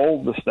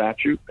uphold the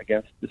statute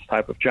against this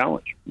type of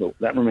challenge.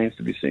 That remains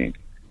to be seen.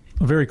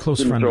 A very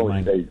close friend of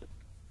mine.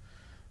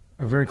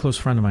 A very close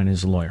friend of mine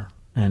is a lawyer,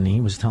 and he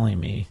was telling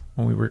me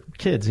when we were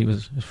kids, he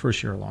was his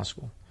first year of law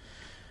school.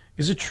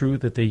 Is it true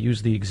that they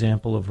use the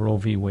example of Roe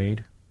v.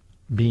 Wade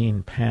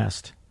being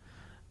passed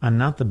on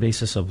not the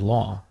basis of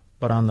law,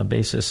 but on the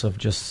basis of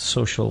just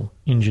social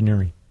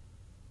engineering?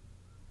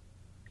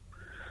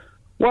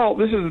 Well,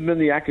 this has been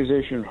the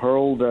accusation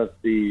hurled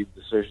at the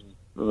decision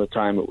from the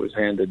time it was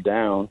handed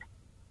down,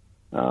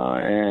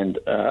 and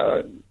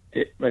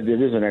it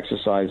is an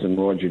exercise in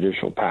raw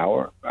judicial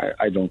power.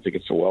 I don't think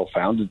it's a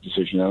well-founded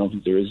decision. I don't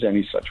think there is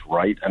any such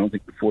right. I don't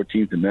think the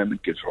 14th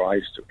Amendment gives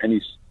rise to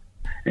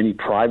any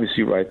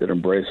privacy right that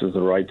embraces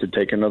the right to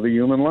take another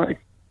human life.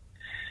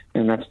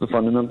 And that's the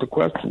fundamental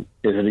question.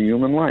 Is it a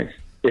human life?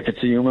 If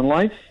it's a human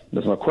life,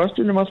 there's no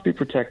question it must be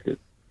protected.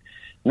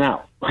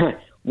 Now,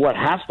 what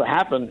has to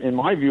happen, in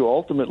my view,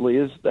 ultimately,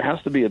 is there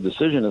has to be a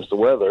decision as to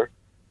whether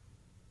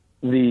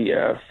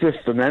the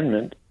Fifth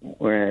Amendment,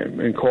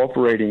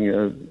 incorporated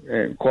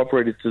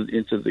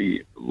into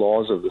the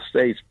laws of the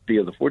states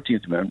via the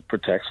 14th Amendment,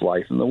 protects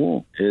life in the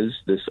womb. Is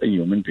this a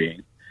human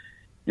being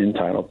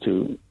entitled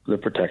to the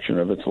protection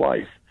of its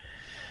life?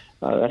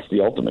 That's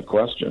the ultimate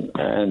question.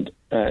 And,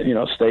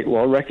 state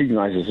law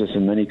recognizes this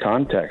in many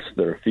contexts.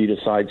 There are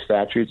feticide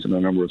statutes in a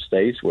number of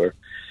states where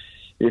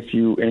if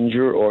you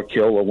injure or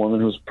kill a woman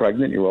who's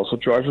pregnant, you're also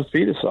charged with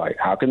feticide.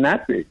 How can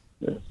that be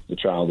if the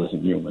child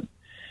isn't human?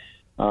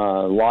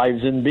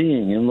 Lives in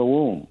being in the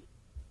womb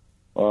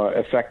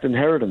affect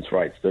inheritance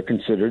rights. They're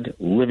considered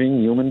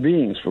living human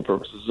beings for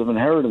purposes of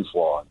inheritance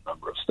law in a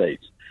number of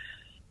states.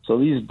 So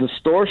these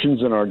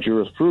distortions in our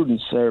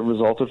jurisprudence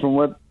resulted from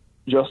what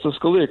Justice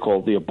Scalia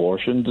called the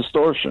abortion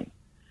distortion.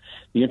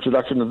 The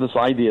introduction of this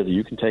idea that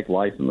you can take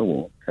life in the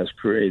womb has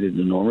created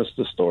enormous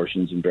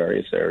distortions in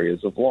various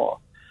areas of law.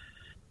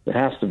 It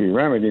has to be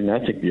remedied, and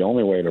I think the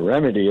only way to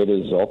remedy it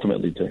is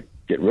ultimately to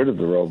get rid of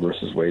the Roe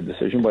versus Wade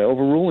decision by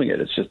overruling it.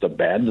 It's just a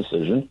bad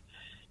decision,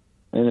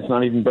 and it's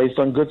not even based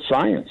on good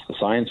science. The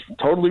science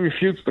totally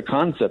refutes the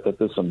concept that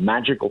there's a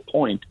magical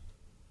point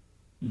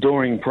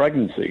during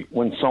pregnancy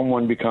when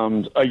someone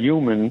becomes a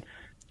human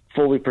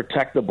fully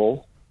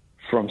protectable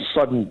from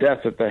sudden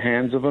death at the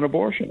hands of an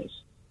abortionist.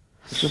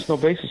 There's just no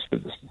basis for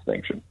this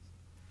distinction.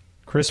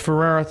 Chris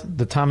Ferrara,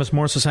 the Thomas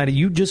More Society,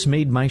 you just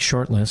made my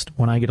short list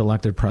when I get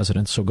elected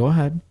president. So go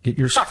ahead, get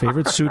your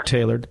favorite suit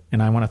tailored,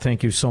 and I want to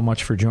thank you so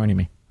much for joining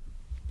me.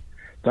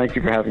 Thank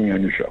you for having me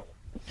on your show.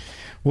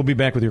 We'll be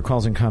back with your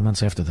calls and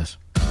comments after this.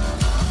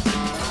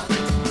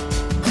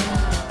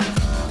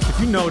 If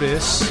you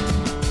notice,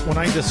 when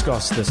I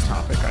discuss this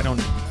topic, I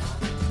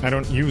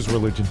don't use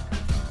religion.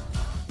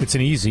 It's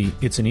an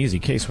easy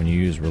case when you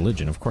use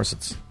religion. Of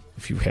course,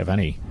 if you have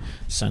any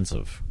sense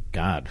of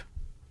God.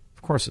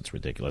 Of course it's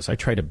ridiculous. I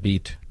try to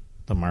beat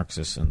the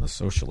Marxists and the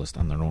socialists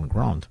on their own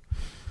ground.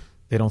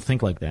 They don't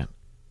think like that.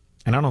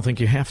 And I don't think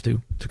you have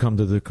to come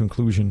to the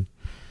conclusion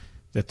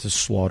that to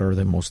slaughter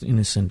the most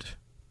innocent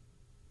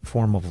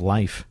form of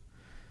life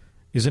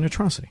is an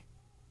atrocity.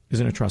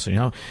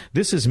 Now,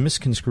 this is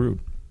misconstrued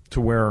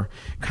to where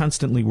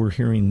constantly we're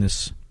hearing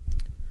this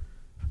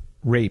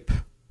rape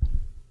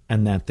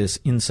and that this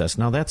incest.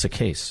 Now, that's a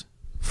case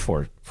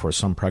for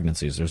some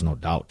pregnancies, there's no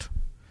doubt.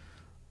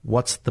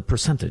 What's the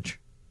percentage?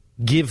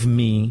 Give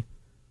me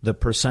the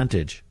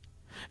percentage.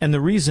 And the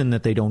reason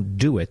that they don't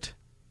do it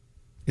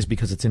is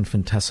because it's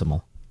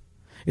infinitesimal.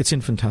 It's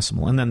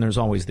infinitesimal. And then there's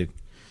always the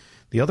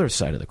other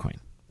side of the coin.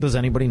 Does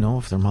anybody know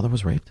if their mother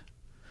was raped?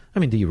 I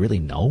mean, do you really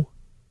know?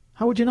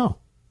 How would you know?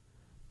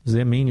 Does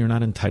that mean you're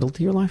not entitled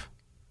to your life?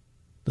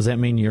 Does that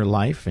mean your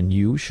life and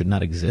you should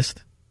not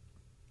exist?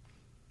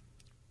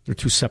 They're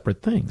two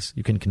separate things.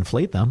 You can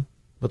conflate them,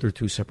 but they're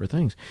two separate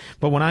things.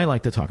 But when I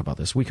like to talk about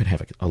this, we could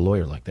have a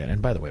lawyer like that.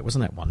 And by the way,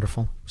 wasn't that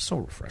wonderful? So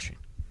refreshing.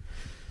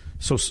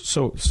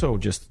 So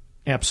just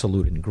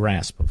absolute in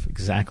grasp of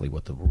exactly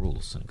what the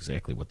rules and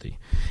exactly what the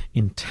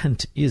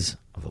intent is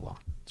of the law.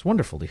 It's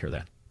wonderful to hear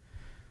that.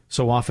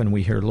 So often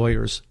we hear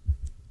lawyers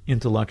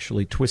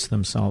intellectually twist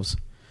themselves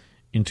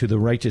into the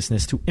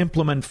righteousness to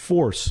implement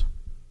force.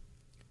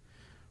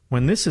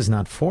 When this is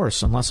not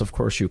force, unless, of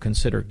course, you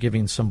consider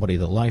giving somebody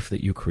the life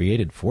that you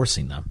created,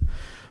 forcing them.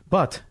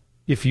 But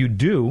if you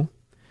do,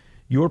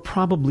 you're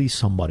probably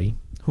somebody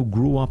who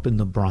grew up in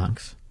the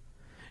Bronx,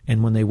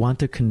 and when they want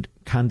to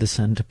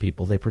condescend to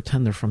people, they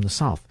pretend they're from the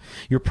South.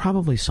 You're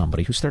probably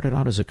somebody who started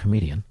out as a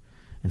comedian,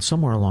 and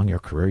somewhere along your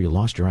career you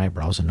lost your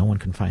eyebrows and no one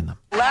can find them.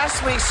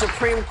 Last week,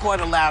 Supreme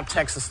Court allowed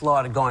Texas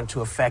law to go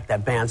into effect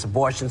that bans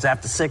abortions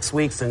after 6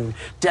 weeks and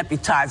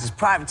deputizes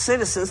private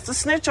citizens to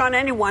snitch on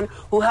anyone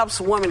who helps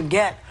a woman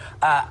get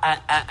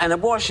an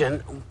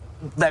abortion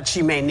that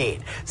she may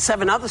need.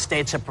 7 other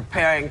states are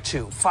preparing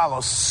to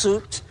follow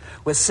suit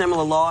with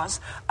similar laws.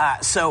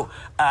 So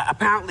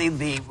apparently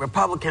the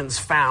Republicans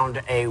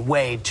found a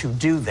way to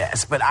do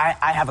this. But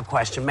I have a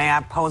question. May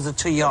I pose it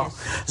to y'all?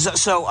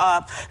 Yes.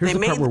 Here's the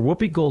part where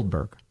Whoopi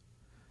Goldberg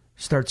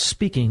starts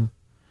speaking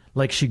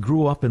like she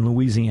grew up in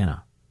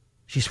Louisiana.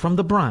 She's from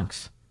the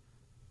Bronx,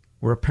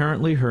 where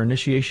apparently her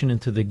initiation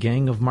into the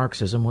gang of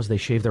Marxism was they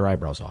shaved their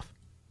eyebrows off.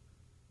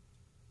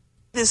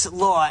 This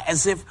law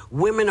as if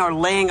women are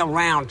laying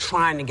around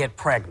trying to get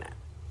pregnant.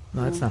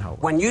 No, that's not how it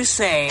works. When you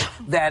say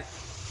that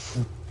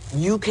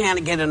you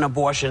can't get an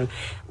abortion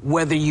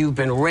whether you've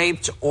been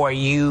raped or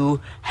you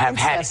have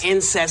had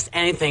incest,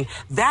 anything,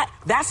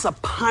 that's a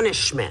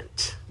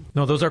punishment.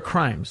 No, those are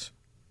crimes.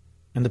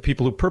 And the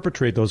people who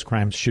perpetrate those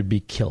crimes should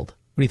be killed.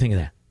 What do you think of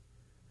that?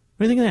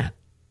 What do you think of that?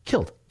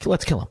 Killed.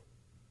 Let's kill them.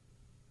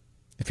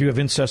 If you have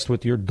incest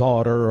with your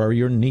daughter or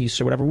your niece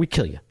or whatever, we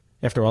kill you.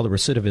 After all, the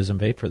recidivism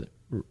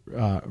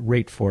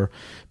rate for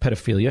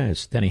pedophilia,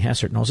 as Denny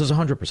Hassert knows, is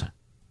 100%.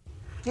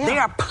 Yeah. They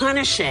are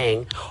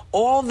punishing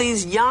all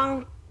these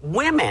young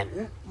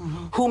women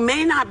who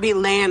may not be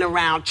laying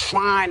around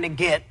trying to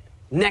get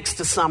next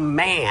to some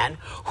man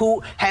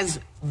who has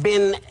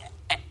been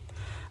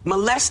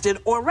molested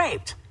or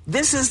raped.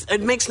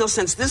 It makes no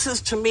sense. This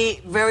is, to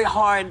me, very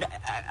hard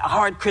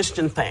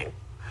Christian thing.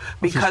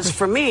 Because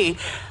for me,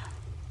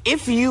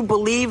 if you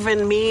believe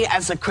in me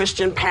as a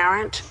Christian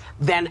parent,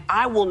 then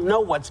I will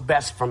know what's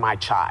best for my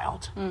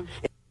child.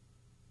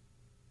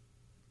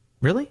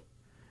 Really?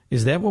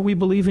 Is that what we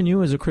believe in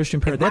you as a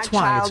Christian parent? That's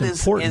why it's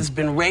important has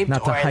been raped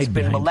not to or has hide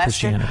been behind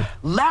molested. Christianity.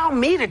 Allow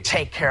me to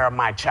take care of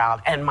my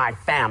child and my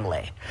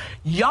family.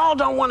 Y'all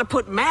don't want to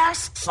put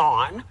masks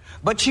on,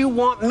 but you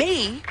want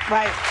me,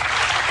 right?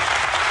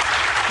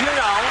 You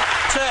know,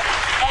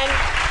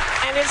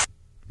 and it's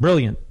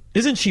brilliant.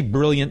 Isn't she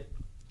brilliant?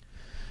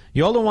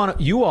 You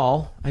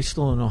all, I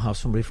still don't know how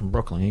somebody from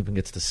Brooklyn even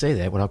gets to say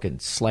that without getting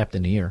slapped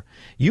in the ear.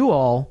 You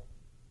all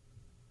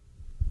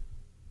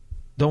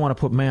don't want to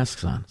put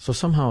masks on. So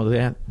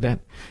somehow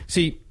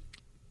see,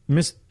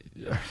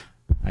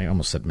 I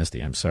almost said Misty,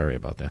 I'm sorry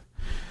about that.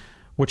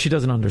 What she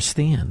doesn't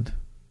understand,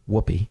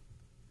 Whoopi,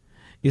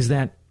 is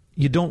that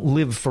you don't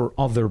live for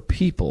other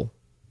people,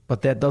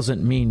 but that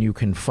doesn't mean you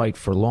can fight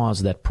for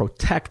laws that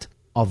protect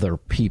other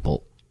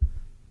people.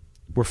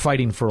 We're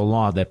fighting for a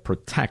law that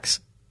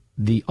protects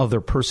the other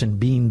person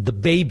being the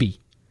baby,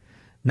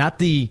 not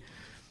the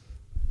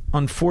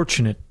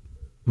unfortunate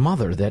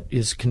mother that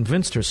is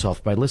convinced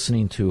herself by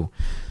listening to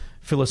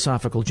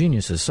philosophical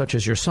geniuses such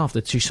as yourself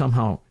that she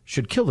somehow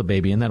should kill the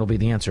baby and that'll be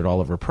the answer to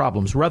all of her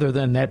problems, rather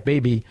than that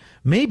baby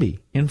maybe,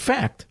 in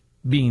fact,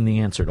 being the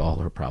answer to all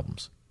her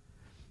problems.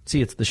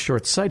 See, it's the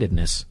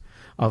short-sightedness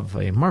of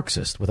a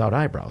Marxist without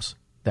eyebrows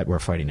that we're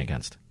fighting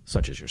against,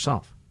 such as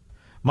yourself.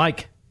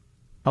 Mike,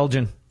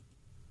 Elgin.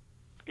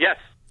 Yes.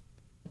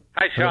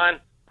 Hi, Sean.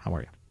 How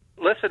are you?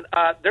 Listen,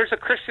 there's a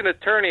Christian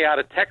attorney out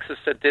of Texas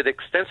that did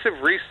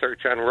extensive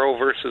research on Roe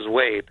versus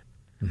Wade.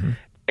 Mm-hmm.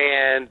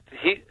 And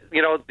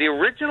the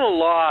original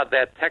law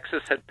that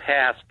Texas had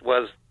passed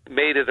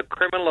made it a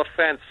criminal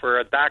offense for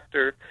a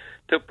doctor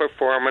to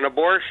perform an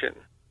abortion.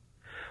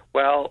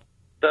 Well,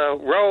 the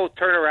Roe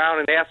turned around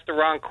and asked the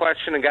wrong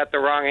question and got the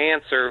wrong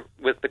answer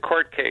with the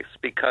court case,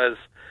 because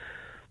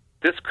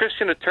this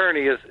Christian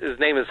attorney, his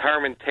name is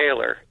Harmon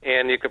Taylor,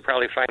 and you could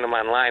probably find him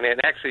online,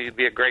 and actually he'd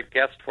be a great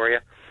guest for you.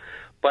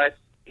 But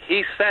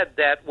he said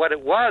that what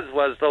it was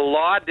the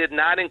law did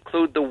not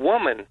include the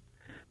woman,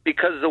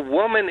 because the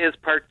woman is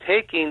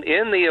partaking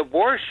in the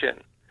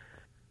abortion.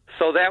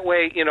 So that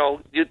way,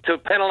 to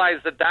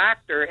penalize the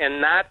doctor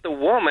and not the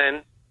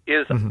woman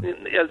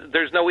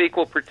there's no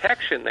equal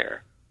protection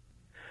there.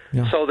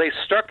 Yeah. So they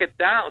struck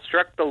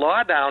the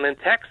law down in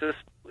Texas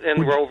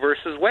in Roe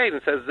versus Wade,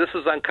 and says this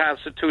is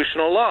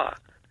unconstitutional law.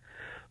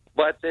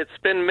 But it's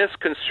been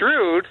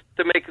misconstrued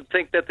to make it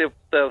think that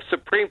the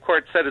Supreme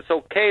Court said it's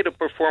okay to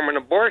perform an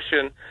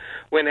abortion,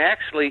 when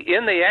actually,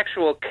 in the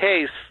actual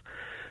case,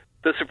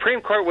 the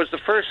Supreme Court was the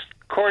first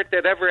court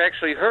that ever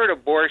actually heard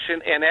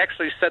abortion and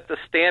actually set the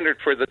standard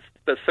for the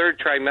third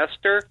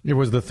trimester. It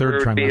was the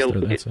third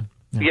trimester, that's it.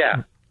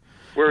 Yeah.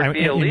 Where it'd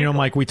be illegal.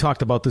 Mike, we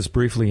talked about this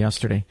briefly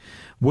yesterday.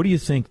 What do you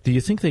think? Do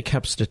you think they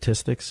kept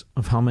statistics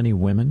of how many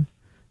women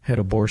had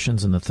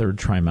abortions in the third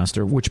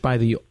trimester, which by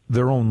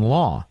their own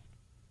law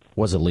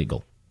was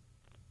illegal?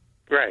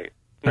 Right.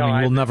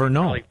 We'll never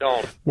know. Really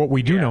don't. What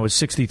we do know is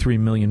 63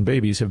 million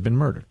babies have been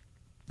murdered.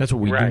 That's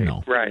what we do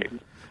know. Right.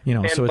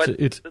 So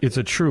it's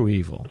a true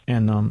evil,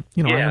 and I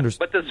understand.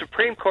 But the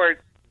Supreme Court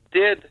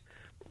did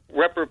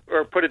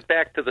put it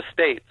back to the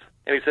states,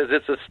 and he says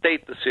it's a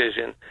state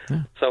decision.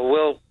 Yeah. So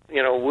we'll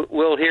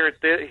hear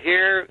it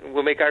here.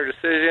 We'll make our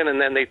decision, and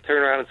then they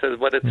turn around and says,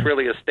 "But it's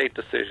really a state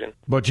decision."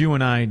 But you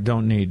and I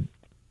don't need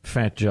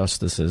fat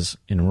justices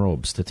in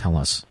robes to tell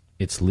us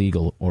it's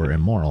legal or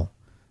immoral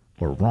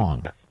or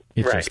wrong.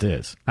 It just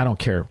is. I don't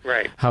care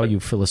how you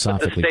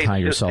philosophically tie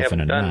yourself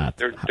in a knot.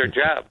 Their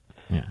job.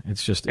 Yeah,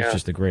 it's just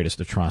the greatest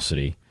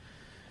atrocity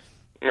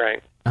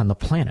on the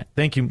planet.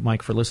 Thank you,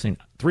 Mike, for listening.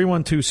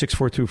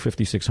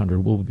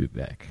 312-642-5600. We'll be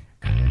back.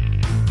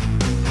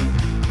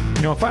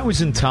 If I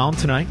was in town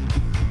tonight,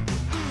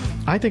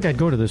 I think I'd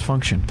go to this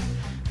function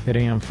that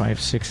AM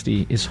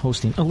 560 is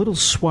hosting, a little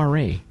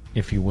soiree,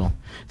 if you will,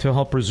 to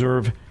help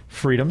preserve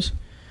freedoms.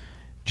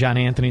 John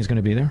Anthony's going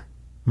to be there.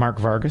 Mark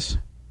Vargas,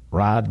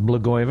 Rod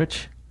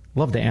Blagojevich.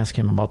 Love to ask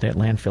him about that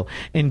landfill.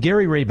 And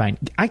Gary Rabine.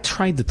 I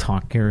tried to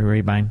talk Gary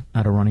Rabine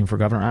out of running for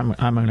governor.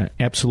 I'm going to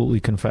absolutely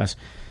confess.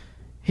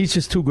 He's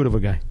just too good of a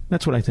guy.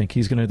 That's what I think.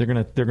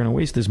 They're gonna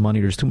waste his money.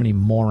 There's too many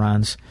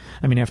morons.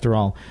 I mean, after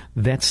all,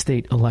 that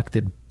state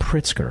elected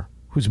Pritzker,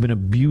 who's been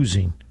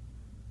abusing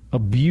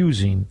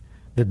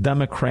the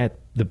Democrat,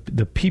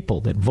 the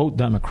people that vote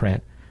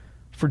Democrat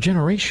for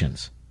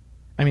generations.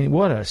 I mean,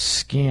 what a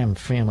scam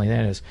family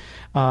that is.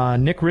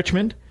 Nick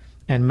Richmond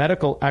and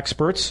medical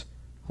experts.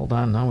 Hold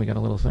on, now we got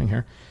a little thing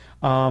here.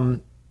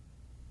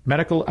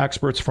 Medical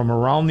experts from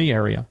around the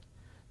area.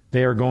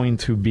 They are going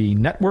to be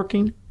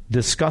networking,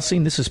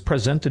 discussing. This is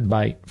presented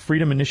by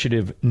Freedom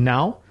Initiative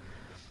Now.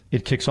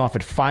 It kicks off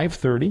at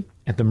 5:30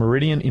 at the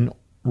Meridian in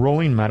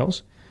Rolling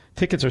Meadows.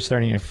 Tickets are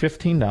starting at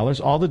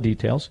 $15. All the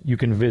details you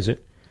can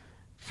visit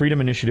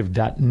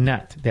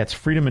freedominitiative.net. That's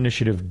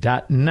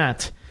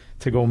freedominitiative.net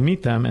to go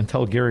meet them and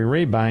tell Gary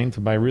Rabine to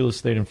buy real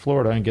estate in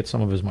Florida and get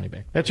some of his money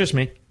back. That's just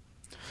me.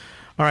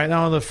 All right,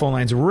 now on the phone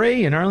lines.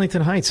 Ray in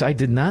Arlington Heights. I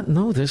did not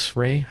know this,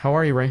 Ray. How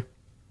are you, Ray?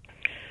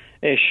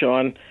 Hey,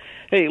 Sean.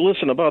 Hey,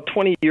 listen, about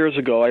 20 years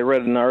ago, I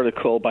read an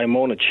article by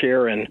Mona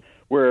Charen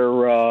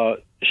where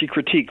she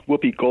critiqued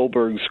Whoopi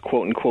Goldberg's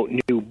quote-unquote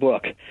new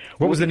book.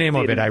 What was the name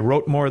of it? I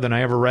Wrote More Than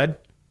I Ever Read?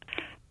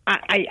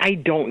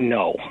 I don't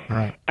know. All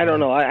right. I don't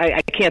know.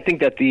 I can't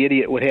think that the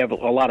idiot would have a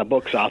lot of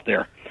books out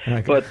there.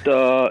 Okay. But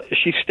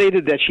she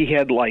stated that she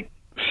had like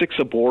 6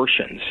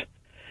 abortions.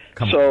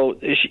 So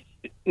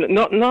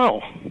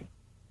no.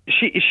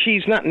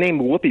 She's not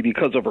named Whoopi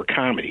because of her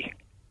comedy.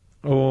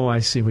 Oh, I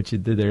see what you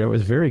did there. That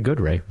was very good,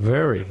 Ray.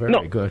 Very,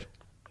 very good.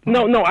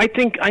 No. I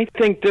think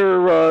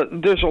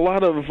there's a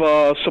lot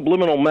of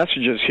subliminal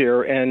messages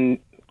here, and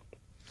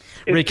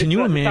Ray, can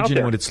you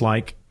imagine what it's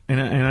like? And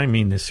I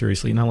mean this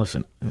seriously. Now,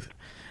 listen,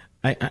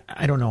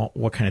 I don't know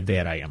what kind of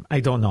dad I am. I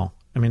don't know.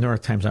 I mean, there are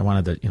times I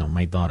wanted to,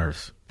 my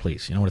daughters,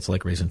 please. You know what it's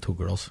like raising 2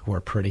 girls who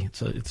are pretty.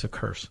 It's a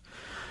curse.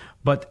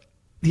 But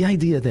the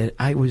idea that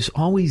I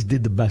always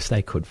did the best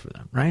I could for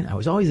them, right? I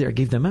was always there,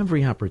 gave them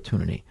every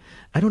opportunity.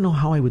 I don't know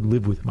how I would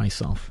live with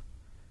myself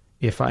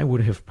if I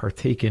would have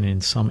partaken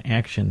in some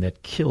action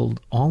that killed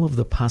all of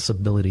the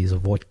possibilities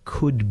of what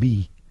could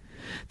be.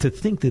 To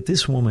think that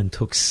this woman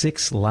took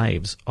 6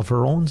 lives of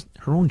her own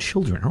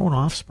children, her own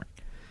offspring.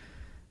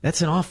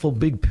 That's an awful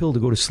big pill to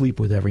go to sleep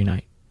with every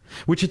night.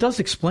 Which it does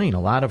explain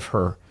a lot of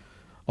her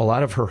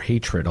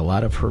hatred, a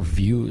lot of her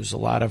views, a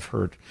lot of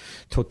her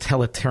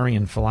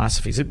totalitarian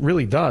philosophies. It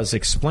really does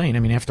explain. I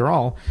mean, after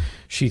all,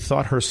 she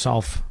thought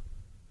herself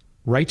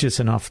righteous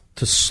enough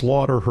to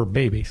slaughter her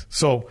babies.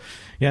 So,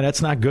 yeah,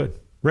 that's not good.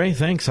 Ray,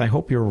 thanks. I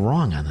hope you're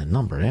wrong on the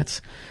number.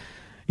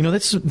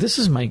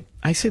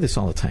 I say this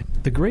all the time.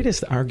 The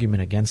greatest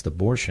argument against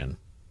abortion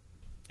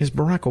is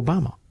Barack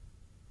Obama.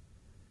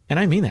 And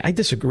I mean that. I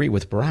disagree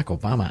with Barack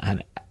Obama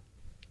on,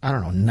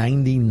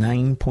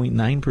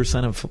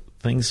 99.9% of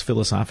things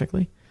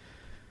philosophically.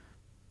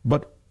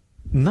 But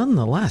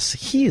nonetheless,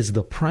 he is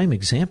the prime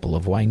example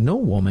of why no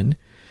woman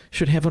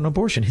should have an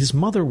abortion. His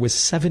mother was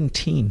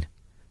 17.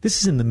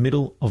 This is in the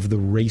middle of the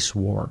race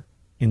war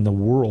in the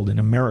world, in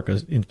America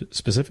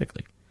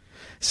specifically.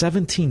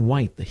 17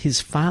 white.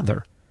 His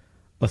father,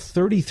 a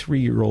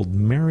 33-year-old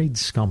married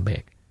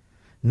scumbag,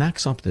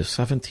 knocks up this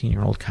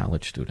 17-year-old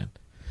college student.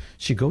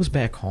 She goes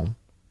back home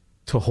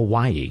to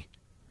Hawaii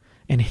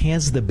and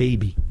has the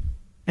baby.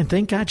 And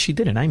thank God she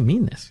did it. I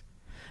mean this.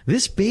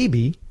 This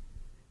baby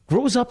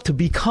grows up to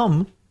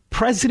become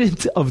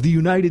president of the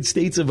United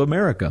States of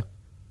America.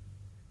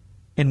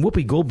 And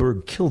Whoopi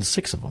Goldberg killed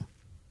 6 of them.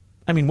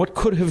 I mean, what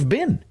could have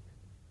been?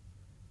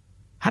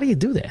 How do you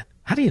do that?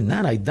 How do you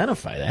not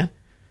identify that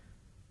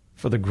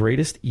for the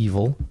greatest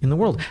evil in the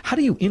world? How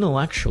do you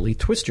intellectually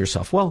twist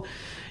yourself? Well,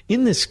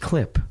 in this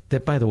clip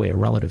that, by the way, a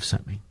relative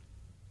sent me,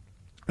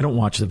 I don't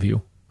watch The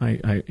View.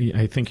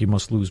 I think you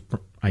must lose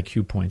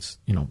IQ points,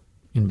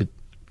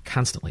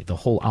 constantly, the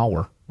whole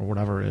hour or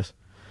whatever it is.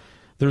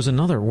 There's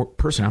another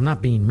person. I'm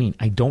not being mean.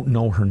 I don't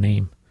know her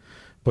name,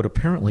 but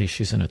apparently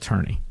she's an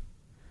attorney,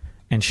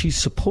 and she's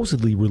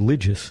supposedly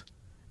religious.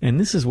 And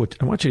this is what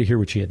I want you to hear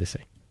what she had to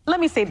say. Let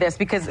me say this,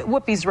 because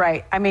Whoopi's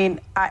right. I mean,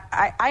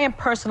 I am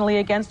personally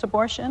against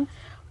abortion.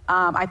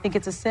 I think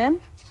it's a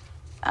sin.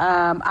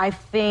 I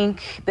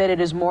think that it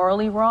is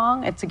morally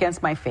wrong. It's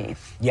against my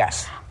faith.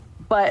 Yes.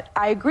 But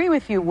I agree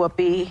with you,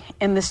 Whoopi,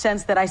 in the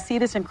sense that I see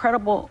this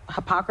incredible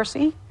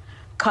hypocrisy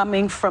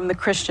coming from the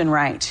Christian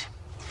right,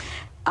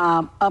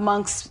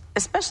 amongst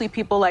especially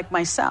people like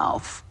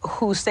myself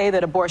who say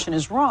that abortion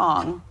is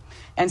wrong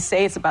and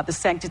say it's about the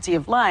sanctity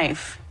of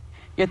life,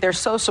 yet they're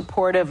so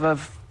supportive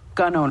of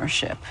gun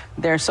ownership.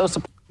 They're so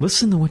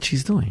Listen to what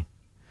she's doing.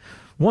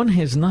 One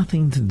has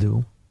nothing to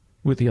do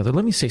with the other.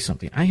 Let me say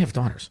something. I have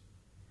daughters.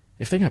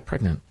 If they got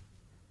pregnant,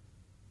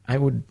 I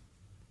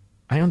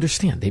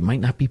understand they might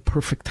not be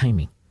perfect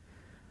timing.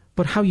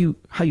 But how you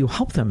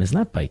help them is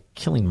not by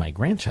killing my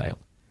grandchild.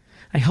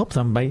 I help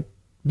them by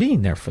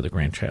being there for the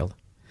grandchild.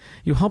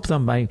 You help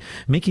them by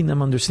making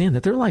them understand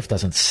that their life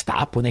doesn't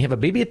stop when they have a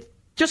baby. It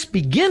just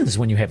begins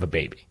when you have a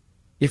baby.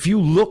 if you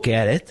look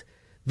at it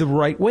the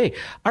right way.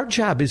 Our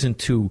job isn't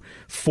to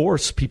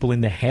force people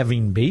into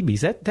having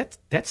babies.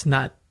 That's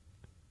not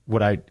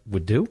what I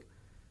would do.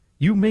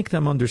 You make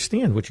them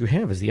understand what you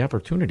have is the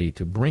opportunity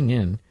to bring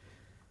in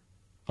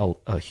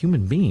a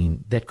human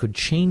being that could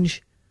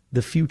change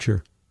the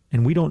future,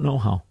 and we don't know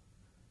how.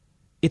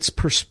 It's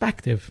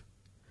perspective.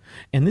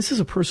 And this is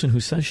a person who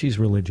says she's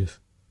religious,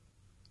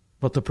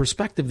 but the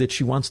perspective that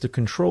she wants to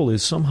control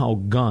is somehow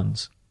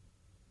guns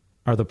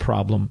are the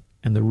problem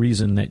and the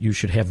reason that you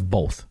should have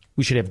both.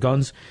 We should have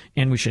guns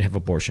and we should have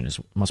abortion,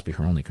 must be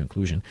her only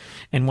conclusion.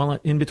 And while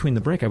in between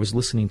the break, I was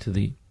listening to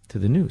the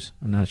news.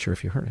 I'm not sure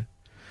if you heard it.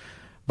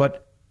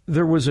 But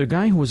there was a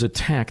guy who was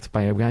attacked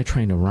by a guy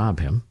trying to rob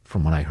him,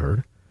 from what I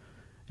heard,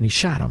 and he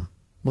shot him.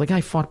 Well, the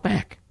guy fought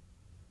back,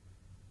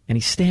 and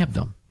he stabbed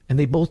him, and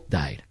they both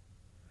died.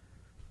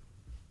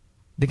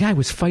 The guy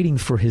was fighting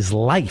for his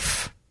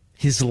life.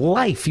 His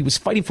life he was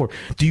fighting for.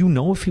 Do you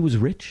know if he was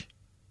rich?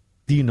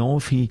 Do you know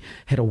if he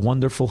had a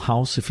wonderful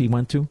house if he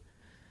went to?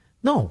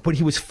 No, but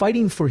he was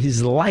fighting for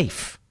his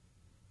life.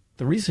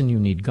 The reason you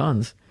need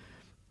guns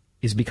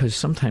is because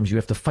sometimes you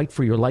have to fight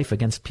for your life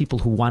against people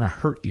who want to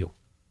hurt you.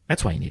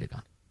 That's why you need a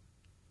gun.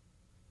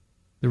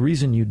 The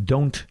reason you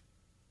don't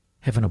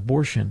have an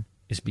abortion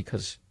is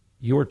because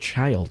your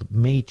child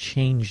may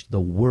change the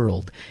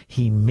world.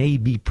 He may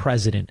be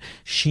president.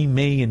 She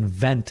may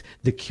invent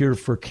the cure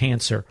for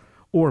cancer.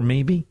 Or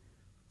maybe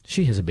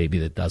she has a baby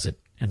that does it,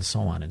 and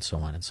so on and so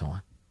on and so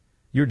on.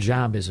 Your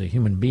job as a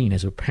human being,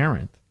 as a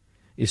parent,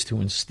 is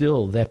to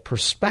instill that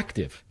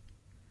perspective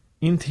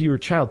into your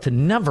child, to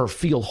never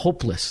feel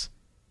hopeless,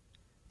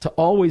 to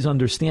always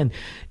understand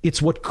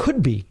it's what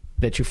could be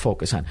that you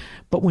focus on.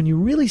 But when you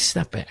really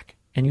step back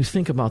and you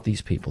think about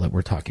these people that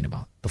we're talking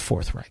about, the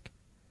Fourth Reich,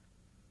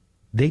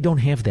 they don't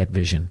have that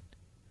vision.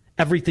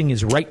 Everything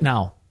is right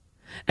now.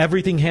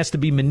 Everything has to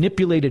be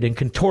manipulated and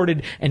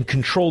contorted and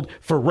controlled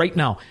for right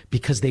now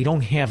because they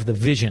don't have the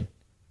vision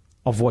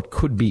of what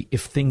could be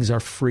if things are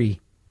free,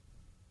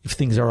 if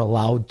things are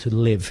allowed to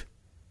live.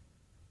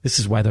 This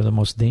is why they're the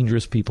most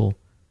dangerous people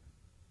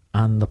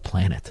on the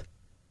planet,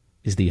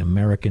 is the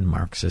American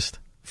Marxist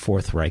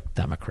Fourth Reich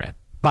Democrat.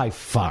 By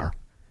far.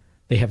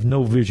 They have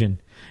no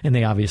vision, and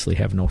they obviously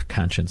have no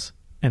conscience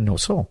and no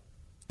soul.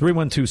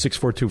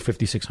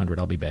 312-642-5600.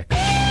 I'll be back.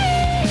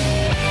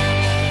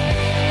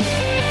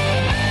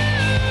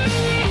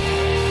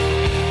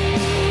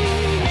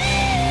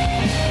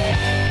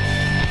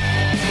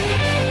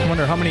 I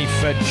wonder how many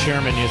Fed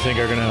chairmen you think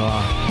are going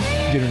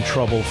to get in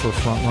trouble for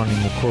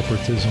front-running the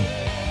corporatism.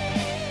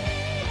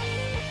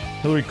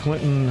 Hillary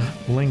Clinton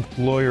linked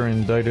lawyer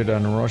indicted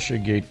on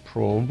Russiagate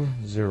probe,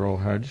 Zero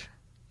Hedge.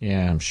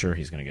 Yeah, I'm sure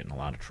he's going to get in a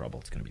lot of trouble.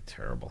 It's going to be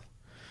terrible.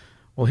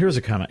 Well, here's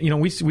a comment. You know,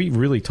 we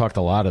really talked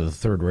a lot of the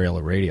third rail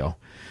of radio.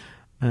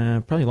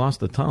 Probably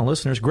lost a ton of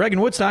listeners. Greg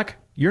in Woodstock,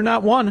 you're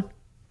not one.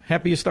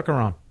 Happy you stuck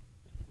around.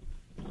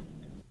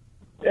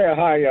 Yeah,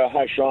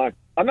 hi, Sean.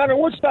 I'm not in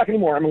Woodstock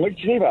anymore. I'm in Lake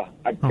Geneva.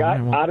 I got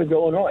out of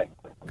Illinois.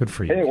 Good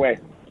for you. Anyway,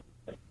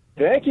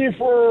 thank you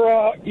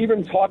for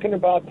even talking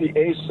about the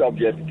ACE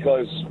subject,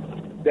 because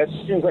that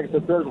seems like it's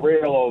the third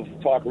rail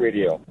of talk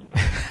radio.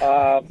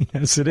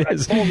 Yes, it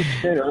is. I told the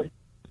dinner,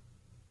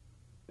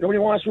 nobody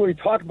wants to really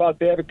talk about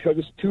that because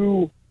it's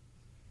too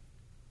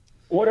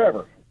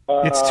whatever.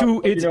 It's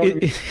too.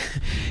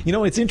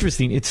 It's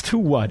interesting. It's too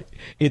what?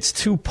 It's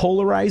too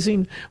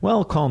polarizing.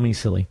 Well, call me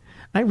silly.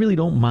 I really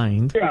don't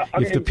mind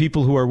if the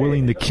people who are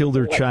willing to kill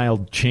their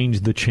child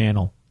change the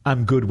channel.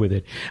 I'm good with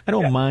it. I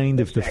don't mind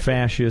if the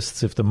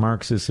fascists, if the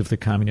Marxists, if the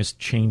communists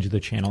change the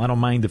channel. I don't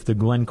mind if the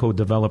Glencoe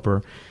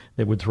developer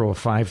that would throw a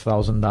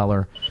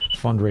 $5,000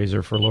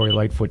 fundraiser for Lori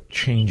Lightfoot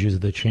changes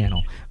the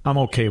channel. I'm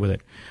okay with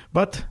it.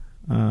 But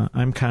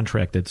I'm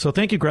contracted. So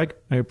thank you, Greg.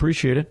 I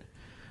appreciate it.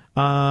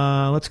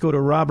 Let's go to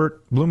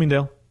Robert,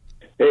 Bloomingdale.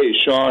 Hey,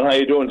 Sean. How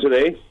you doing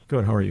today?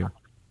 Good. How are you?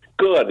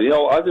 Good.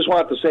 I just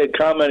wanted to say,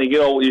 commenting,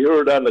 you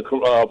heard on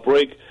the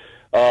break,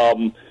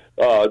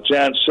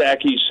 John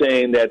Psaki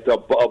saying that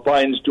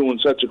Biden's doing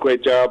such a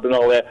great job and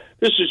all that.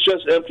 This is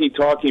just empty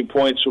talking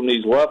points from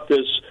these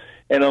leftists,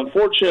 and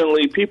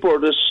unfortunately, people are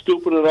just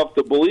stupid enough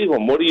to believe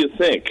them. What do you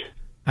think?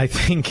 I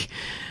think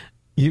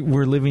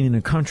we're living in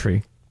a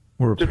country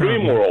where it's a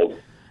dream world.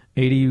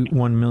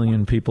 81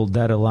 million people,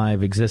 dead,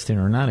 alive, existing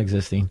or not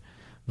existing,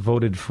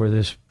 voted for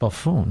this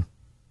buffoon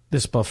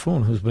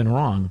who's been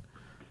wrong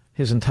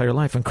his entire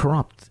life and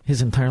corrupt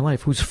his entire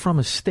life, who's from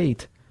a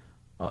state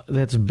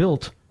that's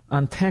built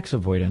on tax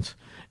avoidance.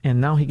 And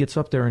now he gets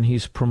up there and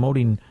he's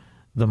promoting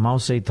the Mao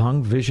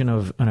Zedong vision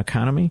of an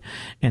economy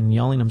and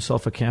yelling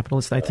himself a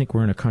capitalist. I think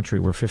we're in a country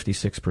where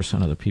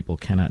 56% of the people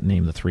cannot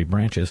name the three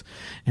branches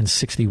and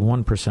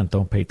 61%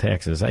 don't pay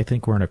taxes. I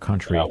think we're in a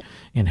country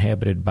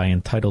inhabited by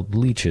entitled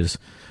leeches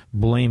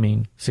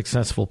blaming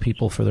successful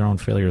people for their own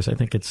failures. I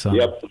think it's...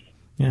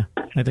 Yeah,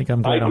 I think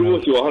I'm glad. I agree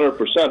with you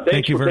 100%.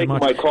 Thank you for taking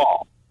my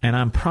call. And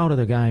I'm proud of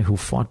the guy who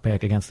fought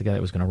back against the guy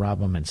that was going to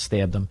rob him and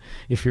stabbed him.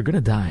 If you're going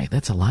to die,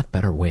 that's a lot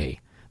better way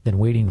than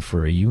waiting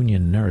for a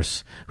union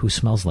nurse who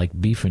smells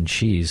like beef and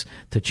cheese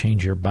to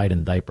change your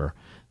Biden diaper.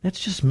 That's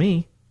just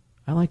me.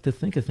 I like to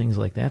think of things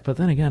like that, but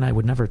then again, I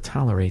would never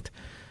tolerate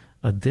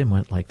a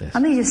dimwit like this.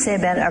 Let me just say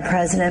about our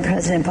president,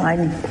 President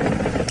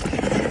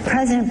Biden.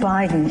 President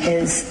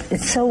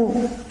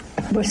Biden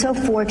we're so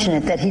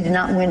fortunate that he did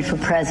not win for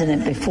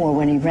president before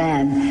when he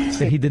ran.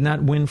 That he did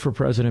not win for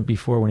president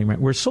before when he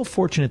ran. We're so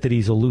fortunate that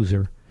he's a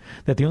loser,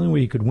 that the only way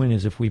he could win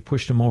is if we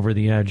pushed him over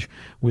the edge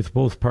with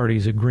both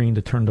parties agreeing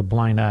to turn a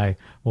blind eye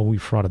while we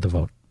frauded the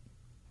vote.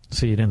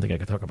 See, you didn't think I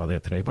could talk about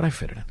that today, but I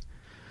fit it in.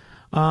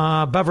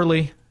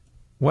 Beverly,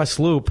 West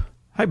Loop.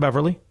 Hi,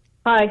 Beverly.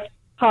 Hi.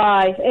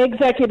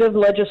 Executive,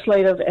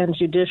 legislative, and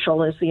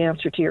judicial is the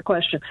answer to your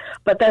question.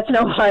 But that's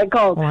not what I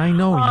called. Well, I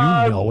know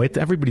you know it.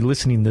 Everybody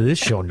listening to this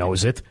show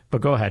knows it.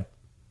 But go ahead.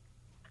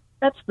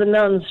 That's the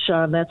nuns,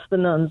 Sean. That's the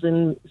nuns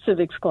in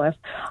civics class.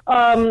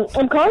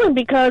 I'm calling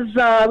because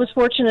I was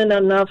fortunate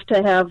enough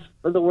to have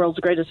the world's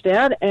greatest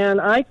dad,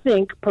 and I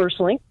think,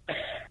 personally,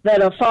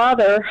 that a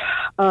father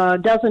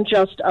doesn't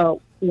just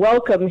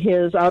welcome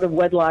his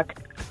out-of-wedlock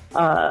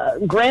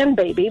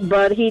grandbaby,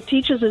 but he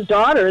teaches his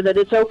daughter that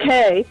it's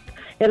okay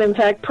and, in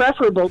fact,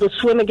 preferable to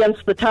swim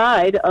against the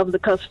tide of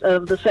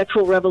the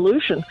sexual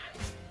revolution.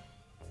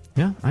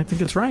 Yeah, I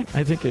think it's right.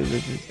 I think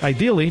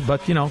ideally,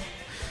 but,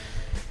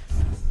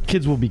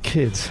 kids will be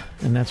kids,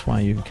 and that's why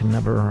you can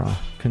never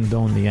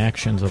condone the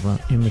actions of an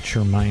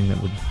immature mind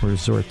that would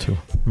resort to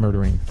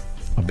murdering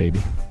a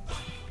baby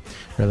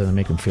rather than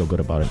make them feel good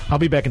about it. I'll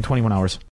be back in 21 hours.